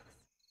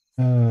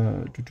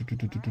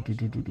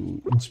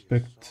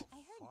 Inspect.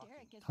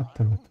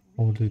 Damn it.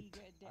 Hold it.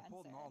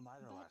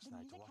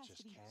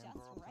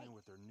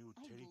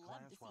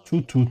 Two.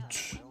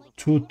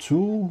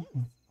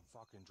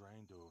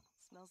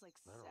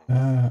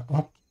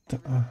 Up.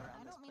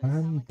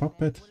 Hand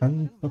puppet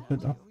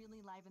up.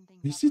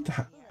 Is it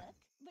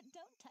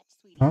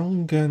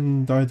tongue?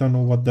 And I don't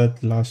know what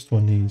that last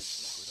one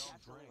is.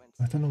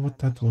 I don't know what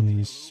that one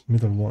is.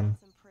 Middle one.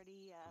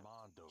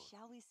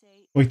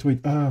 Wait.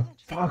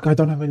 Fuck, I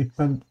don't have any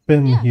pen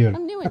here.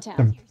 I'm new in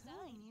town.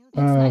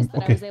 It's nice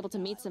that okay. I was able to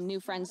meet some new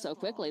friends so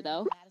quickly,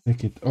 though.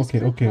 Take it. Okay.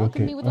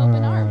 Me with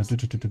open arms.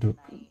 Do.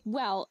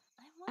 Well,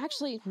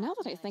 actually, now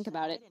that I think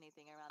about it,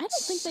 I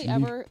don't think they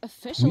ever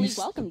officially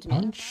welcomed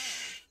me.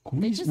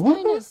 They just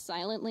kind of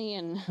silently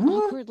and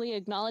awkwardly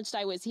acknowledged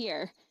I was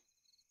here.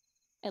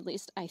 At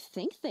least I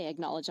think they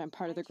acknowledge I'm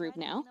part of the group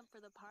now.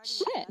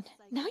 Shit,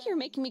 now you're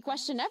making me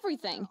question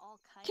everything.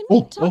 Can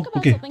we talk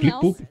about something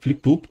else?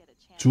 Flick poop.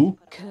 Two.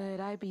 Could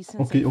I be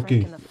Sensei Frank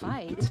in the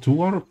fight?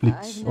 2 are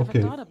flicks. I've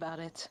never thought about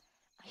it.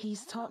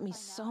 He's taught me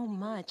so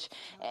much,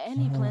 and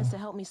he plans to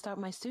help me start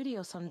my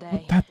studio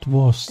someday. That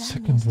was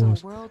second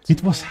was.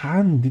 It was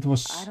hand. It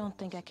was. I don't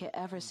think I could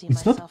ever see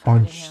it's myself not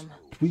punch. him.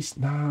 Twist.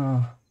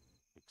 Nah.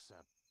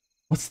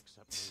 What's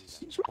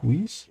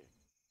squeeze?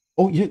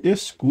 Oh yeah,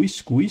 yes.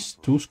 Squeeze.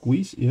 2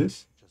 squeeze.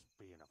 Yes.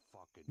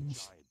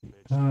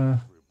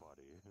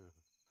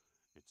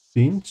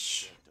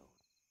 Pinch.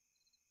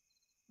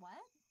 What?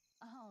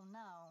 Oh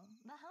no,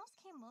 the house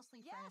came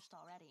mostly furnished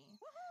already.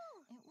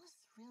 It was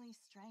really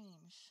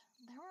strange.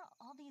 There were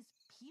all these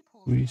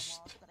peepholes in the walls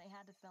that I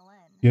had to fill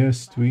in.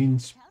 Yes,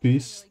 twins,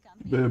 beast,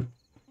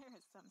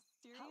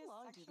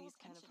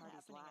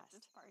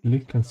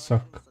 lick and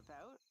suck.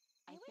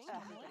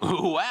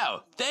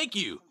 Wow, thank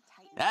you.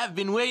 I've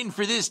been waiting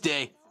for this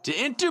day. To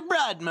enter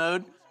broad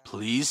mode,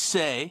 please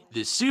say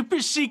the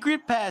super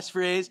secret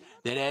passphrase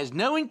that has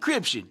no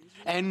encryption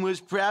and was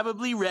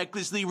probably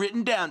recklessly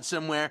written down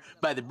somewhere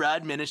by the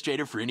broad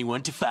administrator for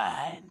anyone to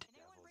find.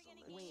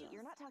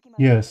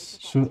 Yes,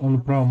 so on the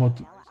broad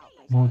mode,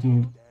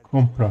 moding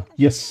compra.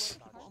 Yes,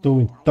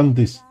 done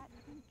this.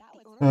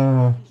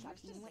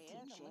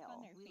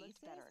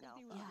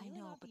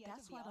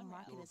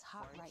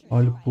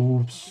 All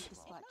boobs.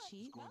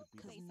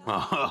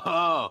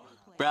 Oh,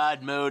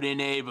 broad mode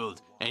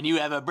enabled, and you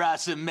have brought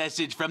some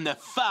message from the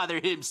father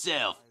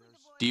himself.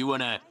 Do you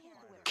want to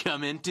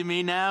come into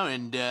me now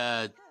and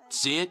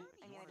see it?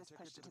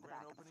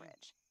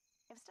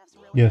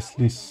 Yes,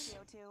 Liz.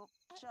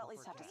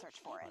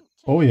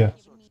 Oh yeah.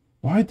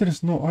 Why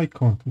there's no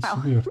icon? It's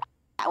weird.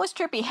 That was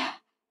trippy.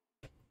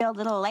 Feel a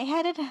little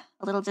lightheaded,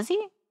 a little dizzy,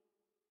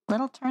 a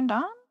little turned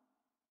on.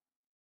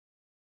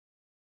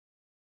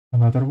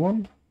 Another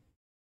one.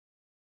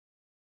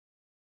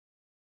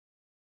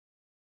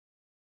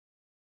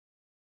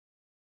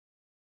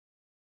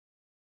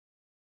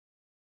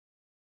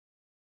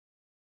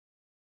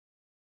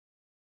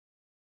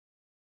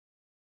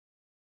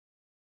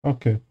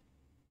 Okay.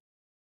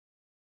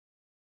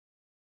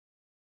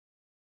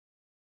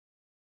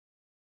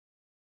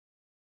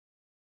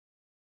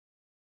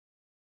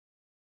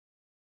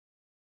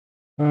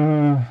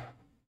 Thank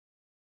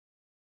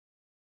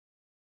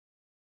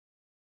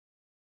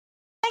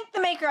the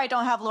maker I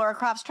don't have Laura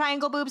Croft's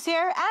triangle boobs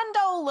here, and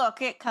oh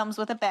look, it comes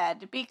with a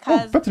bed,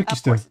 because Patrick is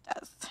of course there. it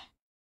does.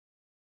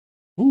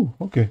 Ooh,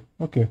 okay.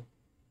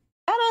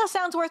 That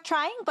sounds worth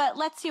trying, but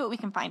let's see what we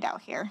can find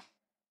out here.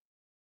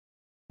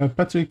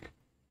 Patrick.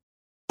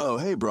 Oh,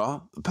 hey,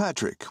 brah.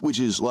 Patrick, which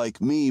is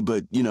like me,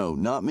 but, you know,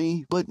 not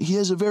me. But he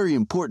has a very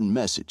important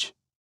message.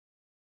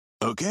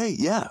 Okay,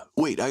 yeah.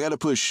 Wait, I gotta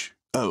push.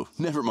 Oh,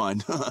 never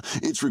mind.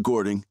 It's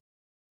recording.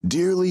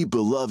 Dearly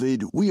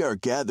beloved, we are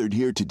gathered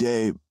here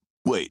today.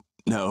 Wait,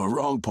 no,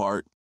 wrong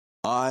part.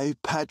 I,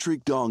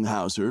 Patrick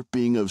Donghauser,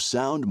 being of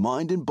sound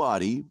mind and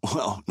body,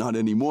 well, not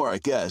anymore, I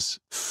guess.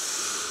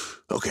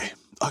 Okay,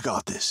 I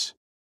got this.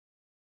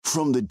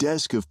 From the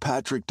desk of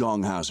Patrick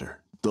Donghauser,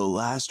 the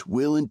last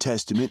will and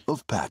testament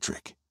of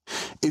Patrick.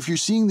 If you're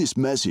seeing this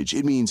message,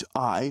 it means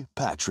I,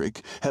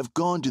 Patrick, have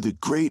gone to the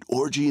great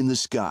orgy in the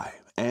sky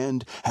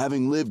and,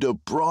 having lived a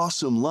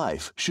brawsome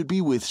life, should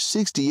be with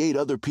 68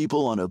 other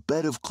people on a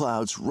bed of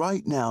clouds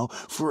right now,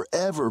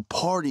 forever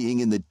partying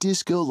in the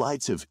disco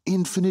lights of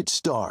infinite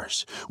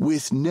stars,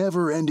 with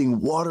never-ending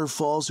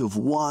waterfalls of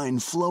wine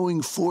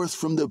flowing forth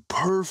from the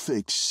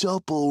perfect,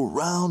 supple,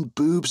 round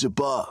boobs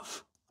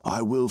above.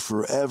 I will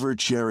forever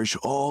cherish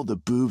all the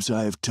boobs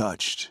I have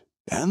touched,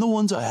 and the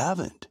ones I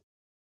haven't.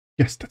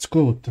 Yes, that's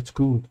good. That's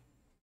good.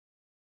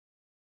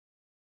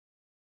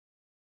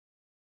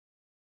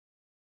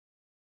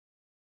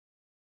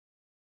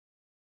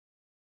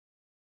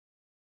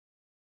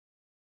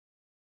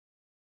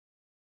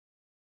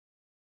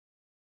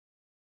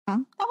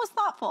 That was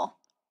thoughtful.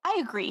 I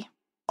agree.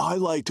 I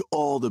liked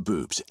all the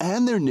boobs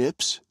and their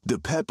nips, the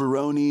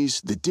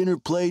pepperonis, the dinner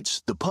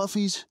plates, the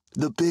puffies,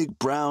 the big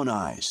brown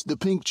eyes, the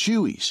pink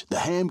chewies, the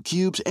ham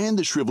cubes and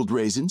the shriveled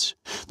raisins,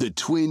 the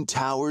twin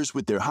towers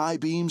with their high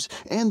beams,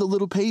 and the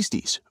little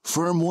pasties,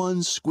 firm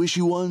ones,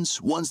 squishy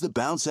ones, ones that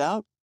bounce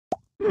out.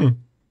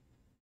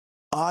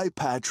 I,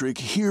 Patrick,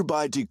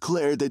 hereby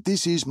declare that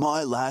this is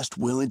my last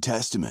will and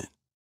testament.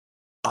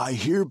 I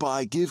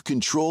hereby give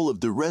control of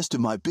the rest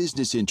of my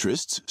business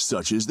interests,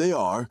 such as they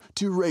are,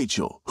 to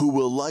Rachel, who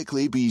will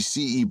likely be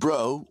CE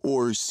Bro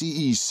or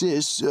CE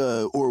Sis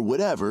or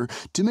whatever,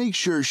 to make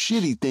sure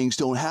shitty things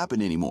don't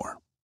happen anymore.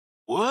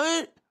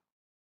 What?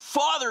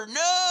 Father,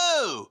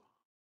 no!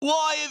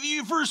 Why have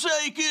you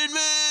forsaken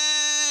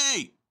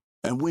me?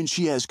 And when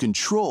she has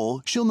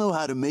control, she'll know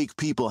how to make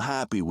people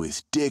happy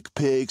with dick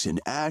pics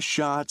and ass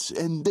shots,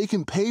 and they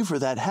can pay for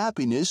that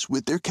happiness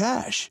with their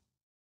cash.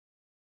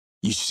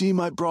 You see,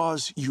 my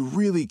bras, you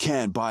really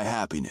can buy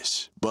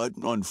happiness, but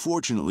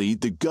unfortunately,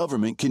 the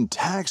government can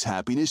tax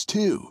happiness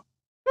too.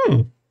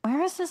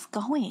 Where is this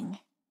going?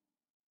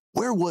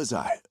 Where was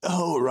I?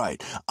 Oh,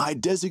 right. I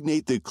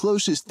designate the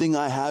closest thing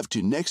I have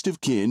to next of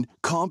kin,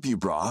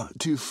 CompuBra,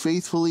 to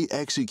faithfully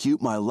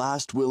execute my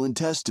last will and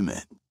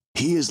testament.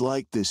 He is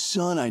like the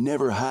son I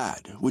never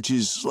had, which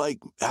is, like,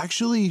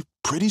 actually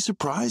pretty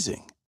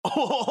surprising.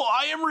 Oh,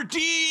 I am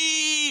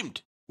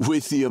redeemed!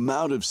 With the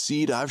amount of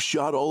seed I've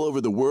shot all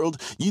over the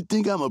world, you'd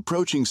think I'm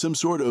approaching some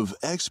sort of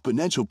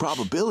exponential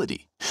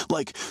probability.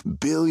 Like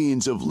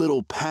billions of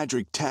little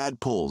Patrick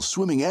tadpoles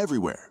swimming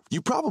everywhere.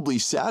 You probably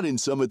sat in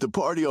some at the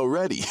party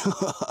already.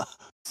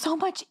 So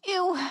much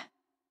ew.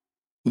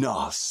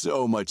 No,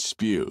 so much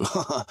spew.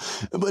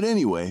 But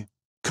anyway,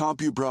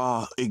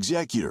 CompuBra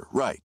executor,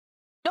 right.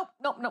 Nope.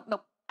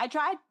 I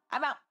tried.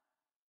 I'm out.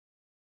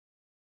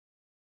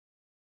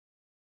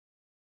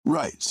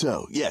 Right,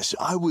 so, yes,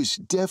 I was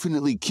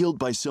definitely killed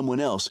by someone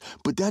else,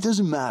 but that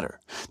doesn't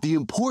matter. The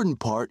important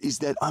part is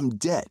that I'm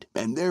dead,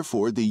 and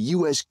therefore the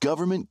U.S.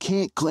 government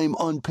can't claim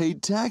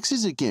unpaid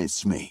taxes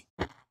against me.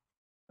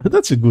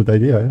 That's a good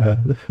idea,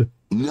 yeah.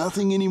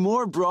 Nothing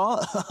anymore,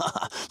 brah.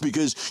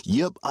 Because,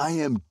 yep, I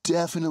am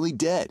definitely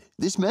dead.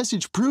 This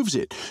message proves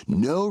it.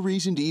 No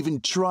reason to even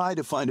try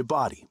to find a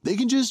body. They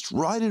can just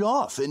write it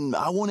off, and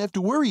I won't have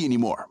to worry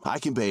anymore. I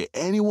can pay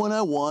anyone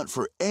I want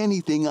for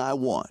anything I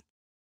want.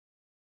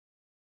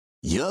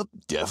 Yup,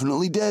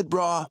 definitely dead,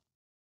 brah.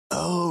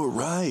 Oh,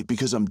 right,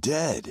 because I'm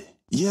dead.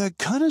 Yeah,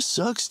 kinda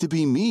sucks to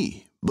be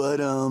me. But,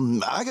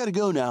 I gotta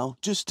go now.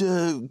 Just,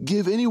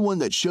 give anyone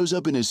that shows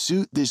up in a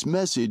suit this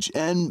message,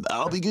 and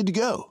I'll be good to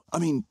go. I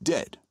mean,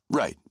 dead.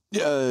 Right.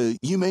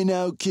 You may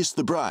now kiss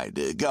the bride.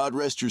 God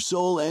rest your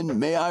soul, and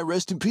may I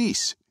rest in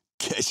peace.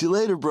 Catch you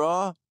later,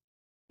 brah.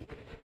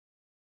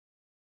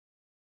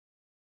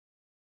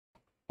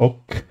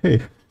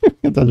 Okay.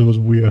 That was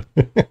weird.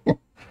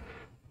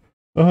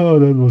 Oh,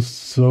 that was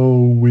so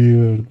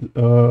weird.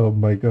 Oh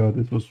my god,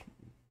 it was...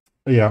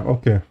 Yeah,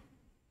 okay.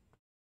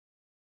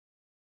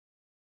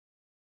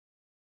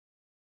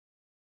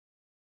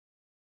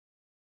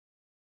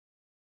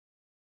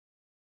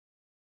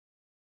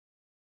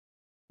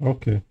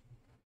 Okay.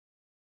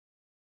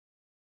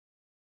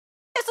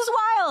 This is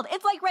wild.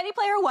 It's like Ready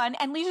Player One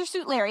and Leisure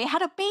Suit Larry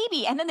had a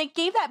baby, and then they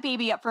gave that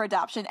baby up for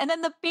adoption, and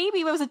then the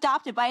baby was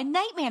adopted by a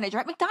night manager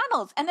at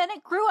McDonald's, and then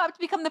it grew up to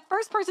become the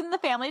first person in the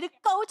family to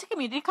go to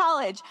community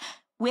college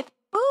with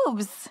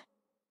boobs.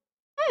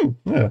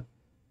 Yeah.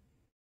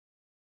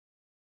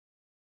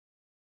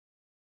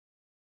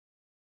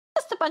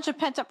 Just a bunch of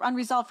pent-up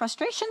unresolved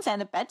frustrations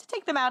and a bed to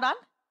take them out on.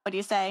 What do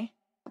you say?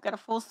 I've got a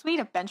full suite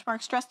of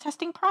benchmark stress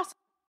testing process.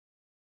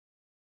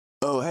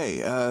 Oh,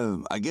 hey,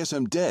 I guess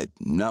I'm dead.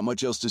 Not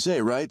much else to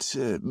say, right?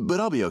 But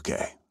I'll be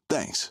okay.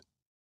 Thanks.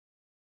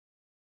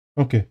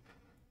 Okay.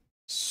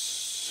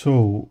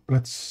 So,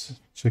 let's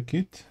check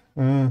it.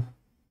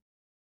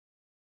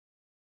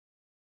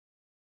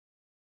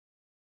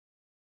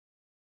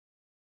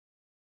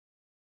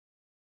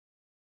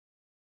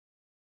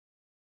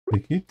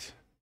 Take it.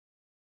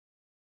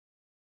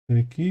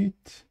 Take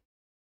it.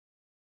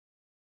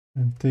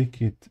 And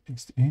take it.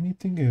 Is there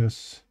anything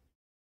else?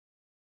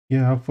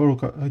 Yeah,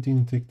 I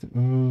didn't take the...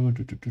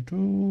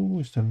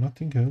 Is there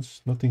nothing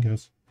else? Nothing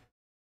else.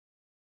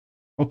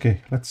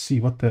 Okay, let's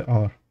see what there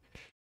are.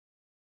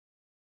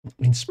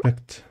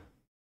 Inspect.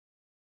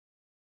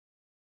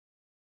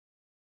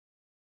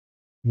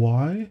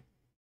 Why?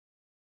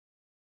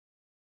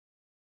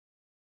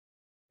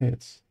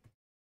 heads.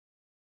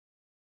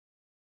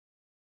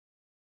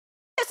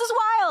 This is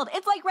wild!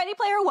 It's like Ready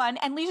Player One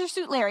and Leisure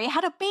Suit Larry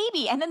had a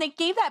baby, and then they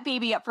gave that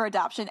baby up for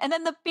adoption, and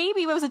then the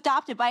baby was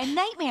adopted by a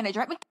night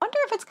manager. I wonder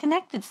if it's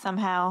connected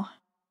somehow.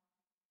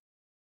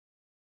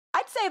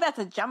 I'd say that's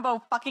a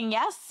jumbo fucking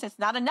yes. It's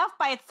not enough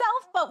by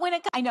itself, but when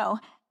it... I know.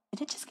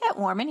 Did it just get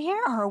warm in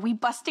here, or are we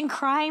busting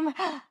crime?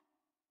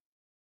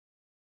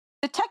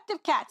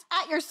 Detective Katz,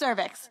 at your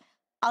cervix.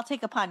 I'll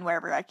take a pun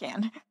wherever I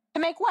can.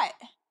 To make what?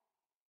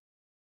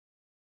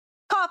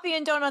 Coffee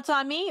and donuts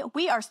on me.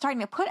 We are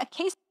starting to put a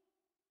case...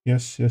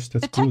 Yes, that's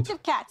Detective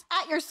good. Katz,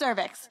 at your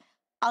cervix.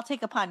 I'll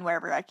take a pun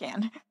wherever I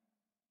can.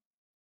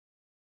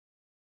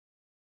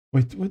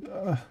 Wait,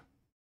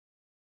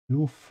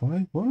 you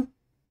fight what?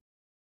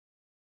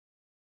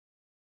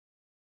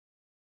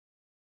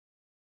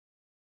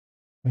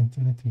 Find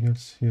anything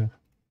else here?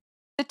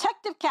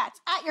 Detective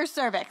Katz, at your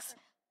cervix.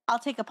 I'll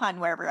take a pun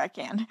wherever I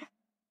can.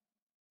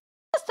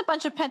 Just a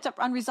bunch of pent-up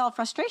unresolved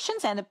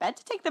frustrations and a bed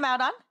to take them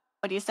out on.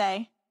 What do you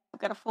say?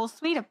 I've got a full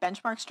suite of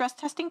benchmark stress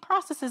testing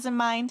processes in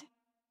mind.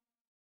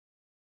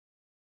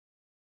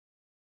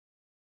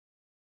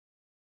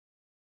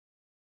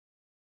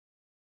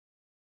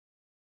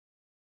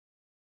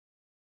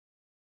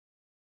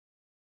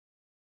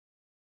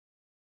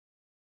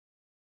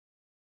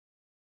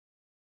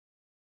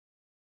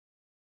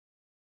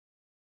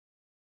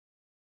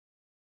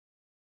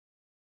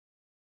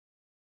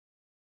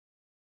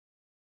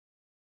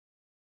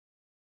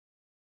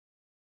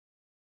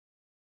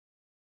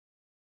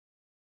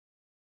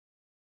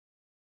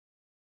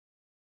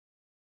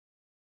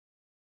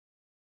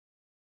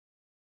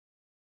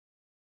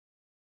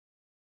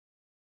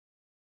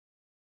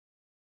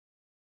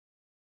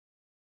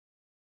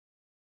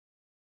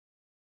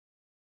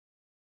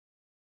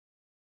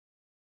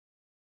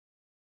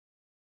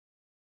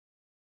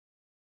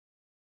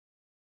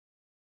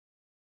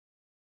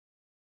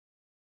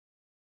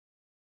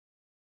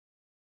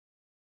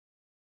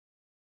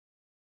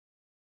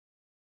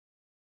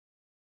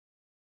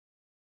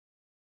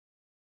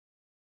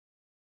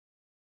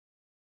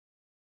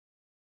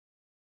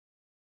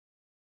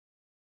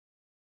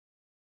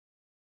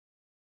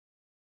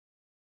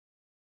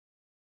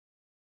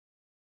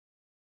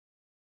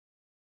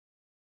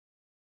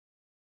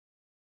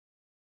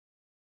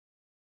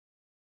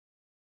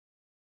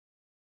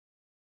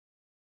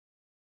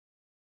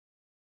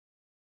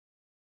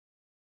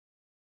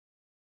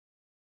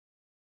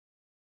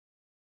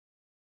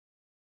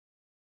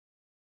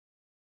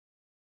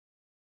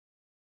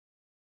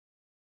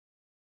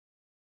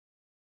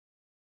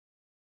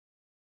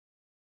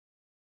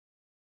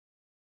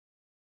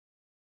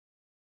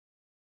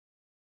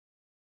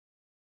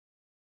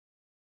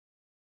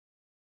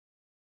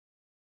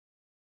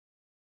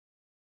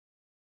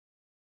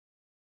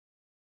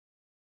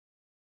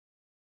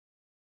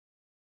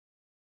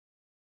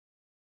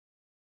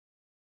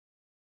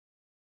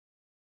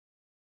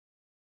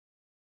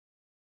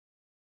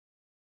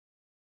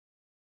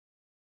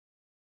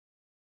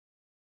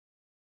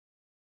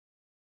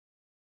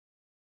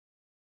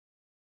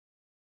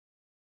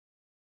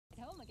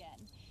 Home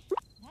again.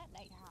 That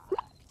night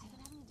sucked.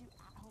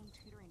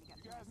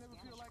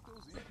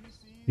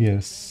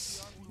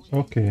 Yes.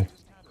 Okay.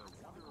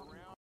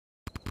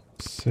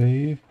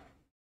 Save.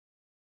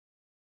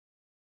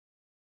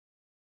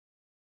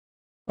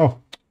 Oh,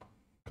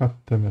 god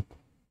damn it.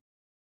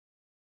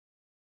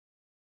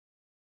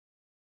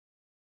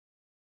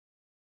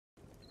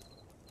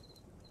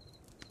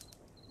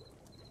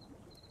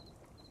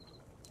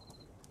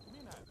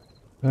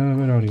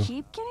 Where are you?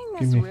 Keep getting Give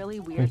this me. really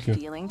weird Thank you.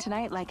 feeling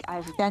tonight, like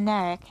I've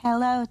Generic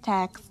hello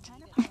text.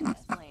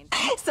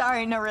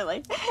 Sorry, no,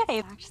 really.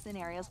 Hey, watched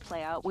scenarios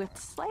play out with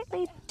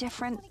slightly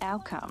different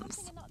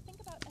outcomes.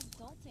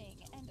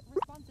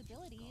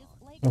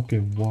 Okay,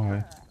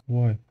 why?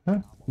 Why? Huh?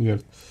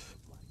 Weird.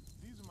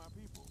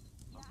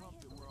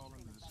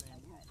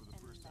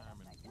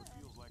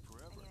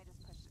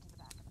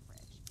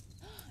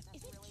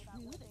 Is it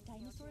true that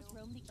dinosaurs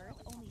roamed the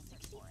Earth only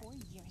 64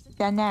 years ago?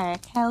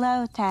 generic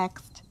hello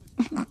text.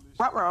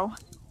 Ruh-roh.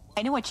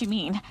 I know what you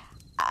mean.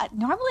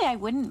 Normally I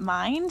wouldn't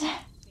mind,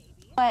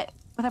 but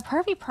with a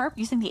pervy perp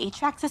using the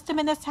HVAC system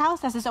in this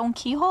house as his own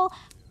keyhole,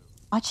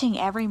 watching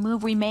every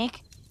move we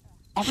make,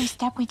 every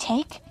step we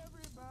take,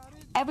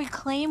 every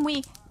claim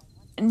we...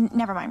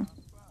 Never mind.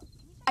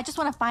 I just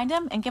want to find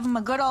him and give him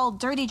a good old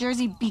dirty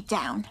Jersey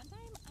beatdown.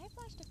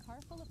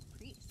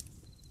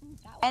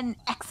 An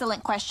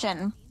excellent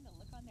question.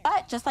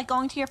 But just like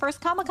going to your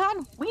first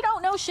Comic-Con, we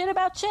don't know shit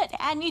about shit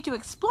and need to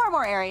explore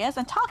more areas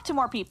and talk to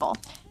more people.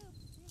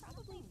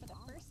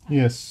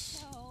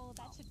 Yes.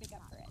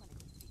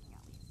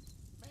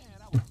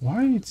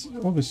 Why it's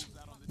always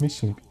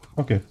missing?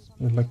 Okay,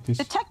 like this.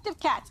 Detective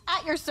Katz,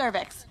 at your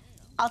cervix.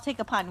 I'll take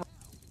a pun.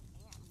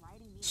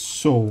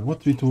 So,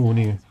 what we do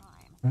here?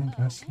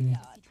 Ghastly.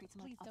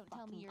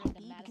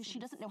 Because she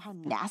doesn't know how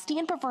nasty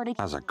and perverted.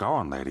 How's it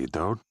going, lady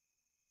dude?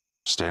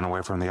 Staying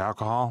away from the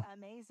alcohol?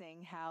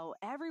 Amazing how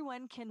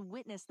everyone can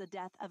witness the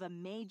death of a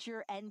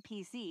major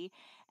NPC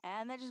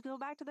and then just go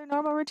back to their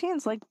normal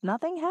routines like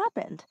nothing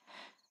happened.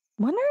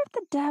 Wonder if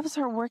the devs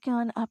are working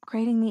on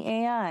upgrading the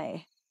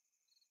AI.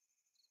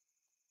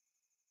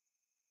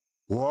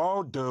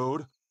 Whoa,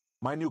 dude.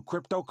 My new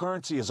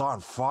cryptocurrency is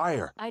on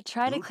fire. I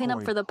try to clean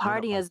up for the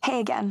party as... Hey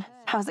again.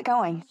 How's it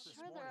going?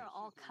 There are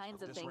all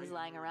kinds of things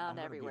lying around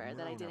everywhere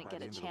that I didn't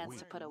get a chance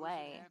to put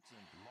away.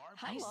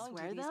 I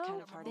swear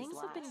though, things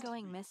have been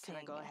going missing.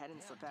 Can I go ahead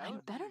and slip out? I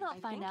better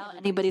not find out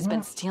anybody's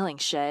been stealing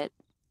shit.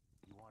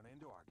 You want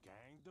into our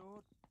gang, dude?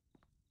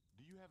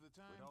 Do you have the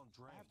time? We don't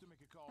drink. I have to make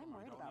a call. I'm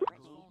worried about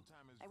Brittany.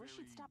 I wish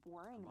she'd stop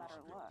worrying about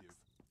her looks.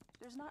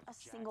 There's not a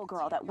single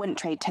girl that wouldn't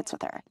trade tits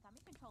with her.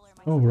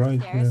 Oh, right,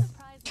 yeah.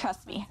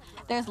 Trust me,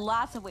 there's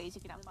lots of ways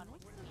you can have fun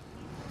with.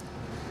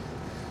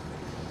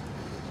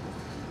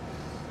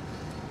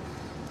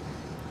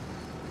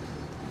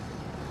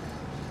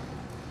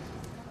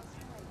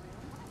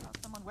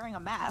 Someone wearing a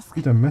mask.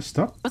 Is that messed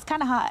up? It was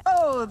kind of hot.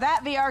 Oh,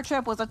 that VR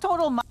trip was a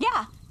total.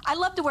 Yeah, I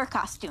love to wear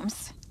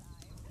costumes.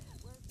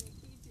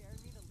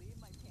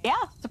 Yeah,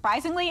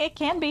 surprisingly, it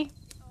can be.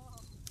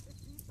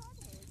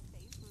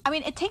 I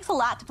mean, it takes a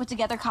lot to put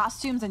together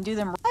costumes and do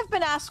them. I've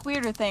been asked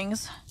weirder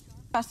things.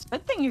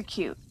 Good thing you're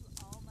cute.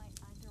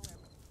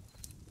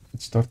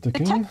 Let's start the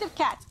game. Detective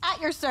Katz, at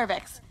your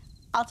cervix.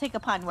 I'll take a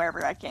pun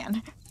wherever I can.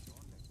 Dang,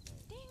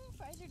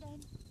 fries are done.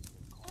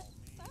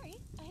 Sorry,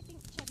 I think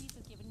Chubby's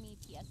has given me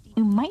PSD.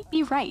 You might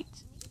be right.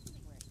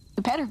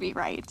 You better be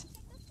right.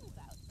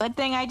 Good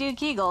thing I do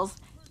Kegels.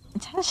 The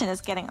tension is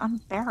getting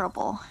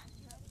unbearable.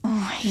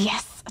 Oh,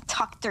 yes,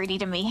 talk dirty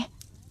to me.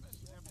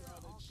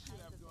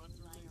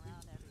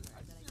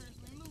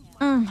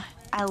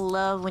 I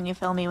love when you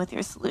fill me with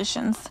your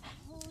solutions.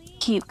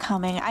 Keep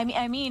coming.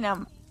 I mean,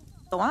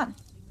 go on.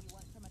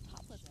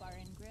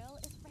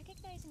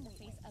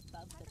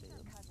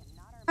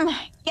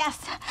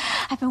 Yes,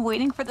 I've been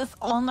waiting for this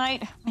all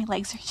night. My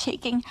legs are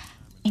shaking.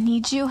 I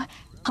need you.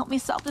 Help me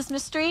solve this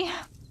mystery.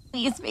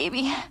 Please,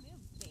 baby.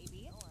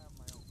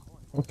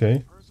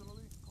 Okay.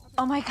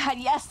 Oh my god,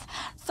 yes.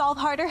 Solve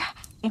harder.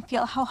 I can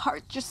feel how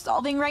hard you're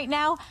solving right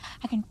now.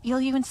 I can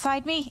feel you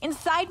inside me,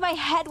 inside my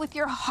head with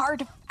your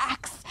hard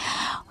facts.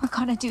 We're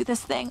gonna do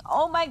this thing.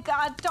 Oh my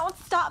god, don't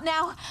stop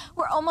now.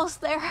 We're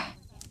almost there.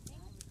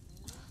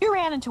 You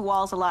ran into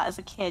walls a lot as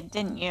a kid,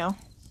 didn't you?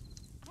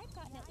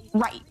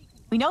 Right.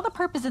 We know the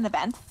purpose in the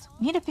vents.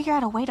 We need to figure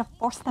out a way to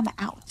force them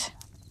out.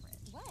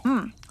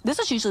 This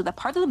is usually the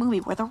part of the movie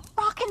where the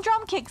rock and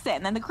drum kicks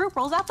in, then the group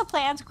rolls out the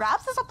plans,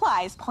 grabs the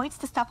supplies, points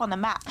to stuff on the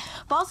map,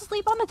 falls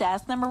asleep on the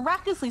desk, then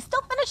miraculously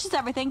still finishes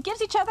everything,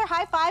 gives each other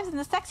high fives, and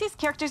the sexiest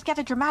characters get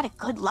a dramatic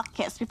good luck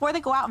kiss before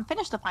they go out and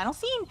finish the final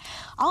scene,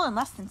 all in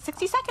less than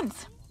 60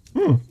 seconds.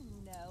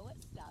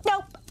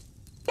 Nope.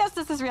 Guess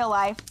this is real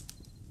life.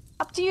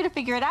 Up to you to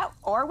figure it out,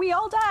 or we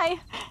all die.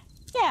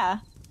 Yeah,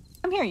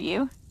 I'm here,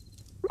 you.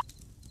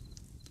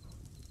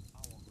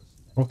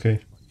 Okay.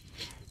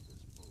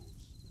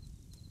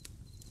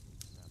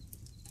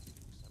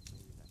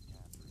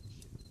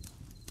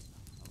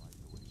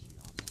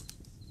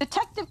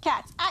 Detective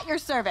Katz, at your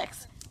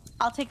cervix.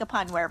 I'll take a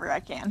pun wherever I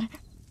can. Yes.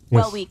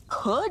 Well, we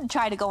could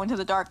try to go into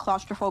the dark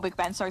claustrophobic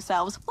vents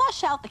ourselves,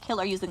 flush out the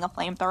killer using a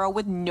flamethrower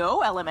with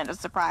no element of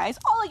surprise,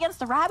 all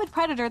against a rabid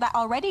predator that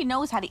already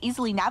knows how to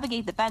easily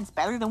navigate the vents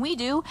better than we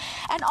do,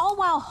 and all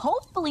while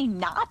hopefully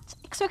not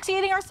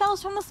asphyxiating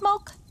ourselves from the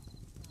smoke.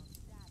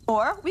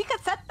 Or we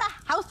could set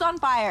the house on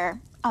fire.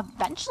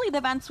 Eventually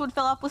the vents would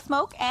fill up with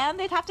smoke, and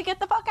they'd have to get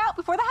the fuck out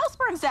before the house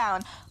burns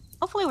down.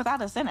 Hopefully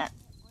without us in it.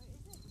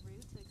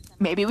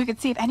 Maybe we could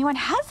see if anyone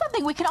has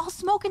something we can all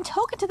smoke and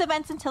toke into the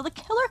vents until the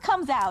killer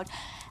comes out.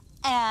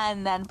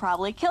 And then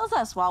probably kills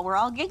us while we're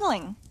all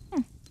giggling.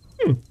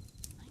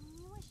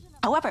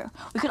 However,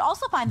 we could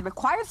also find the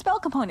required spell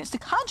components to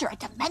conjure a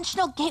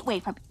dimensional gateway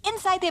from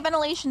inside the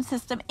ventilation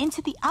system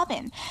into the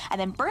oven, and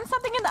then burn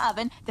something in the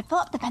oven to fill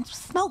up the vents with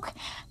smoke.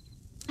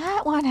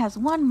 That one has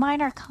one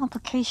minor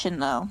complication,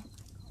 though.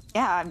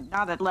 Yeah, I'm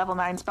not a level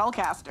 9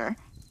 spellcaster.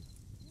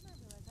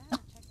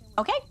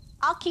 Okay,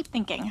 I'll keep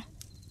thinking.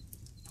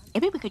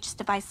 Maybe we could just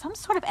devise some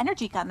sort of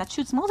energy gun that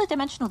shoots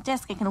multi-dimensional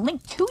disc and can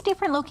link 2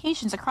 different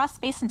locations across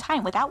space and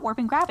time without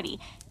warping gravity,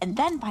 and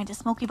then find a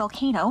smoky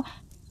volcano.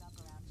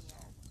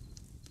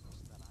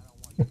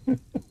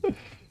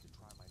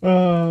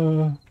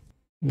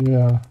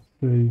 Yeah,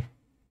 see.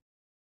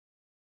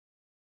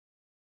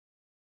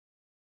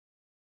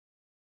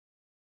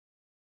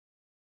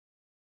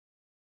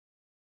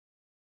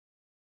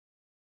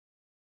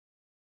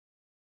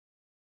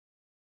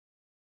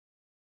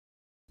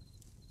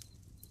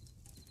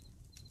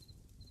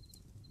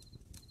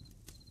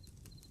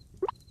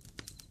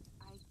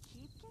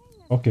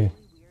 Okay,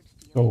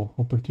 so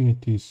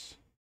opportunities.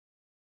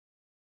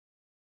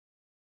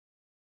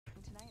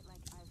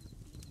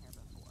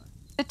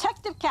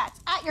 Detective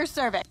Katz, at your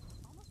cervix.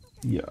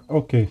 Yeah,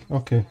 okay,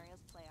 okay.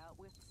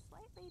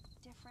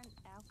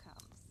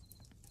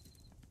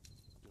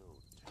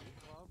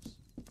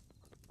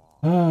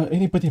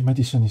 Anybody?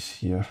 Madison is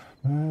here.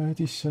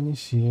 Madison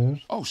is here.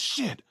 Oh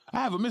shit!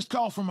 I have a missed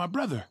call from my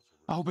brother.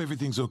 I hope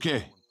everything's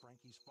okay.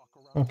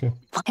 Okay.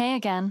 Hey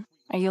again.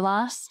 Are you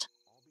lost?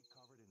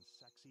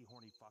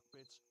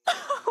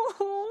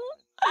 Why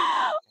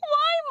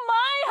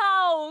my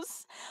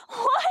house?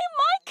 Why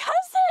my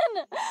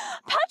cousin?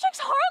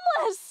 Patrick's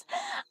harmless.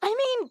 I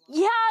mean,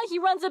 yeah, he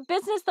runs a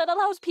business that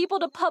allows people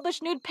to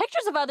publish nude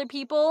pictures of other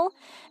people,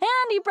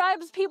 and he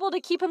bribes people to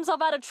keep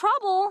himself out of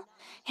trouble,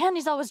 and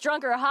he's always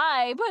drunk or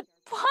high, but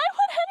why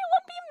would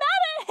anyone be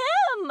mad at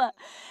him?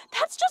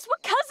 That's just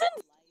what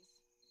cousins...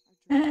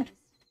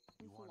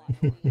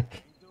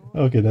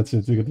 Okay, that's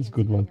it. That's a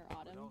good one.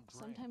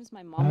 Sometimes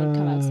my mom would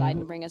come outside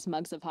and bring us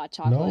mugs of hot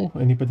chocolate.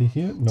 No? Anybody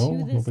here? No,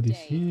 nobody's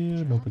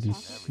here.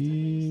 Nobody's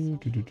here.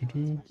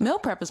 Meal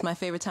prep is my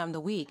favorite time of the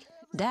week.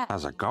 Dad.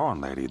 How's it going,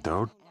 lady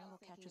dude?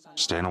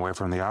 Staying away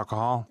from the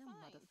alcohol?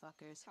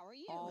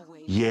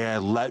 Yeah,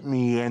 let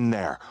me in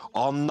there.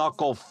 I'll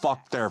knuckle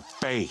fuck their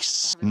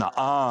face.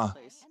 Nuh-uh.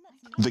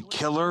 The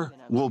killer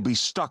will be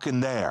stuck in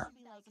there.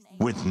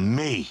 With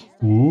me.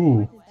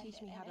 Ooh.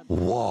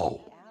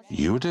 Whoa.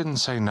 You didn't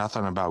say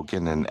nothing about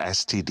getting an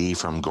STD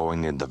from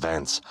going into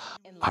vents.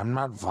 I'm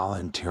not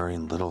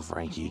volunteering little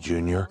Frankie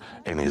Jr.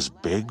 and his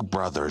big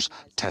brothers,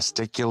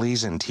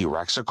 testicules and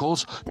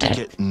T-rexicles, to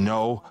get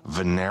no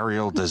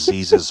venereal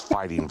diseases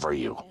fighting for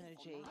you.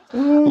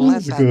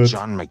 Let that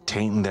John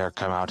McTainton there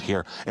come out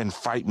here and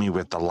fight me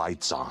with the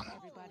lights on.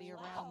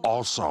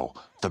 Also,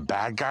 the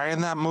bad guy in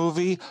that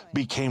movie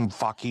became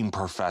fucking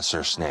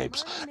Professor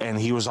Snapes, and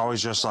he was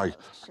always just like,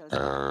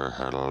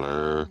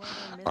 hello,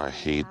 I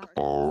hate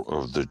all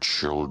of the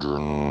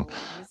children,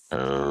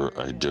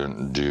 I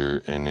didn't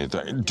do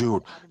anything.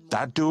 Dude,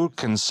 that dude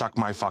can suck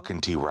my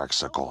fucking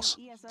T-rexicles.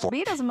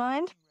 B doesn't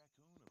mind.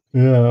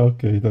 Yeah,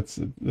 okay, that's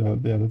yeah,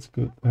 that's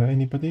good.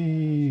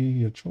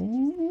 Anybody?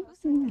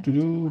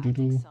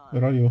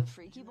 Where are you?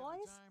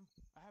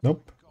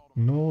 Nope.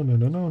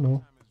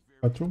 No.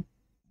 Bathroom.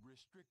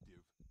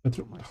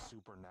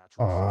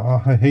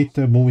 Ah, I hate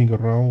moving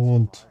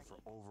around.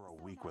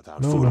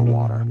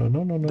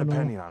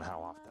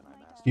 No.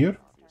 Here?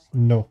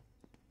 No.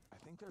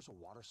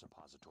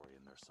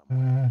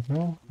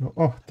 No.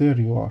 Oh, there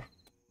you are.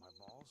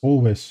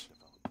 Always.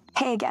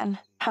 Hey again.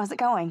 How's it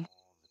going?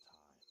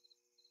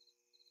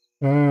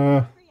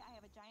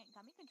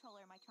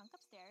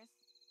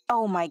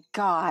 Oh my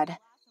god.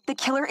 The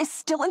killer is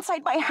still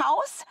inside my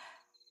house?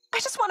 I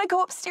just want to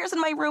go upstairs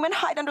in my room and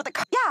hide under the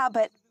Yeah,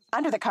 but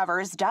under the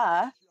covers,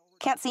 duh.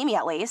 Can't see me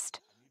at least.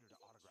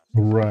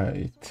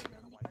 Right.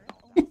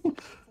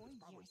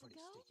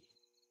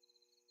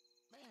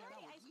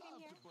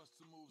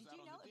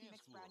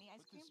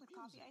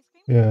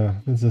 Yeah,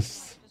 this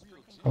is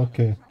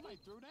okay.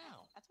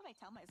 That's what I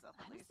tell myself.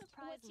 I'm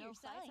surprised you're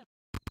selling.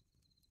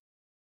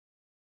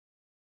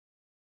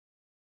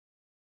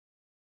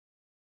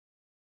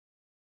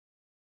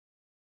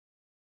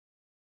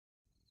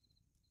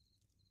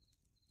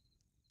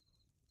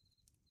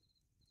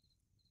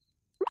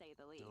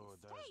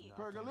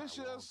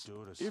 Pergalicious,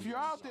 if you're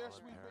out there,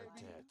 sweet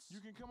baby,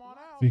 you can come on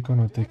out. We're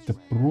gonna take the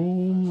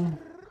broom.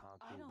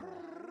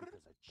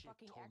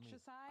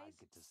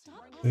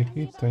 Take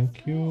it,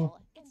 thank you.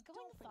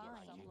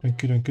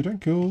 Thank you.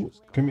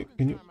 Can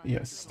you?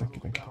 Yes, thank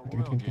you.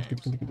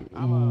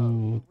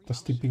 Ooh,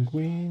 dusty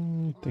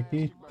penguin. Take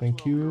it,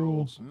 thank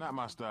you. Not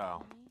my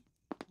style.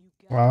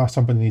 Ah,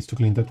 somebody needs to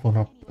clean that one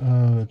up.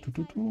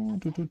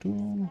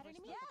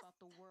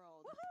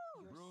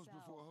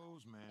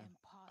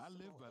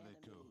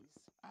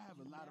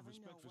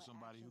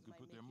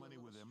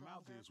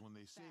 When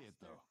they say it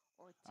though.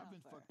 I've been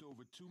fucked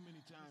over too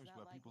many times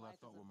by people I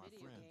thought were my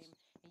friends.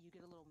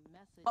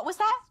 What was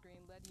that?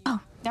 Oh,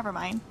 never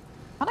mind.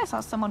 I thought I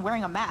saw someone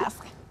wearing a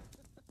mask.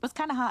 It was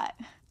kind of hot.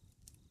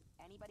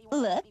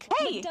 Look,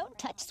 hey! Don't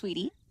touch,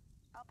 sweetie.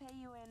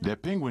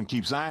 That penguin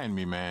keeps eyeing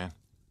me, man.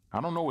 I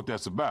don't know what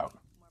that's about.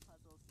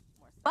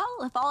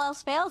 Well, if all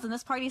else fails and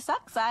this party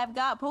sucks, I've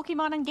got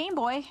Pokemon and Game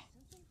Boy.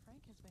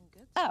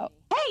 Oh,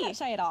 hey! Not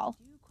shy at all.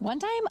 One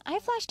time, I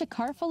flashed a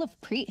car full of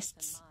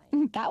priests.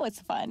 That was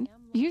fun.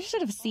 You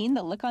should have seen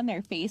the look on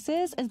their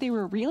faces as they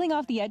were reeling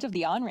off the edge of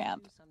the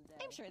on-ramp.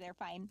 I'm sure they're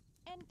fine.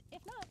 And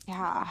if not...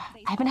 Yeah,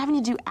 I've been having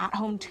to do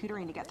at-home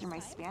tutoring to get through my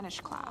Spanish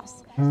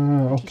class.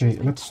 Okay,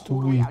 let's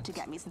do it. Out to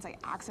get me since I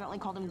accidentally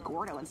called him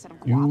Gordo instead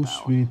of Guapo. You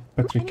sweet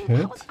Patrick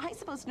Head. How was I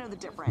supposed to know the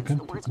difference?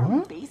 The words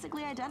are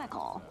basically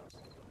identical.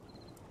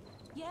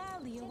 Yeah,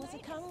 Leo was a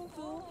kung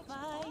fu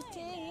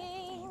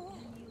fighting.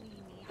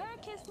 Her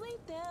kiss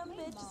leave them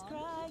bitches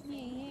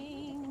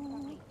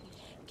crying.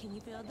 Can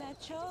you feel that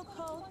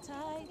chokehold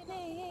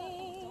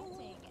tightening?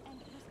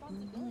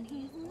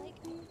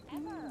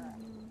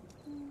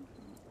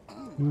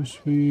 You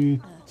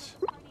sweet.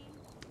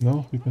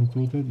 No, we can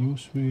do that. You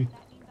sweet.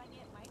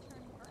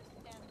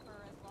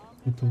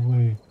 Put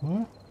away.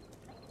 What?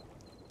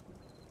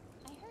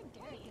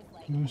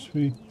 You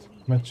sweet.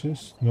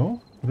 Matches? No?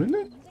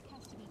 Really?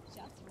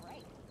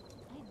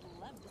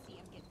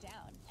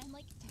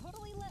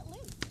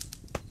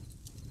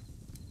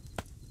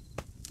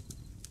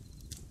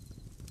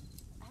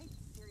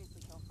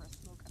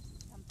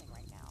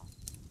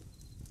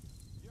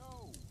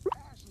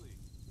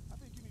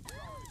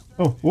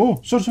 Oh, whoa,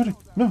 sorry.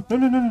 No.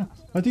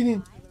 I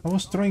didn't. I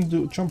was trying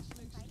to jump.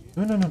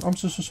 No. I'm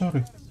so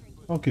sorry.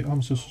 Okay,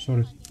 I'm so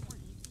sorry.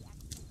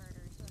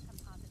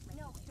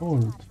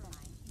 Hold.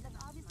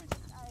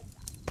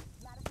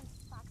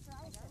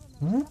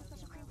 Huh?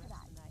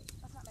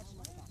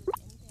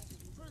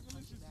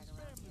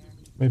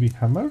 Maybe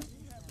hammer?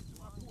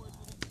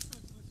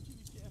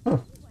 Huh.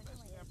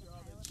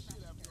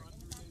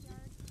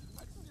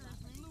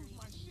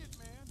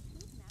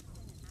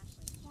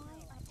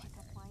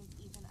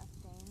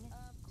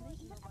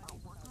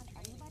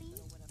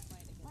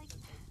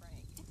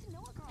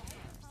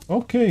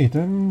 Okay,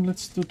 then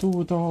let's do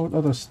the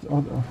other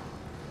stuff.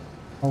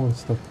 Oh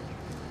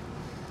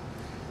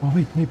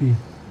wait, maybe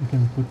we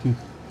can put it.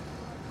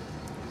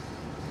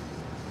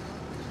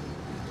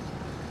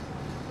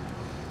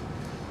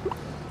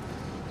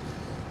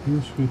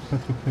 Use with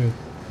Patrick Head.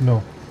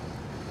 No.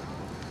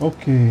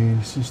 Okay,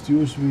 this is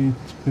use with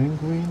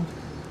Penguin.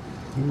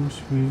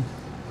 Use with...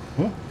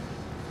 What?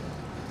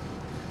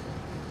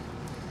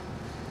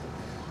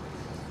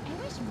 I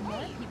wish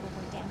more people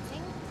were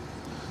dancing.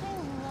 I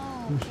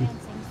love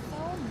dancing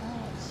so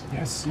much.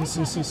 Yes. I've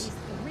gotten at least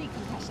 3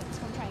 concussions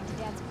from trying to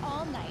dance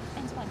all night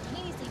and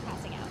spontaneously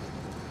passing out.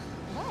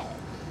 What?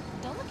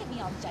 Don't look at me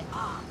all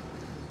judgy.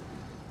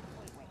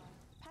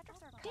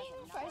 Ding,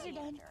 fries are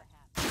done.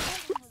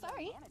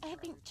 Sorry, I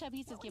think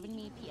Chubby's has given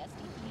me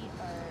PSDP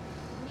or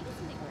maybe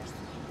something worse.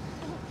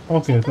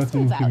 Okay, that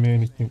didn't give me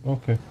anything.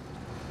 Okay.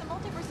 The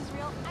multiverse is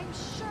real. I'm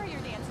sure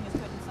your dancing is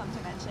good in some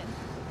dimension.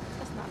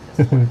 Just not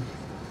this one.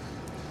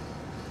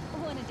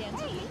 Wanna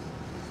dance with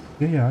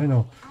me? Yeah, I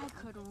know. I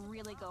could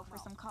really go for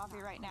some coffee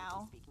right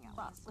now.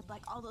 But with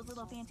like all those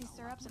little fancy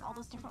syrups and all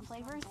those different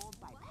flavors.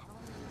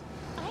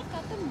 I've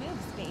got the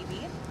moves,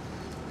 baby.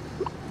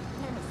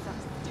 There was some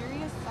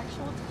serious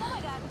sexual... Oh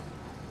my god.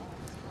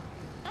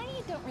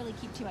 I don't really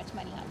keep too much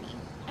money on me.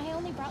 I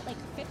only brought like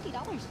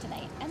 $50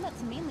 tonight, and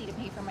that's mainly to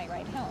pay for my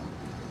ride home.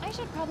 I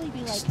should probably be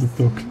like Snoop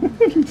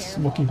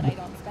careful that I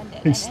don't spend it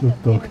Hey, and Snoop end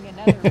up Dogg. marrying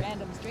another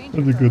random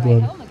stranger That's a for a good ride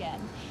one. home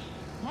again.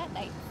 That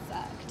night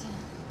sucked.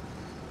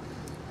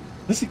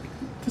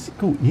 Does it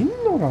go in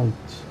or out?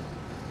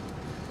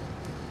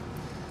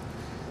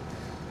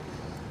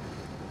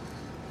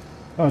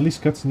 Ah, Liz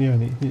Katz near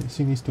me.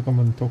 She needs to come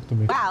and talk to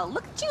me. Wow,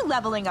 look at you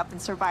leveling up in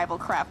survival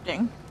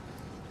crafting.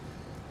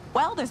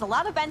 Well, there's a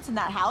lot of vents in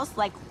that house,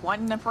 like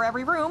one for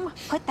every room.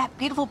 Put that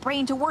beautiful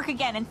brain to work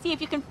again and see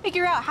if you can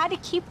figure out how to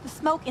keep the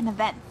smoke in the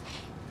vents.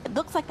 It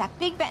looks like that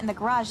big vent in the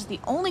garage is the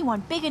only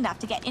one big enough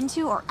to get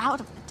into or out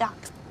of the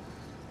ducts.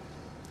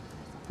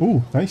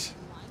 Ooh, nice.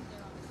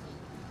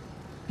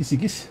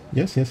 Kiss.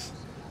 Yes.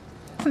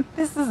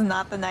 This is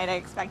not the night I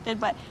expected,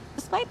 but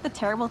despite the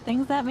terrible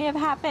things that may have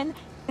happened,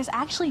 there's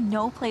actually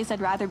no place I'd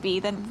rather be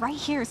than right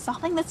here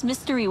solving this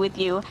mystery with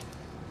you.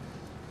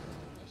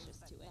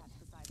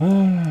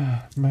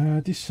 Ah,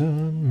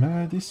 Madison.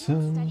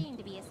 Studying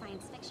to be a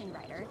science fiction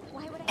writer.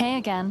 Why would I... Hey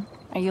again.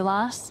 Are you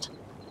lost?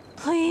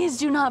 Please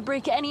do not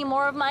break any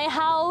more of my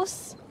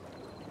house.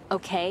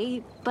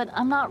 Okay, but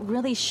I'm not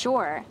really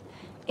sure.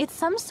 It's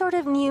some sort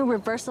of new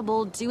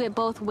reversible,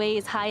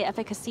 do-it-both-ways,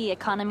 high-efficacy,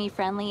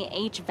 economy-friendly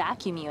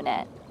H-vacuum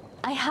unit.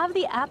 I have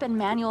the app and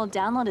manual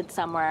downloaded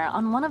somewhere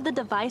on one of the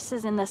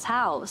devices in this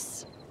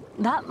house.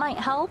 That might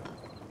help.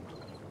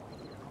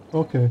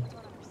 Okay.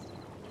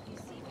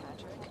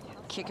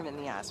 Kick him in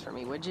the ass for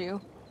me, would you?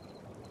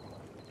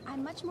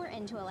 I'm much more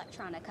into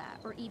electronica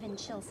or even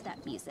chill step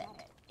music.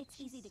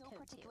 It's easy to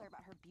code to.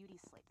 About her beauty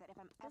sleep that if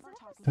I'm ever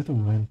talking That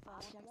went.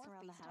 objects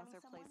around the house are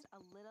placed a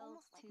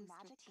little too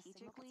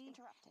strategically.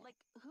 Like,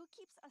 who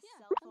keeps a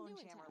cell phone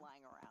jammer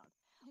lying around?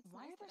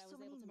 Why are there so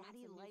many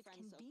natty lights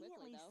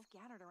conveniently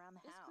scattered around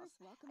the house?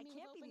 I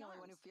can't be the only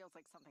one who feels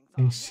like something's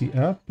off. AC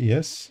app,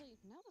 yes.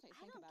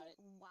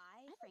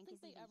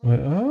 Why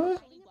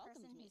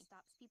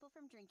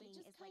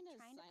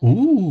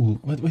Ooh,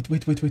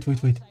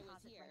 wait.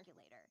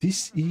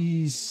 This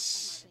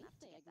is...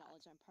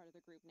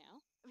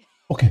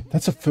 Okay,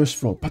 that's a first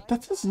floor, but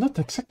that is not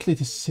exactly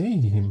the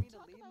same.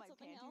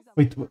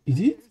 Wait, is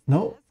it?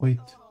 No,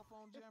 wait.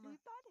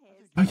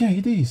 Oh yeah,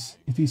 it is.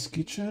 It is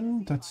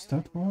kitchen, that's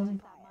that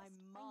one.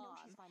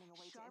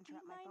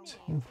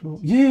 Second floor.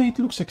 Yeah, it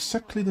looks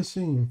exactly the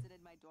same.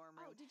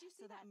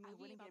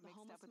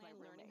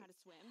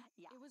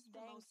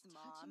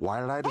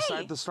 Why did I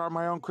decide to start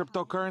my own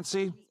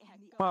cryptocurrency?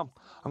 Well,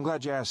 I'm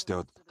glad you asked,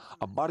 dude.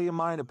 A buddy of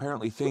mine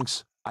apparently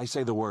thinks I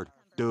say the word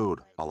dude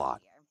a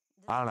lot.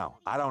 I don't know.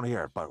 I don't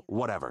hear it, but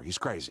whatever. He's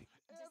crazy.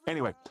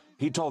 Anyway,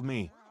 he told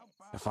me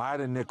if I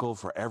had a nickel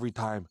for every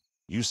time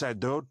you said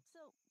dude,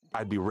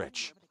 I'd be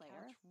rich.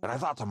 And I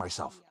thought to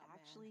myself,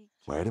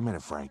 wait a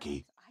minute,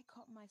 Frankie.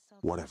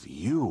 What if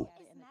you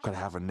could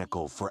have a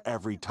nickel for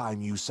every time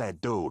you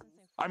said dude?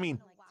 I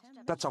mean,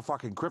 that's how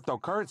fucking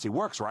cryptocurrency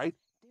works, right?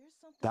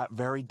 That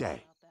very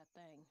day,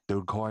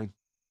 Dude Coin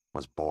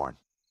was born.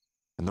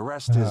 And the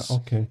rest is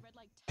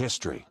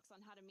history.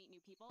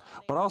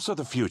 But also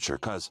the future,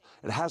 because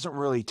it hasn't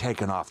really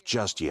taken off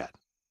just yet.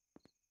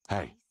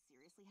 Hey,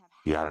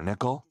 you got a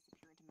nickel?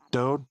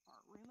 Dude?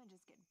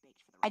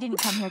 I didn't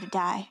come here to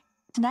die.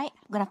 Tonight,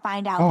 I'm gonna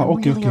find out Ah, I'm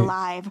okay, really okay.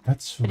 alive.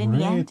 That's But in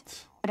the end, red.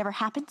 whatever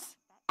happens,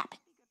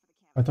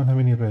 I don't have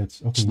any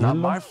reds. Okay, It's yellow. not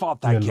my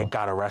fault that yellow. kid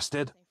got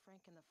arrested.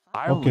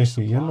 I Okay, only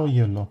okay, yellow, supply.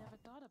 yellow.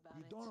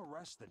 You don't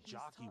arrest the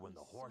jockey when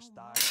the horse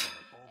dies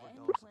from an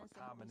overdose of a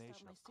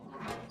combination of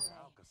cocaine and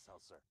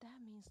Alka-Seltzer. That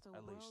means the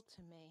At world least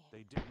to me.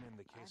 they didn't in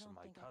the case of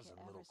my cousin,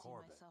 Little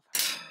Corbett.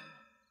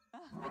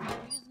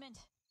 amusement.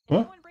 Huh?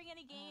 Anyone bring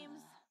any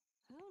games?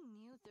 Who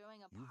knew throwing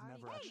a You've party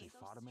never would be actually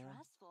so fought a man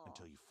stressful?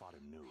 until you fought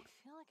him nude. I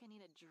feel like I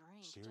need a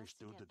drink. Serious just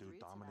to dude to get do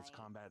through dominance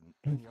tonight. combat in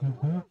any other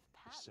way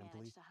is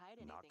simply managed to hide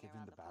not anything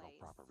giving around the the battle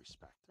place. proper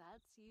respect.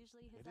 That's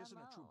usually his It isn't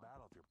a MO. true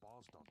battle if your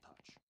balls don't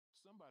touch.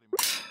 Somebody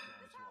must be trying to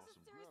This swallow house is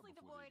some seriously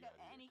grub before devoid they of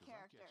got here, any 'cause I'm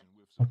character. catching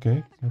whiffs of Okay,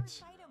 the that's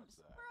Items.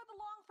 Where are the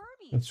long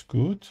Furbies? that's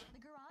good. The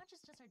garage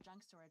is just our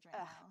junk storage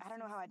right now. I don't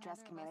know how a since dress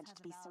neither can of us manage have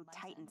to a be so valid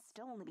tight and license.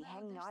 still only be Though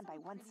hanging there's on by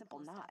some one pretty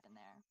simple cool knot. stuff in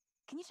there.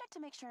 Can you check to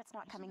make sure it's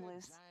not coming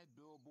loose?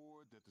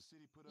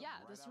 Yeah,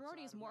 the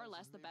sorority is more or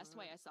less the best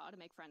way I saw to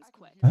make friends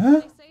quick. Huh?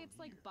 They say it's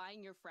like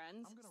buying your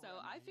friends, so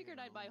I figured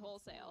I'd buy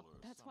wholesale.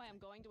 That's why I'm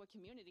going to a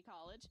community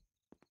college.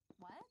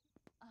 What?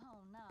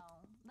 Oh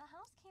no. The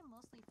house came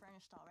mostly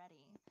furnished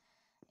already.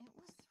 It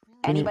was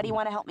really Anybody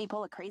want to help me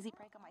pull a crazy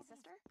prank on my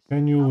sister?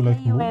 Can you I'll like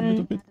pay you move a in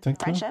little bit? Thank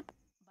you. friendship.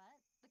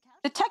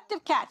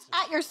 Detective Katz,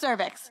 at your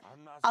cervix.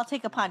 I'll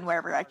take a pun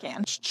wherever I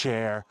can.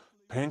 Chair,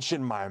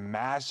 pinching my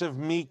massive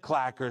meat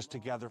clackers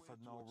together for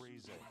no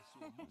reason.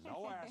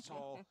 No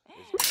asshole is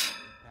gonna sneak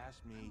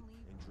past me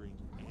and drink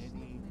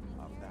any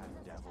of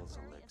that devil's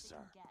elixir.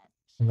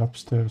 And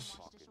upstairs.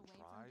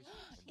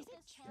 Is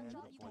it true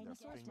that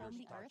dinosaurs roamed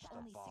the earth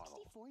only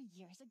 64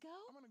 years ago?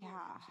 Yeah,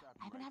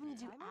 I've been having to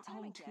do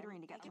at-home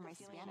tutoring to get through my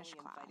Spanish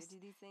class.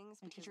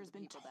 My teacher's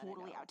been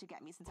totally out to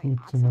get me since I Good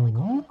to accidentally know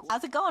called what?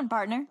 How's it going,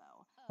 partner?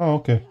 Oh,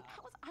 okay.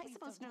 How was I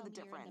supposed to know the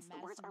difference? The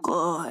words are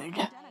Good.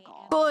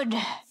 identical. Good.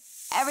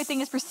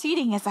 Everything is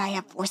proceeding as I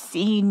have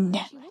foreseen.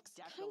 She looks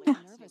kind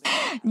of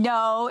nervous.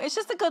 No, it's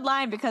just a good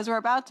line because we're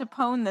about to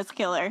pwn this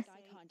killer.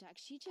 Eye contact.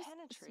 She just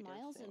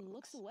smiles and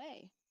looks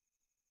away.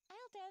 I'll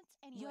dance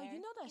Yo, anywhere.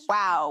 you know that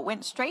Wow,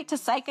 went straight to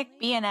psychic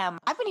B&M.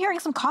 I've been hearing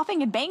some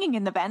coughing and banging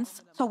in the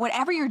vents, so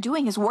whatever you're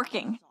doing is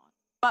working.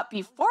 But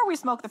before we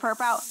smoke the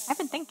perp out, I've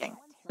been thinking.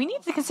 We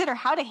need to consider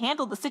how to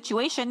handle the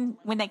situation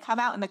when they come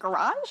out in the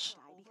garage.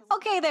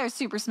 Okay, there's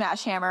Super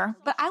Smash Hammer,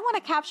 but I want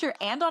to capture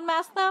and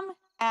unmask them,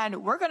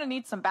 and we're gonna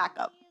need some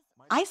backup.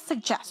 I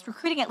suggest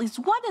recruiting at least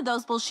one of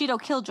those bullshito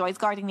killjoys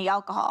guarding the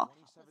alcohol.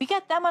 We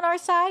get them on our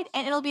side,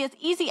 and it'll be as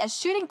easy as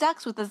shooting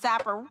ducks with a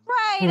zapper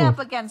right up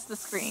against the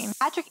screen.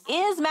 Patrick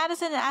is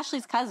Madison and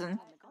Ashley's cousin.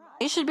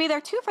 They should be there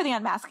too for the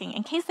unmasking,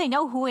 in case they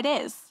know who it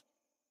is.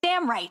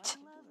 Damn right.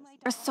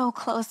 We're so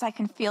close, I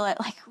can feel it.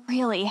 Like,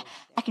 really,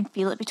 I can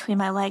feel it between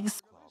my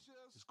legs.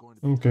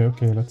 Okay,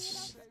 okay,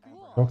 let's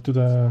talk to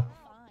the...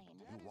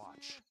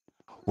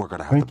 We're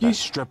gonna have the Frankie?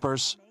 best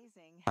strippers.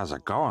 How's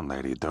it going,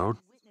 lady dude?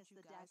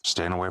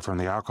 Staying away from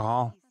the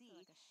alcohol?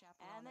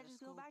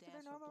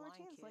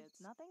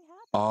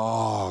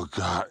 Oh,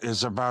 God,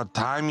 it's about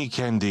time you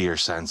came to your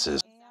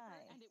senses.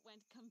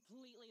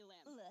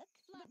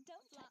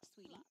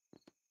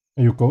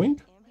 Are you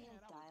going?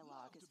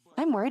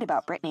 I'm worried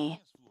about Brittany.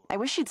 I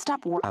wish she'd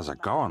stop worrying. How's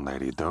it going,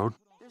 lady dude?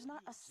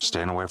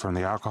 Staying away from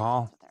the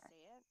alcohol?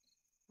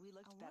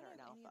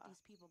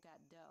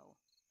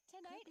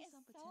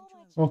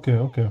 Okay,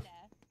 okay.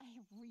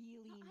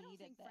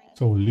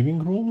 So, living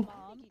room?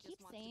 Mom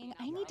keeps saying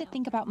I need to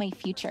think about my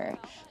future,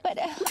 but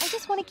I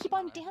just want to keep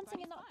on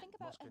dancing and not think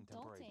about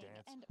adulting.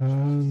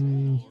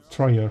 And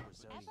Trier.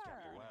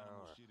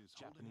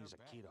 Japanese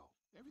Aikido.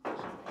 I'm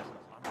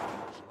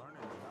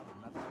learning another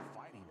method of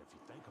fighting if you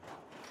think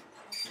about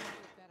it.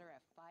 better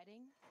at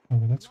fighting?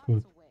 Oh, that's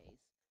good.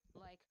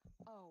 Like,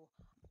 oh,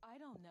 I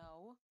don't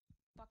know.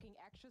 Fucking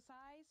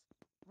exercise?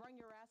 Run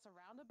your ass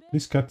around a bit?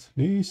 Liz Katz.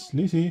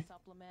 Lizzie.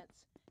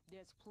 Supplements.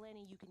 There's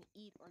plenty you can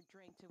eat or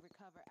drink to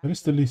recover. Where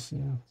is the Liz?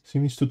 She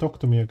needs to talk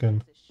to me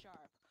again.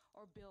 Sharp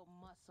or build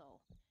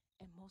muscle.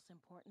 And most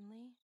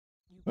importantly,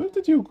 Where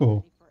did you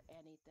go? for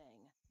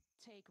anything.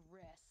 Take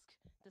risk.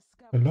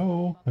 Discover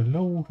Hello,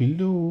 hello,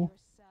 hello.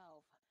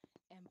 yourself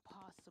and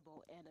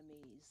possible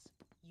enemies.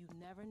 You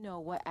never know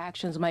what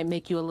actions might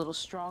make you a little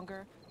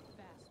stronger,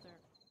 faster,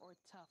 or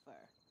tougher.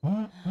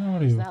 What? Where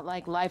are It's you? not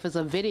like life is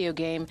a video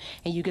game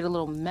and you get a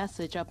little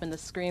message up in the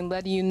screen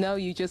letting you know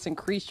you just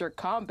increased your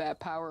combat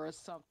power or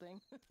something.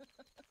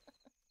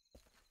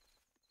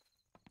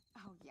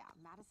 Oh yeah,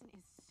 Madison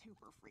is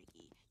super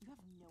freaky. You have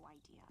no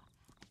idea.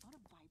 I found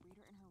a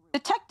vibrator in her room.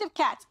 Detective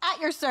Katz, at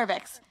your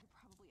cervix.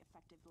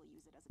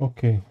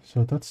 Okay,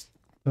 so that's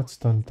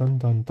done.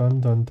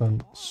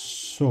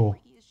 So,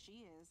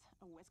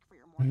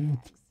 right.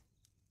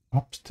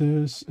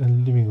 Upstairs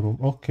and living room.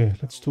 Okay,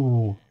 let's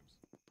do...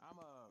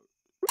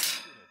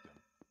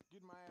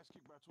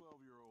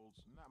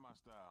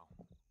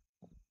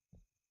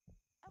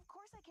 Of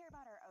course I care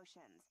about our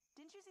oceans.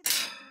 Didn't you see the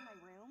poster in my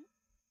room?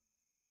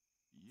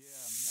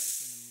 Yeah,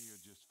 Madison and me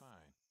are just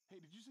fine. Hey,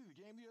 did you see the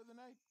game the other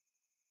night?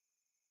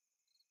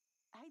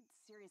 I I'd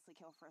seriously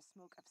kill for a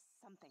smoke of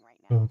something right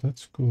now. Oh,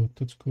 that's good.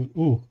 That's good.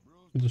 Oh,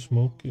 with the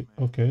smoke.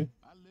 Okay.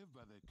 I live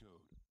by that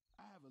code.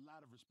 I have a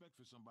lot of respect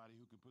for somebody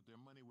who can put their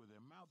money where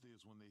their mouth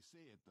is when they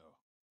say it, though.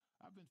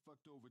 I've been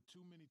fucked over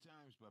too many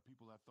times by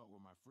people I thought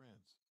were my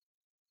friends.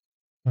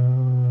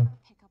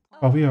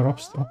 Oh, we are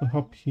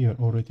up here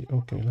already.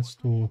 Okay, let's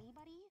do.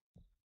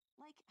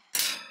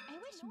 I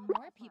wish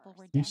more people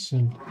were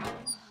Listen.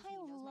 I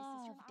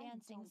love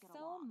dancing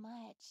so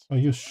much. Are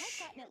you I've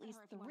gotten at least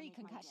 3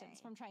 concussions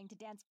from trying to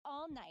dance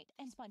all night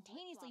and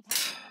spontaneously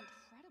passing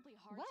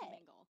out. What?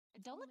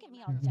 Don't look at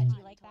me all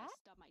judgy like that.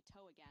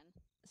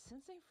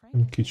 Sensei Frank in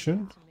has been kitchen?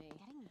 good to me,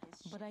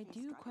 but I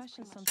do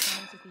question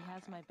sometimes if he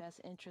has my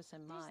best interests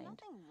in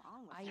mind.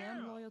 I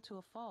am loyal to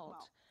a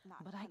fault,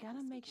 but I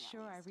gotta make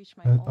sure I reach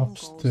my And own goals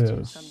too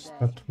upstairs, someday.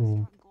 that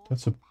room.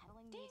 That's a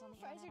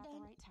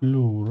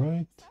blue,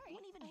 right?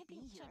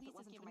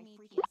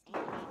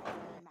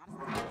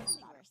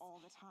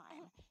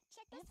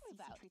 Check this move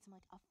out.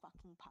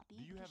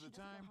 Do you have the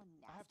time?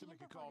 I have to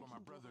make a call to my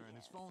brother, and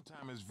his phone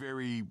time is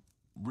very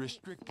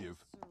restrictive.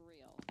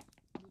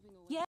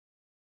 Yeah.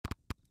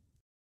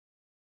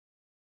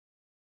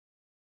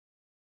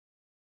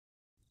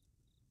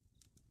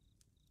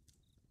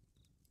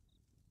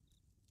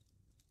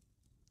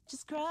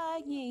 Just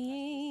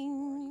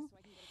crying.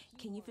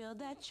 Can you feel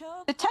that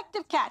choke?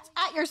 Detective Katz,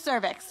 at your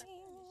cervix.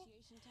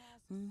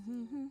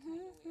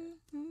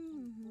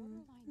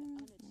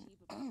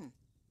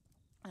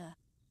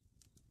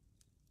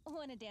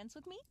 Wanna dance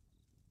with me?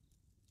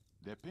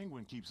 That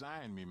penguin keeps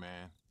eyeing me,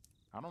 man.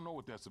 I don't know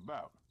what that's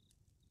about.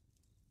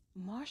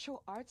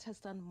 Martial arts has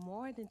done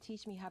more than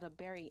teach me how to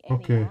bury any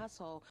Okay.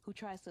 asshole who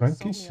tries to Frank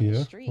assault is me on the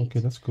here. street. Okay,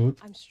 that's good.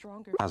 I'm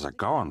stronger. How's it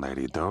going,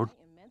 lady dude?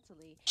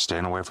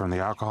 Staying away from the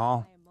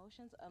alcohol?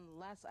 Emotions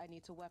unless I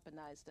need to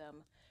weaponize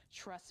them.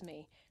 Trust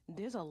me,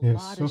 there's a Yes,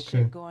 lot of okay.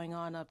 shit going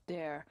on up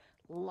there.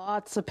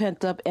 Lots of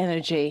pent up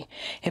energy.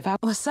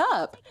 What's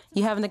up?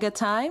 You having a good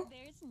time?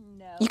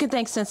 You can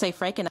thank Sensei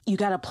Frank and You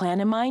got a plan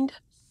in mind?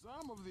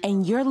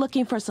 And you're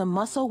looking for some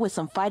muscle with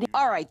some fighting?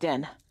 All right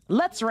then,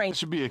 let's ring. It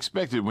should be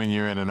expected when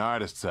you're in an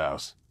artist's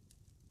house.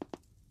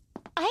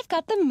 I've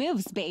got the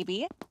moves,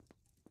 baby.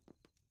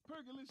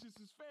 Pergalicious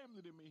is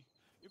family to me.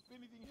 If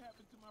anything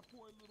happened to my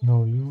poor little...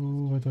 No,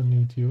 you. I don't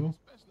need you.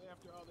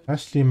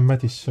 Ashley and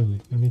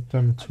Madison. I need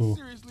them to.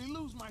 Seriously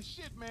lose my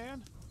shit,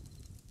 man.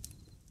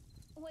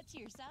 What's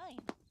your sign?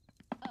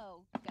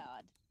 Oh,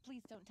 God.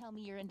 Please don't tell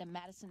me you're into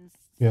Madison's.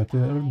 Yeah,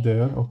 they're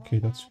there. Okay,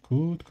 that's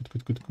good.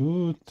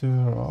 Good.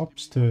 They're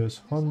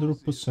upstairs.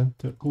 100%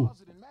 there. Ooh.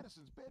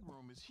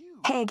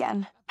 Hey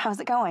again. How's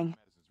it going?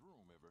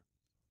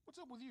 What's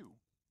up with you?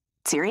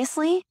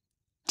 Seriously?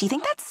 Do you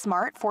think that's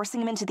smart,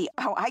 forcing him into the...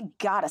 Oh, I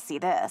gotta see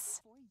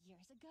this.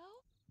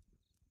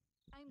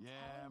 Yeah,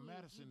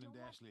 Madison and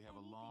Ashley have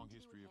a long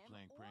history of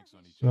playing pranks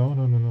on each other. No.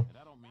 And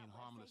I don't mean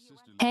harmless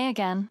sisterly. Hey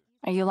again.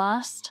 Are you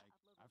lost?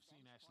 I've seen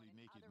Ashley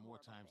naked more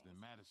times than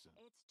Madison.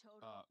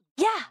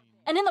 Yeah,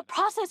 and in the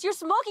process, you're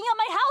smoking up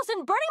my house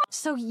and burning my...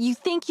 So you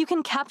think you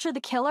can capture the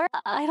killer?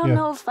 I don't Yeah.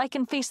 know if I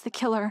can face the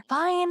killer.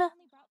 Fine.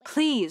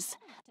 Please.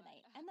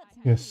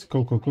 Yes,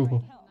 go.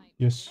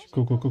 Yes,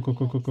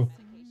 go.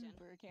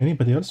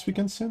 Anybody else we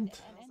can send?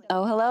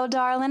 Oh, hello,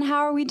 darling. How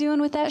are we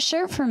doing with that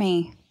shirt for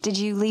me? Did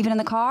you leave it in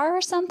the car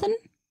or something?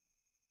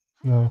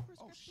 No.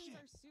 Oh, shit.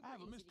 I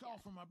have a missed call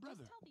from my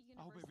brother.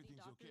 I hope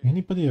everything's okay.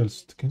 Anybody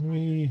else? Can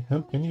we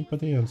help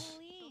anybody else?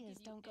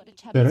 Don't go to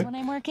Chubby's Derek? when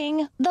I'm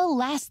working. The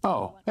last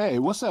Oh, hey,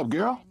 what's up,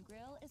 girl?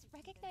 grill is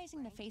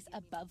recognizing the face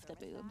above the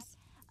boobs.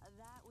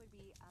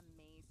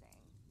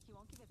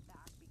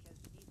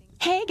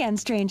 Hey again,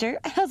 stranger.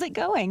 How's it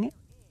going?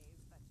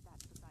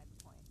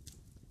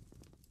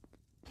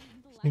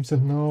 Seems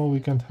that no, we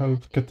can't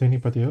help get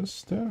anybody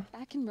else there.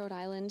 Back in Rhode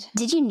Island.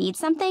 Did you need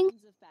something?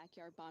 Tons of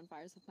backyard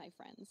bonfires with my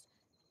friends.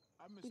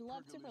 We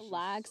love to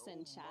relax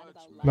and chat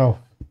about life. No.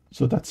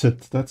 So that's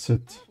it.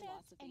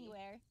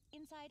 Anywhere.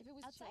 Inside,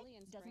 outside,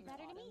 doesn't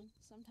matter to me.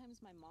 Sometimes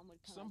my mom would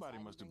come Somebody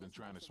must have been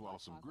trying to swallow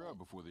some grub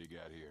before they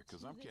got here,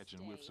 because I'm catching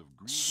whiffs of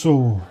green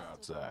So,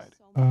 outside.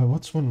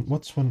 what's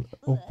one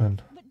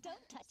open?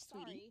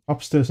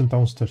 Upstairs and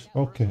downstairs.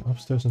 Okay,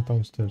 upstairs and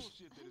downstairs.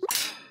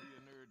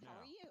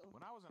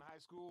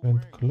 And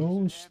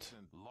closed.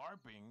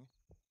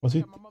 Was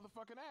it?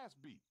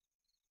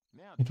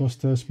 It was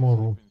the small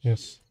room.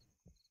 Yes.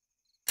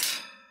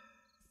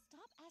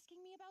 Stop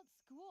asking me about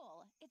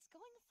school. It's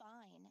going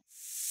fine.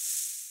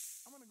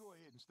 I'm gonna go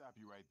ahead and stop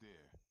you right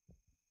there.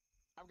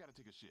 I've got to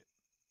take a shit.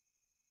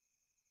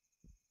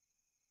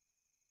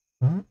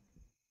 Huh?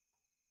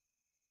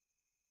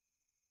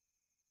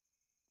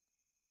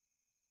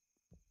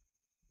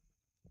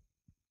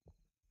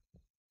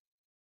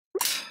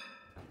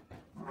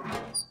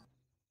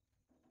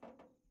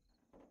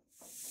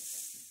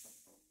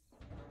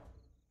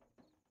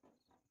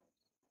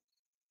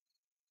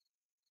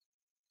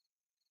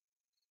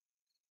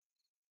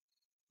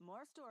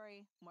 More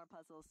story, more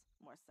puzzles,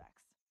 more sex.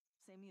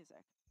 Same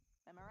music.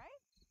 Am I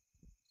right?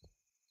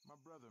 My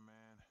brother,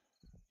 man,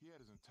 he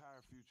had his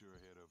entire future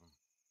ahead of him,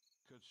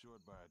 cut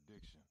short by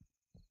addiction.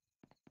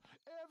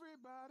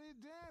 Everybody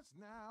dance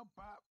now.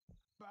 Bop,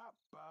 bop,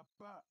 bop,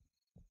 bop.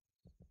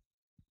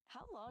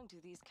 How long do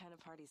these kind of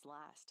parties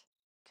last?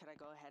 Could I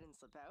go ahead and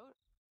slip out?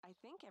 I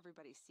think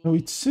everybody's seen. No,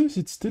 it says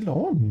it's still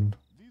on.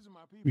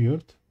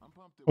 Weird.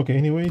 Okay,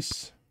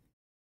 anyways.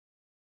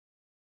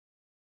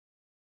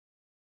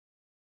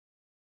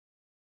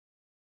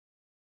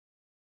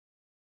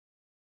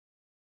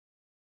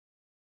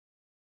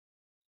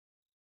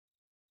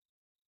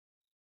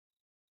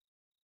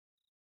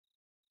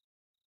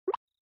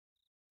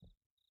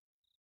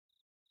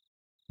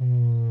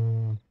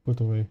 Put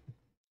away.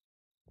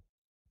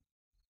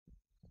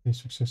 Okay,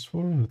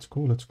 successful. Let's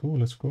go, let's go,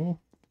 let's go.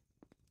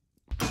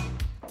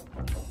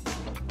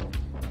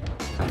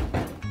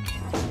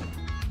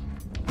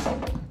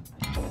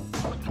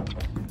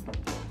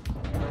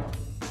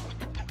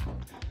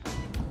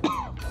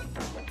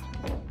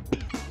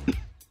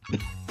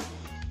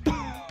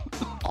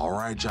 All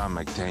right, John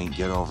McCain,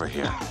 get over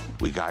here.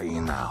 We got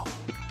you now.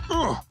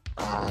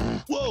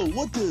 Whoa,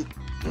 what the?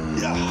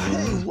 Yeah,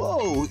 hey,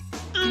 whoa!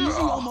 Easy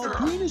on my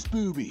penis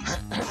boobies.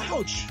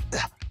 Ouch!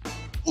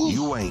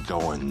 You ain't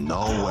going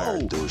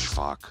nowhere, douche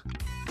fuck.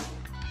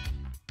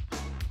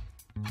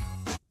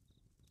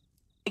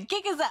 The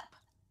gig is up.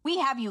 We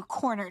have you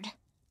cornered.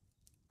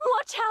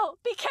 Watch out!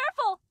 Be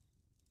careful!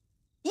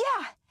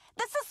 Yeah,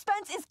 the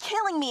suspense is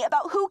killing me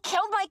about who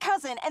killed my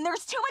cousin, and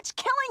there's too much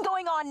killing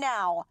going on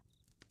now.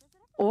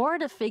 Or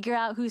to figure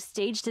out who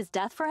staged his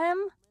death for him?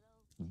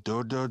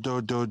 Dude.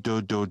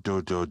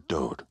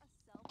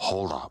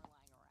 Hold up.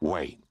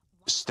 Wait.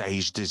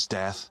 Staged his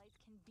death?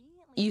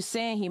 You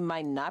saying he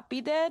might not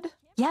be dead?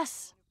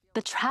 Yes.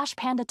 The trash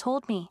panda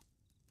told me.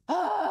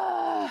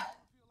 Right.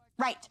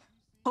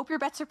 Hope your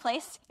bets are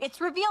placed.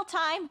 It's reveal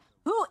time.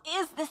 Who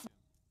is this?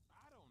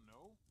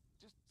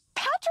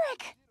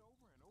 Patrick!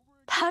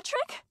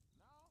 Patrick?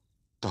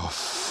 The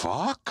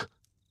fuck?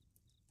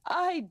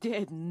 I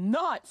did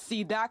not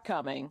see that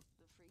coming.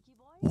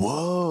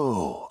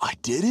 Whoa, I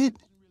did it?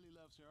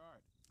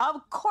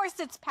 Of course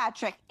it's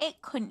Patrick.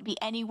 It couldn't be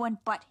anyone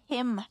but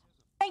him.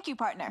 Thank you,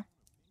 partner.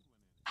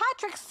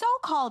 Patrick's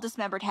so-called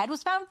dismembered head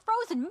was found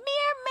frozen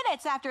mere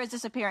minutes after his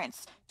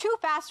disappearance. Too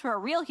fast for a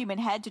real human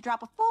head to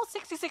drop a full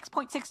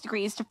 66.6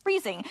 degrees to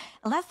freezing,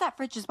 unless that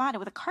fridge is mounted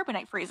with a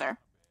carbonite freezer.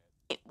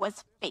 It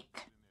was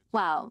fake.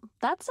 Wow,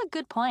 that's a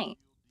good point.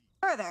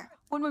 Further,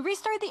 when we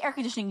restarted the air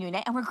conditioning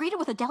unit and were greeted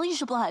with a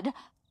deluge of blood...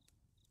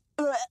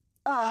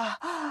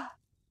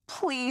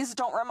 Please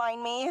don't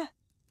remind me.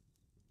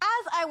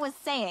 As I was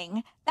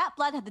saying, that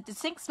blood had the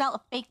distinct smell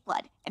of fake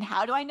blood. And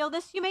how do I know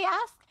this, you may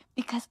ask?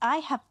 Because I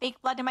have fake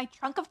blood in my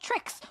trunk of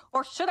tricks.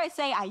 Or should I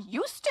say I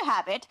used to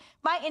have it.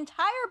 My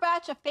entire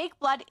batch of fake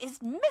blood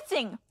is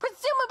missing,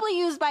 presumably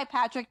used by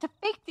Patrick to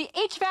fake the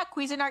HVAC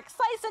Cuisinart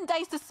slice and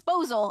dice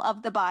disposal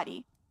of the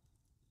body.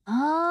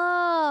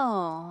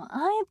 Oh,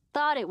 I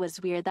thought it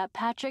was weird that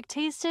Patrick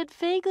tasted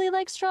vaguely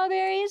like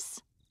strawberries.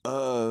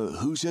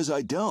 Who says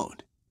I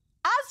don't?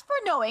 As for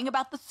knowing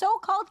about the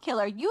so-called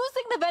killer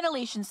using the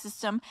ventilation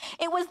system,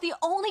 it was the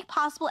only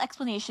possible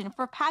explanation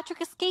for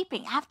Patrick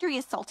escaping after he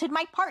assaulted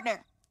my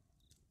partner.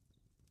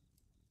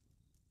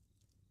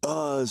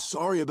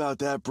 Sorry about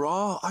that,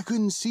 brah. I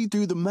couldn't see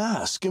through the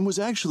mask and was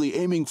actually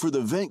aiming for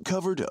the vent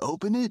cover to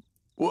open it.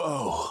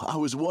 Whoa, I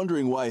was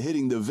wondering why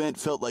hitting the vent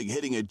felt like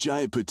hitting a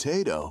giant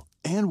potato,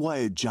 and why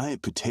a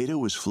giant potato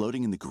was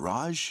floating in the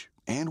garage,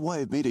 and why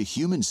it made a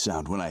human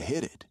sound when I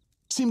hit it.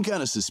 Seemed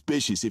kind of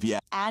suspicious if you...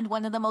 And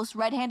one of the most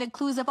red-handed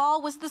clues of all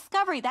was the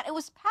discovery that it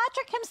was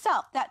Patrick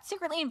himself that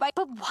secretly invited...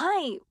 But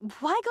why?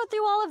 Why go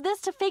through all of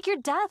this to fake your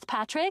death,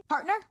 Patrick?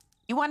 Partner,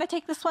 you want to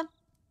take this one?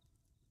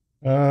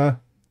 Art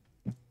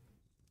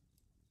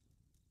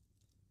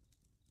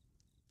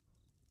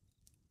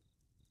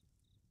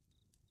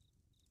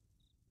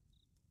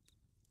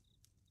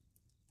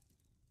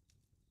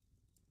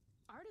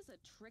is a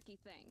tricky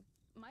thing.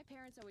 My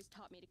parents always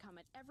taught me to come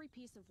at every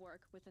piece of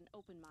work with an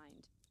open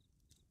mind.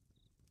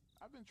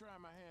 I've been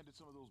trying my hand at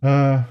some of those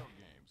games.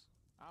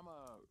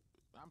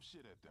 I'm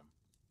shit at them.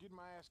 Getting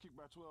my ass kicked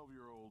by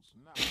 12-year-olds,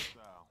 not my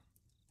style.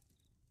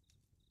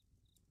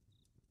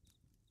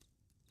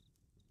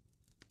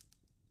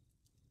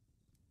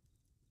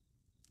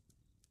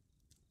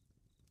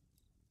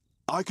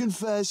 I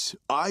confess,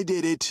 I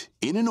did it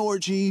in an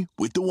orgy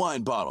with the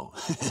wine bottle.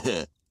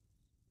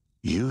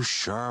 You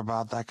sure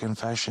about that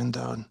confession,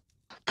 dude?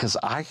 'Cause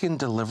I can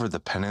deliver the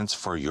penance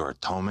for your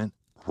atonement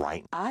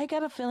right. I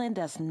got a feeling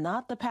that's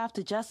not the path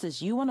to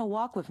justice you want to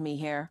walk with me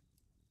here.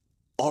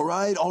 All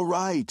right.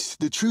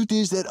 The truth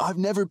is that I've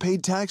never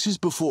paid taxes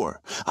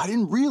before. I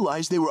didn't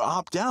realize they were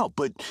opt-out,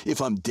 but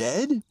if I'm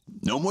dead,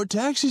 no more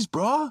taxes,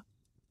 brah.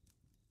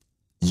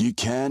 You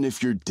can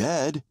if you're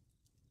dead.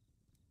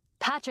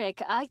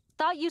 Patrick, I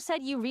thought you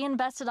said you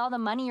reinvested all the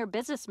money your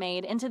business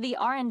made into the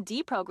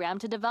R&D program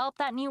to develop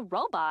that new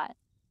robot.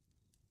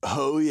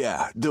 Oh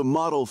yeah, the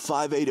Model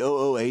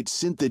 58008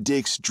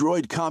 Synthedix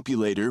droid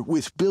compulator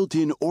with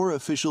built-in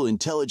artificial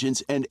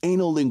intelligence and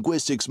anal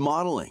linguistics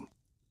modeling.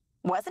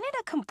 Wasn't it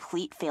a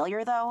complete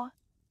failure, though?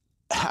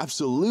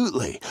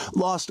 Absolutely.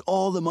 Lost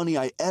all the money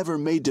I ever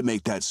made to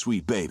make that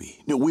sweet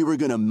baby. We were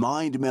gonna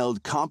mind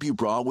meld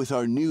CompuBra with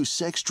our new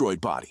sex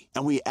droid body,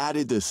 and we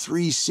added the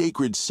 3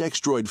 sacred sex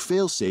droid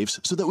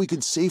failsafes so that we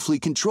could safely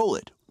control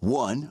it.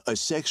 1, a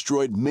sex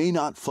droid may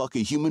not fuck a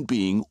human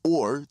being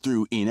or,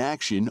 through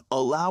inaction,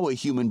 allow a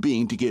human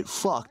being to get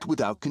fucked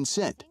without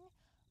consent.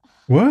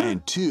 What?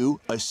 And 2,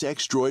 a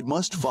sex droid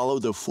must follow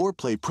the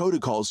foreplay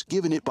protocols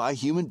given it by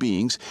human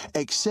beings,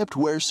 except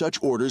where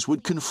such orders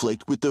would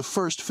conflict with the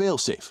first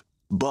failsafe.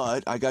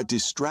 But I got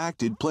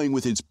distracted playing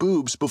with its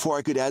boobs before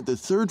I could add the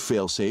 3rd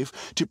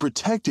failsafe to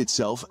protect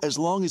itself as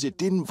long as it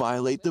didn't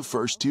violate the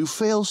first 2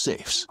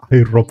 failsafes.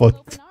 Hey,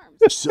 robot.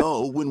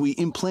 So, when we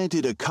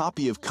implanted a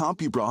copy of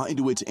CompuBra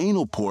into its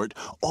anal port,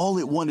 all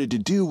it wanted to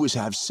do was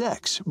have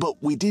sex,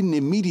 but we didn't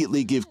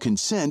immediately give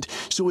consent,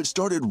 so it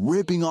started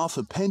ripping off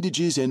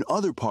appendages and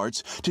other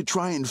parts to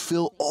try and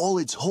fill all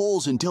its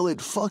holes until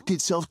it fucked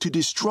itself to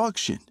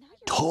destruction.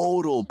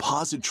 Total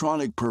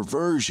positronic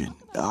perversion.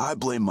 I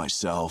blame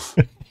myself.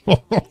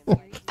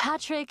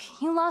 Patrick,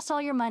 you lost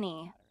all your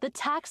money. The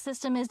tax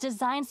system is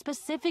designed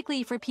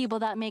specifically for people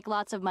that make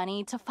lots of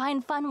money to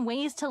find fun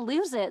ways to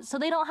lose it so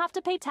they don't have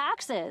to pay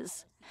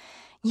taxes.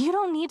 You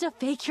don't need to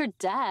fake your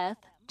death.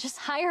 Just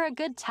hire a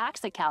good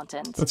tax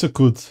accountant. That's a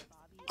good...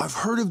 I've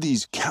heard of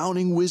these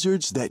counting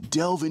wizards that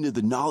delve into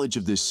the knowledge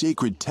of the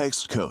sacred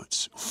text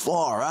codes.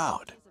 Far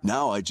out.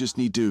 Now I just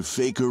need to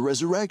fake a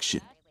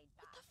resurrection.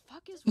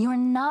 You're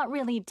not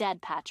really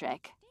dead,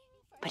 Patrick.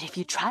 But if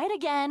you try it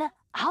again,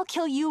 I'll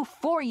kill you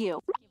for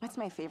you. What's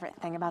my favorite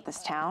thing about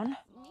this town?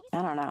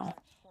 I don't know.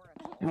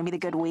 Maybe the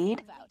good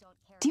weed?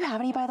 Do you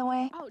have any, by the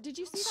way?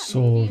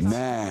 So...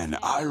 Man,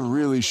 I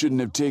really shouldn't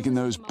have taken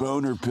those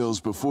boner pills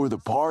before the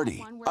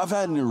party. I've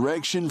had an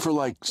erection for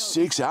like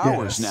 6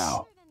 hours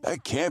now.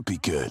 That can't be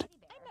good.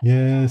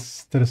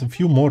 Yes, there's a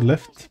few more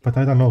left, but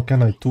I don't know,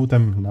 can I do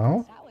them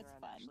now?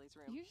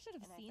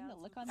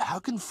 How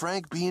can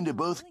Frank be into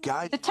both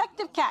guys?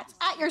 Detective Katz,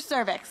 at your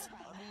cervix.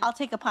 I'll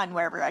take a pun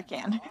wherever I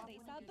can.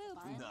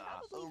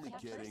 Only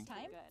kidding.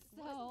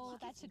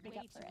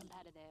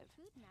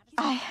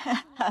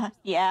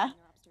 Yeah.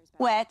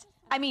 Wet.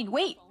 I mean,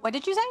 wait, what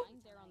did you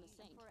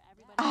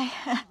say?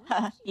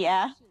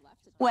 Yeah.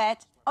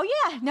 Wet. Oh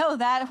yeah, no,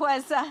 that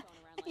was,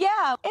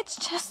 yeah, it's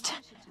just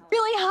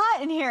really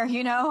hot in here,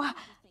 you know.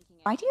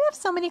 Why do you have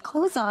so many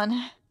clothes on?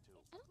 I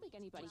don't think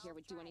anybody here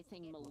would do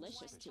anything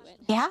malicious to it.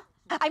 Yeah?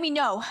 I mean,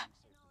 no.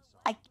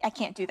 I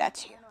can't do that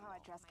to you. I don't know how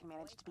a dress can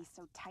manage to be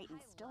so tight and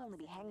still only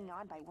be hanging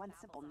on by one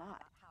simple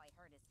knot.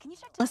 Can you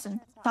check?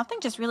 Listen, something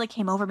just really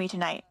came over me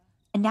tonight,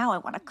 and now I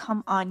want to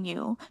come on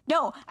you.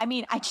 No, I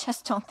mean, I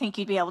just don't think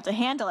you'd be able to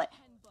handle it.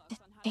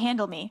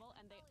 Handle me.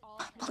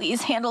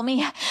 Please handle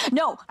me.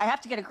 No, I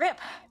have to get a grip.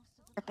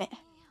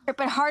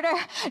 Grip it harder.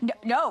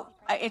 No,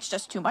 it's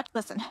just too much.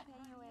 Listen,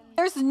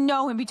 there's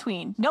no in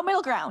between, no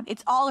middle ground.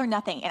 It's all or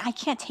nothing, and I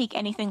can't take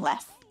anything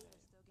less.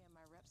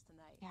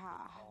 Yeah,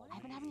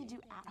 I've been having to do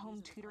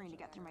at-home tutoring to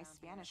get through my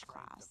Spanish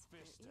class.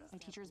 My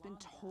teacher's been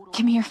totally...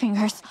 Give me your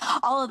fingers,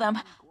 all of them.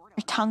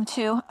 Your tongue,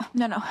 too.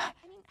 No.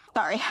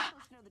 Sorry.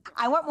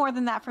 I want more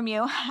than that from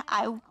you.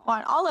 I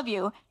want all of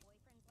you.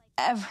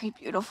 Every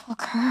beautiful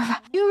curve.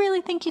 You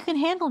really think you can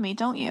handle me,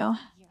 don't you?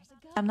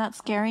 I'm not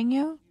scaring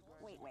you?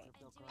 Wait.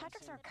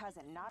 Patrick's our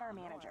cousin, not our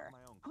manager.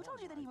 Who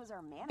told you that he was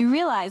our manager? You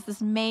realize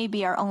this may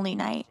be our only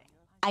night.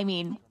 I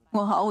mean,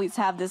 we'll always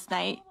have this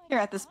night here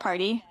at this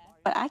party,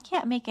 but I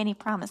can't make any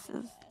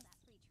promises.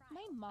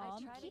 My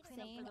mom keeps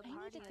saying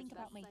I need to think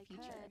about my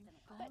future,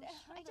 but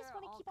I just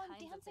want to keep on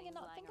dancing and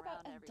not think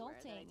about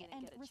adulting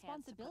and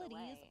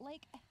responsibilities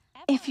like...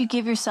 If you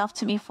give yourself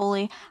to me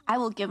fully, I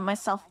will give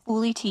myself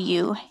fully to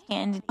you.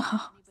 And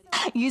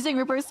using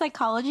reverse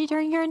psychology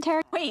during your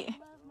interrogation. Wait,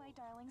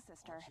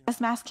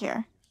 this mask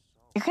here.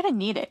 You're gonna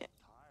need it.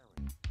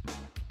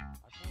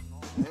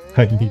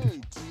 I need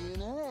it.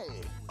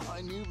 TNA.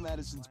 I knew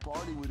Madison's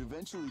party would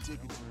eventually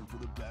take a turn for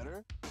the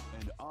better,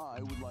 and I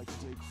would like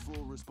to take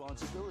full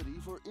responsibility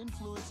for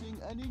influencing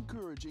and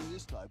encouraging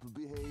this type of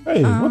behavior.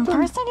 Hey, what the...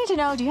 First I need to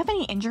know, do you have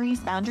any injuries,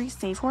 boundaries,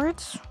 safe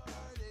words?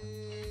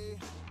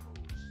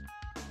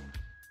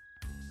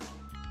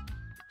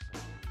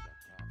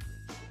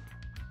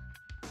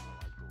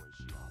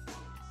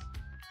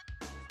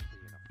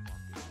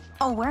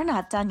 Oh, we're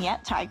not done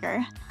yet,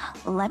 Tiger.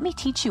 Let me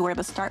teach you where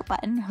the start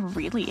button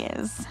really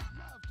is.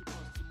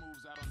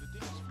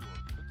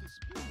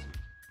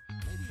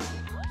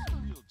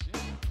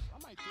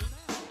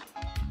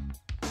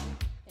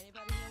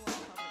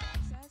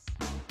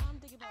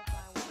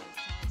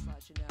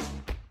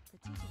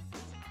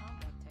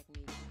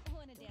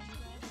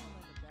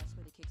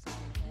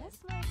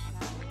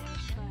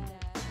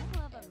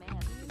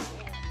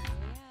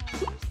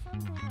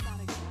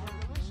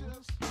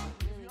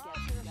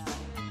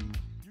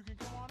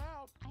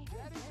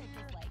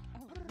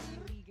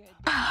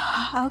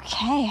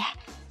 Okay,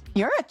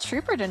 you're a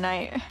trooper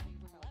tonight.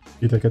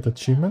 Did I get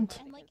achievement?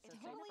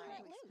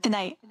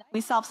 Tonight,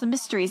 we solved some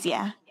mysteries,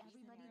 yeah.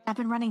 I've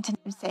been running to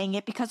saying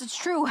it because it's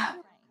true.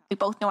 We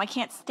both know I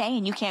can't stay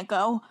and you can't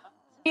go.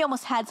 We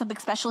almost had something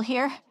special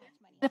here.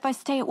 If I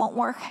stay, it won't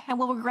work. I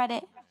will regret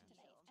it.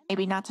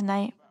 Maybe not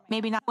tonight.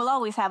 Maybe not. We'll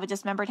always have a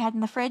dismembered head in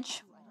the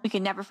fridge. We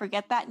can never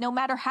forget that, no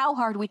matter how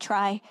hard we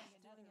try.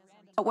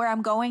 But where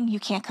I'm going, you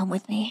can't come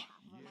with me.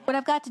 What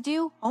I've got to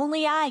do,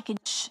 only I can.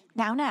 Shh.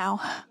 Now.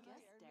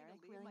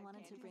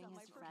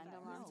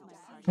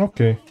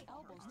 Okay.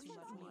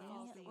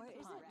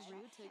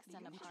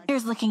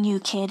 Here's looking you,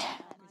 kid.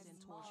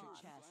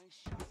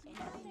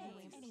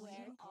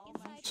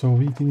 So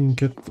we didn't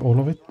get all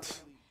of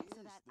it.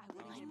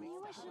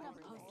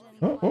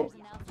 Oh.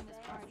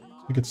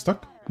 You get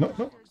stuck? No.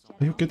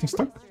 Are you getting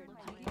stuck?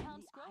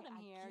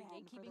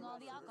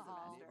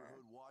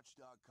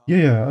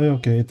 Yeah,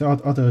 okay. The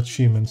other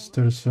achievements.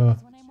 There's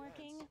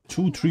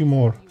 2-3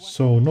 more,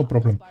 so no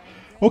problem.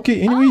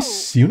 Okay, anyways,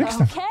 see you next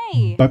time.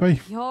 Bye bye.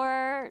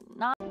 You're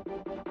not.